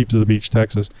Jeeps of the Beach,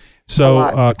 Texas.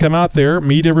 So come out there,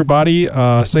 meet everybody,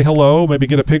 say hello, maybe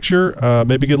get a picture,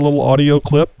 maybe get a little audio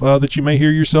clip that you may hear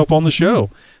yourself on the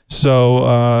show. So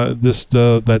I think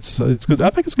it's going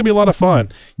to be a lot of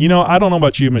fun. I don't know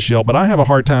about you, Michelle, but I have a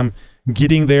hard time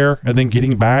getting there and then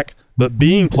getting back. But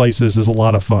being places is a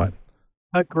lot of fun.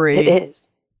 Agreed. It is.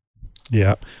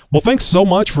 Yeah. Well, thanks so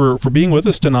much for being with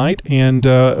us tonight, and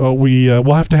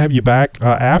we'll have to have you back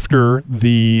after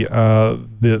the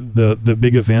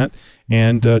big event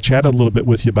and chat a little bit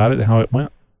with you about it and how it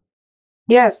went.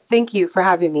 Yes, thank you for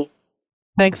having me.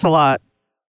 Thanks a lot.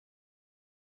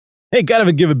 Hey,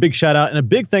 gotta give a big shout out and a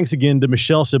big thanks again to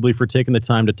Michelle Sibley for taking the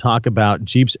time to talk about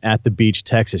Jeeps at the Beach,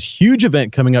 Texas. Huge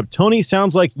event coming up. Tony,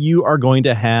 sounds like you are going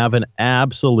to have an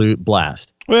absolute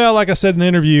blast. Well, like I said in the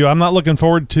interview, I'm not looking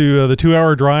forward to the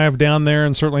 2-hour drive down there,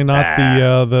 and certainly not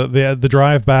the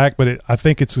drive back. But I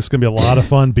think it's just going to be a lot of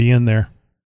fun being there.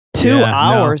 2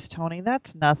 hours, Tony.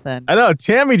 That's nothing. I know.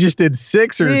 Tammy just did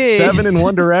 6 or 7 in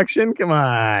one direction. Come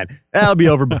on, that'll be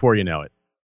over before you know it.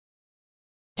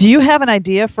 Do you have an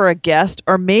idea for a guest,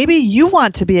 or maybe you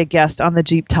want to be a guest on the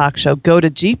Jeep Talk Show? Go to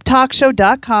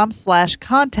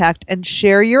jeeptalkshow.com/contact and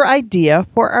share your idea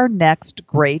for our next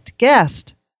great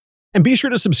guest. And be sure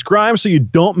to subscribe so you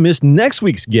don't miss next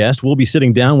week's guest. We'll be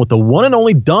sitting down with the one and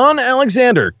only Don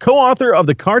Alexander, co-author of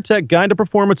the CarTech Guide to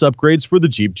Performance Upgrades for the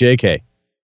Jeep JK.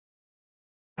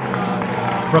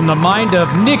 From the mind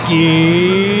of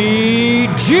Nikki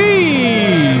G.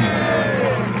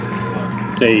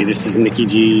 Hey, this is Nikki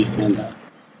G, and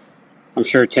I'm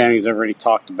sure Tammy's already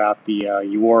talked about the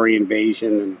Uwari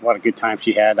invasion and what a good time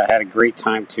she had. I had a great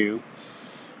time too,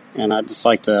 and I'd just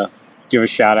like to give a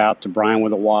shout out to Brian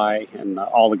with a Y and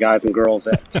all the guys and girls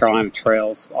at Carolina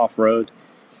Trails Off-Road.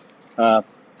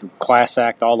 Class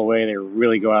act all the way. They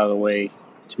really go out of the way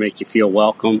to make you feel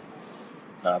welcome.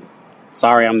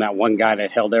 Sorry I'm that one guy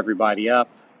that held everybody up.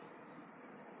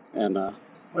 And,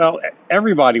 well,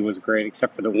 everybody was great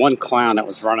except for the one clown that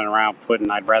was running around putting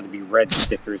I'd rather be red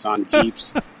stickers on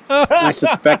Jeeps. And I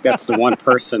suspect that's the one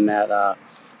person that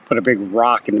put a big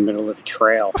rock in the middle of the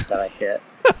trail that I hit.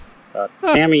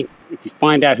 Tammy, if you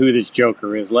find out who this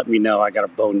joker is, let me know. I got a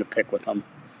bone to pick with him.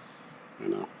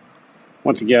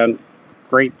 Once again,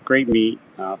 great meet.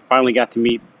 Finally got to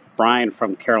meet Brian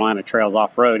from Carolina Trails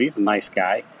Off-Road. He's a nice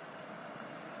guy.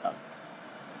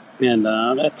 And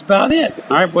that's about it.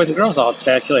 All right, boys and girls, I'll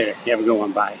chat you later. You have a good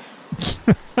one. Bye.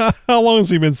 How long has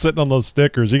he been sitting on those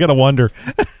stickers? You got to wonder.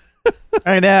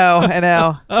 I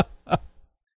know.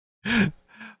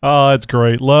 Oh, that's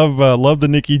great. Love the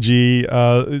Nikki G.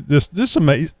 Just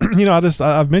amazing.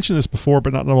 I've mentioned this before,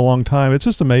 but not in a long time. It's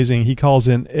just amazing. He calls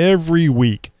in every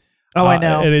week. Oh, I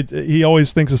know. And he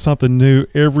always thinks of something new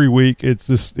every week.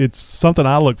 It's something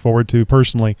I look forward to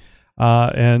personally.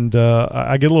 And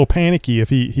I get a little panicky if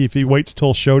he waits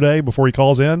till show day before he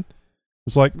calls in.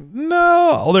 It's like,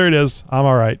 no, oh, there it is. I'm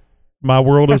all right. My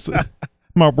world is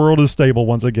stable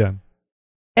once again.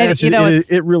 And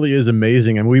it really is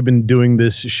amazing. And we've been doing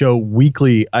this show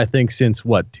weekly, I think, since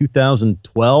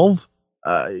 2012.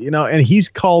 And he's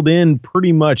called in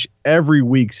pretty much every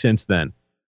week since then.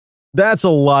 That's a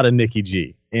lot of Nikki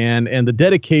G. And the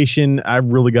dedication I've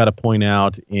really got to point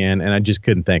out, and I just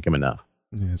couldn't thank him enough.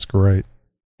 Yeah, it's great.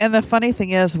 And the funny thing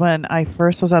is, when I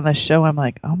first was on the show, I'm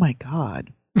like, oh my God,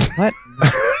 what?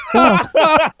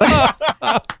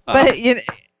 but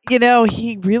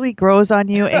he really grows on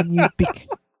you, and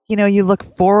you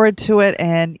look forward to it,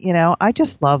 and I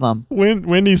just love him.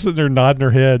 Wendy's sitting there nodding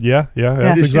her head. Yeah,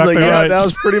 that's exactly right. That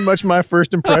was pretty much my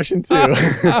first impression too.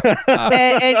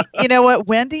 and you know what?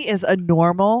 Wendy is a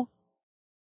normal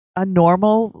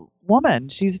woman.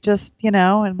 She's just,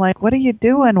 I'm like, what are you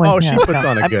doing with him? She puts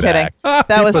on a good act.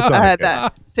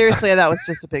 Seriously, that was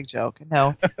just a big joke.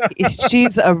 No,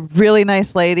 she's a really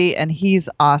nice lady, and he's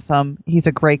awesome. He's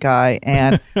a great guy,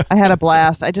 and I had a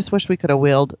blast. I just wish we could have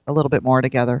wheeled a little bit more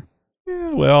together. Yeah,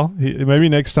 well, maybe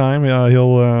next time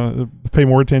he'll pay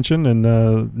more attention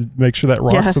and make sure that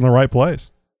rock's in the right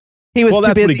place. He was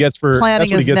too busy planning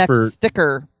his next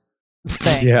sticker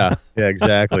thing. Yeah,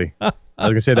 exactly. I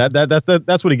was gonna say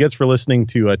that's what he gets for listening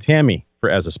to Tammy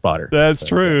as a spotter. That's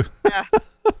true. Yeah.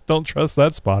 Don't trust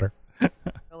that spotter.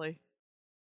 Really.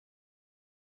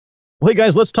 Well, hey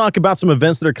guys, let's talk about some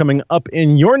events that are coming up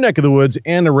in your neck of the woods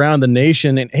and around the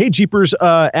nation. And hey, Jeepers,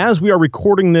 as we are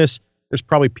recording this, there's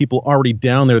probably people already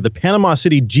down there. The Panama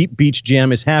City Jeep Beach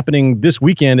Jam is happening this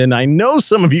weekend, and I know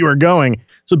some of you are going.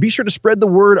 So be sure to spread the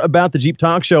word about the Jeep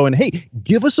Talk Show. And hey,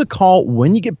 give us a call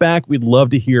when you get back. We'd love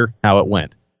to hear how it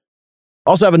went.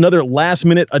 Also have another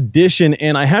last-minute addition,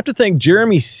 and I have to thank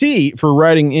Jeremy C. for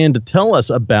writing in to tell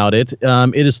us about it.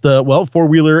 It is the,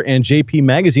 Four-Wheeler and JP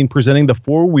Magazine presenting the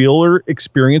Four-Wheeler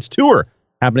Experience Tour,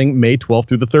 happening May 12th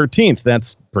through the 13th.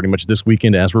 That's pretty much this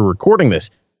weekend as we're recording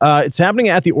this. It's happening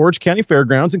at the Orange County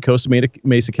Fairgrounds in Costa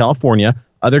Mesa, California.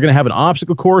 They're going to have an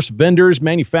obstacle course, vendors,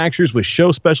 manufacturers with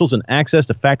show specials, and access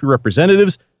to factory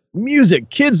representatives,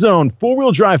 music, kids zone,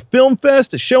 four-wheel drive film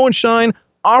fest, a show and shine,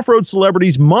 off-road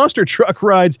celebrities, monster truck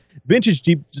rides, vintage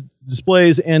Jeep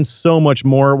displays, and so much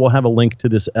more. We'll have a link to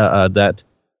this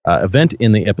event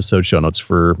in the episode show notes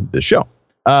for this show.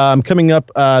 Coming up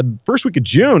first week of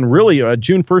June, really,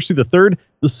 June 1st through the 3rd,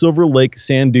 the Silver Lake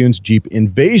Sand Dunes Jeep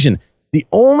Invasion. The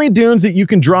only dunes that you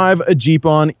can drive a Jeep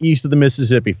on east of the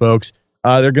Mississippi, folks.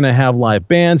 They're going to have live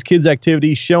bands, kids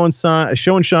activities, show and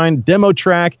shine, demo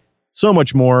track, so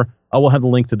much more. We'll have the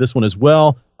link to this one as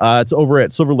well. It's over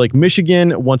at Silver Lake,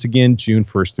 Michigan, once again, June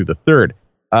 1st through the 3rd.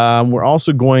 We're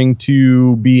also going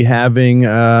to be having,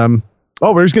 there's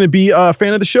going to be a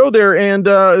fan of the show there and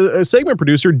a segment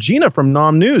producer, Gina from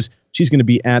Nom News. She's going to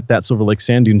be at that Silver Lake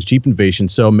Sand Dunes Jeep Invasion,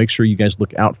 so make sure you guys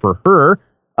look out for her.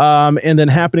 And then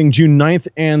happening June 9th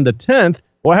and the 10th,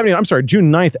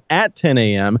 June 9th at 10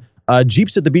 a.m.,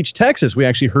 Jeeps at the Beach, Texas. We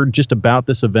actually heard about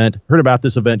this event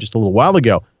just a little while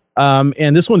ago.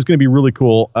 And this one's going to be really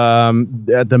cool.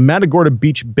 At the Matagorda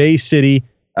Beach Bay City,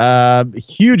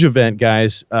 huge event,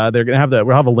 guys. They're going to have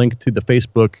we'll have a link to the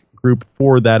Facebook group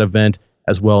for that event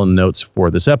as well in notes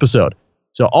for this episode.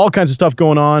 So all kinds of stuff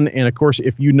going on. And of course,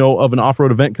 if you know of an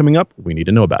off-road event coming up, we need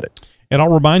to know about it. And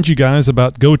I'll remind you guys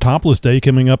about Go Topless Day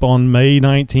coming up on May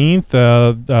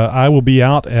 19th. I will be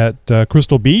out at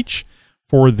Crystal Beach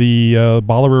for the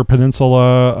Bolivar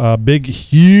Peninsula big,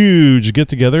 huge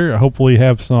get-together. I hopefully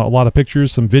have a lot of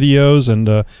pictures, some videos,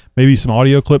 and maybe some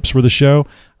audio clips for the show.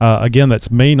 Again,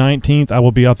 that's May 19th. I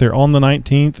will be out there on the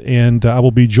 19th, and I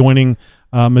will be joining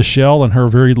Michelle and her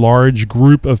very large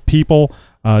group of people,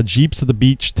 Jeeps of the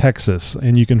Beach, Texas.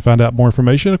 And you can find out more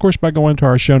information, of course, by going to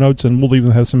our show notes, and we'll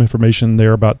even have some information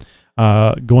there about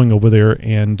going over there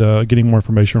and getting more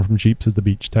information from Jeeps of the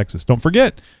Beach, Texas. Don't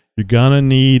forget, you're going to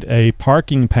need a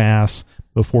parking pass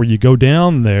before you go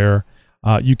down there.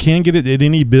 You can get it at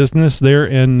any business there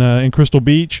in Crystal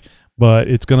Beach, but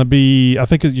it's going to be, I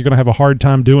think you're going to have a hard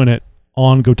time doing it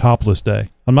on Go Topless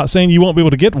Day. I'm not saying you won't be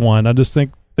able to get one. I just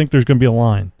think there's going to be a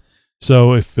line.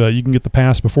 So if you can get the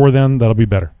pass before then, that'll be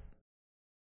better.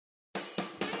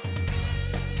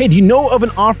 Hey, do you know of an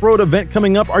off-road event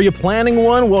coming up? Are you planning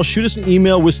one? Well, shoot us an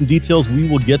email with some details. We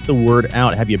will get the word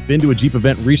out. Have you been to a Jeep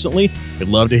event recently? We'd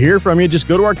love to hear from you. Just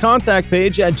go to our contact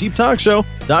page at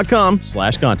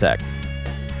jeeptalkshow.com/contact.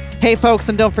 Hey, folks,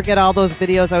 and don't forget all those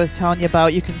videos I was telling you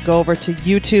about. You can go over to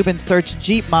YouTube and search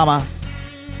Jeep Mama.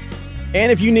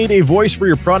 And if you need a voice for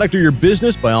your product or your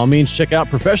business, by all means, check out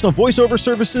professional voiceover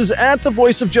services at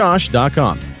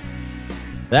thevoiceofjosh.com.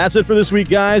 That's it for this week,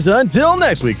 guys. Until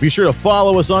next week, be sure to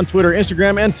follow us on Twitter,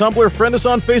 Instagram, and Tumblr. Friend us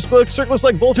on Facebook. Circle us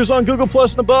like vultures on Google+,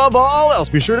 and above all else,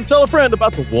 be sure to tell a friend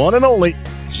about the one and only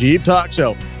Jeep Talk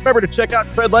Show. Remember to check out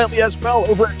Tread Lightly as well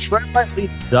over at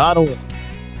treadlightly.org.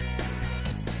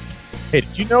 Hey,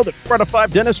 did you know that 4 out of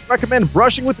 5 dentists recommend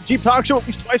brushing with the Jeep Talk Show at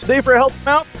least twice a day for a healthy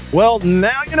mouth? Well,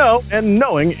 now you know, and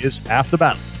knowing is half the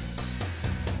battle.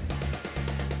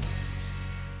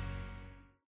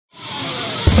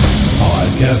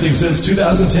 Podcasting since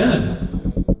 2010.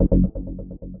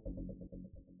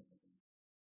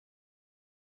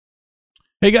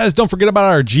 Hey guys, don't forget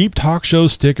about our Jeep Talk Show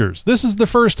stickers. This is the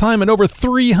first time in over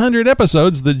 300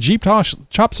 episodes that Jeep Talk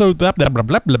Chop So blah blah blah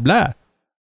blah blah.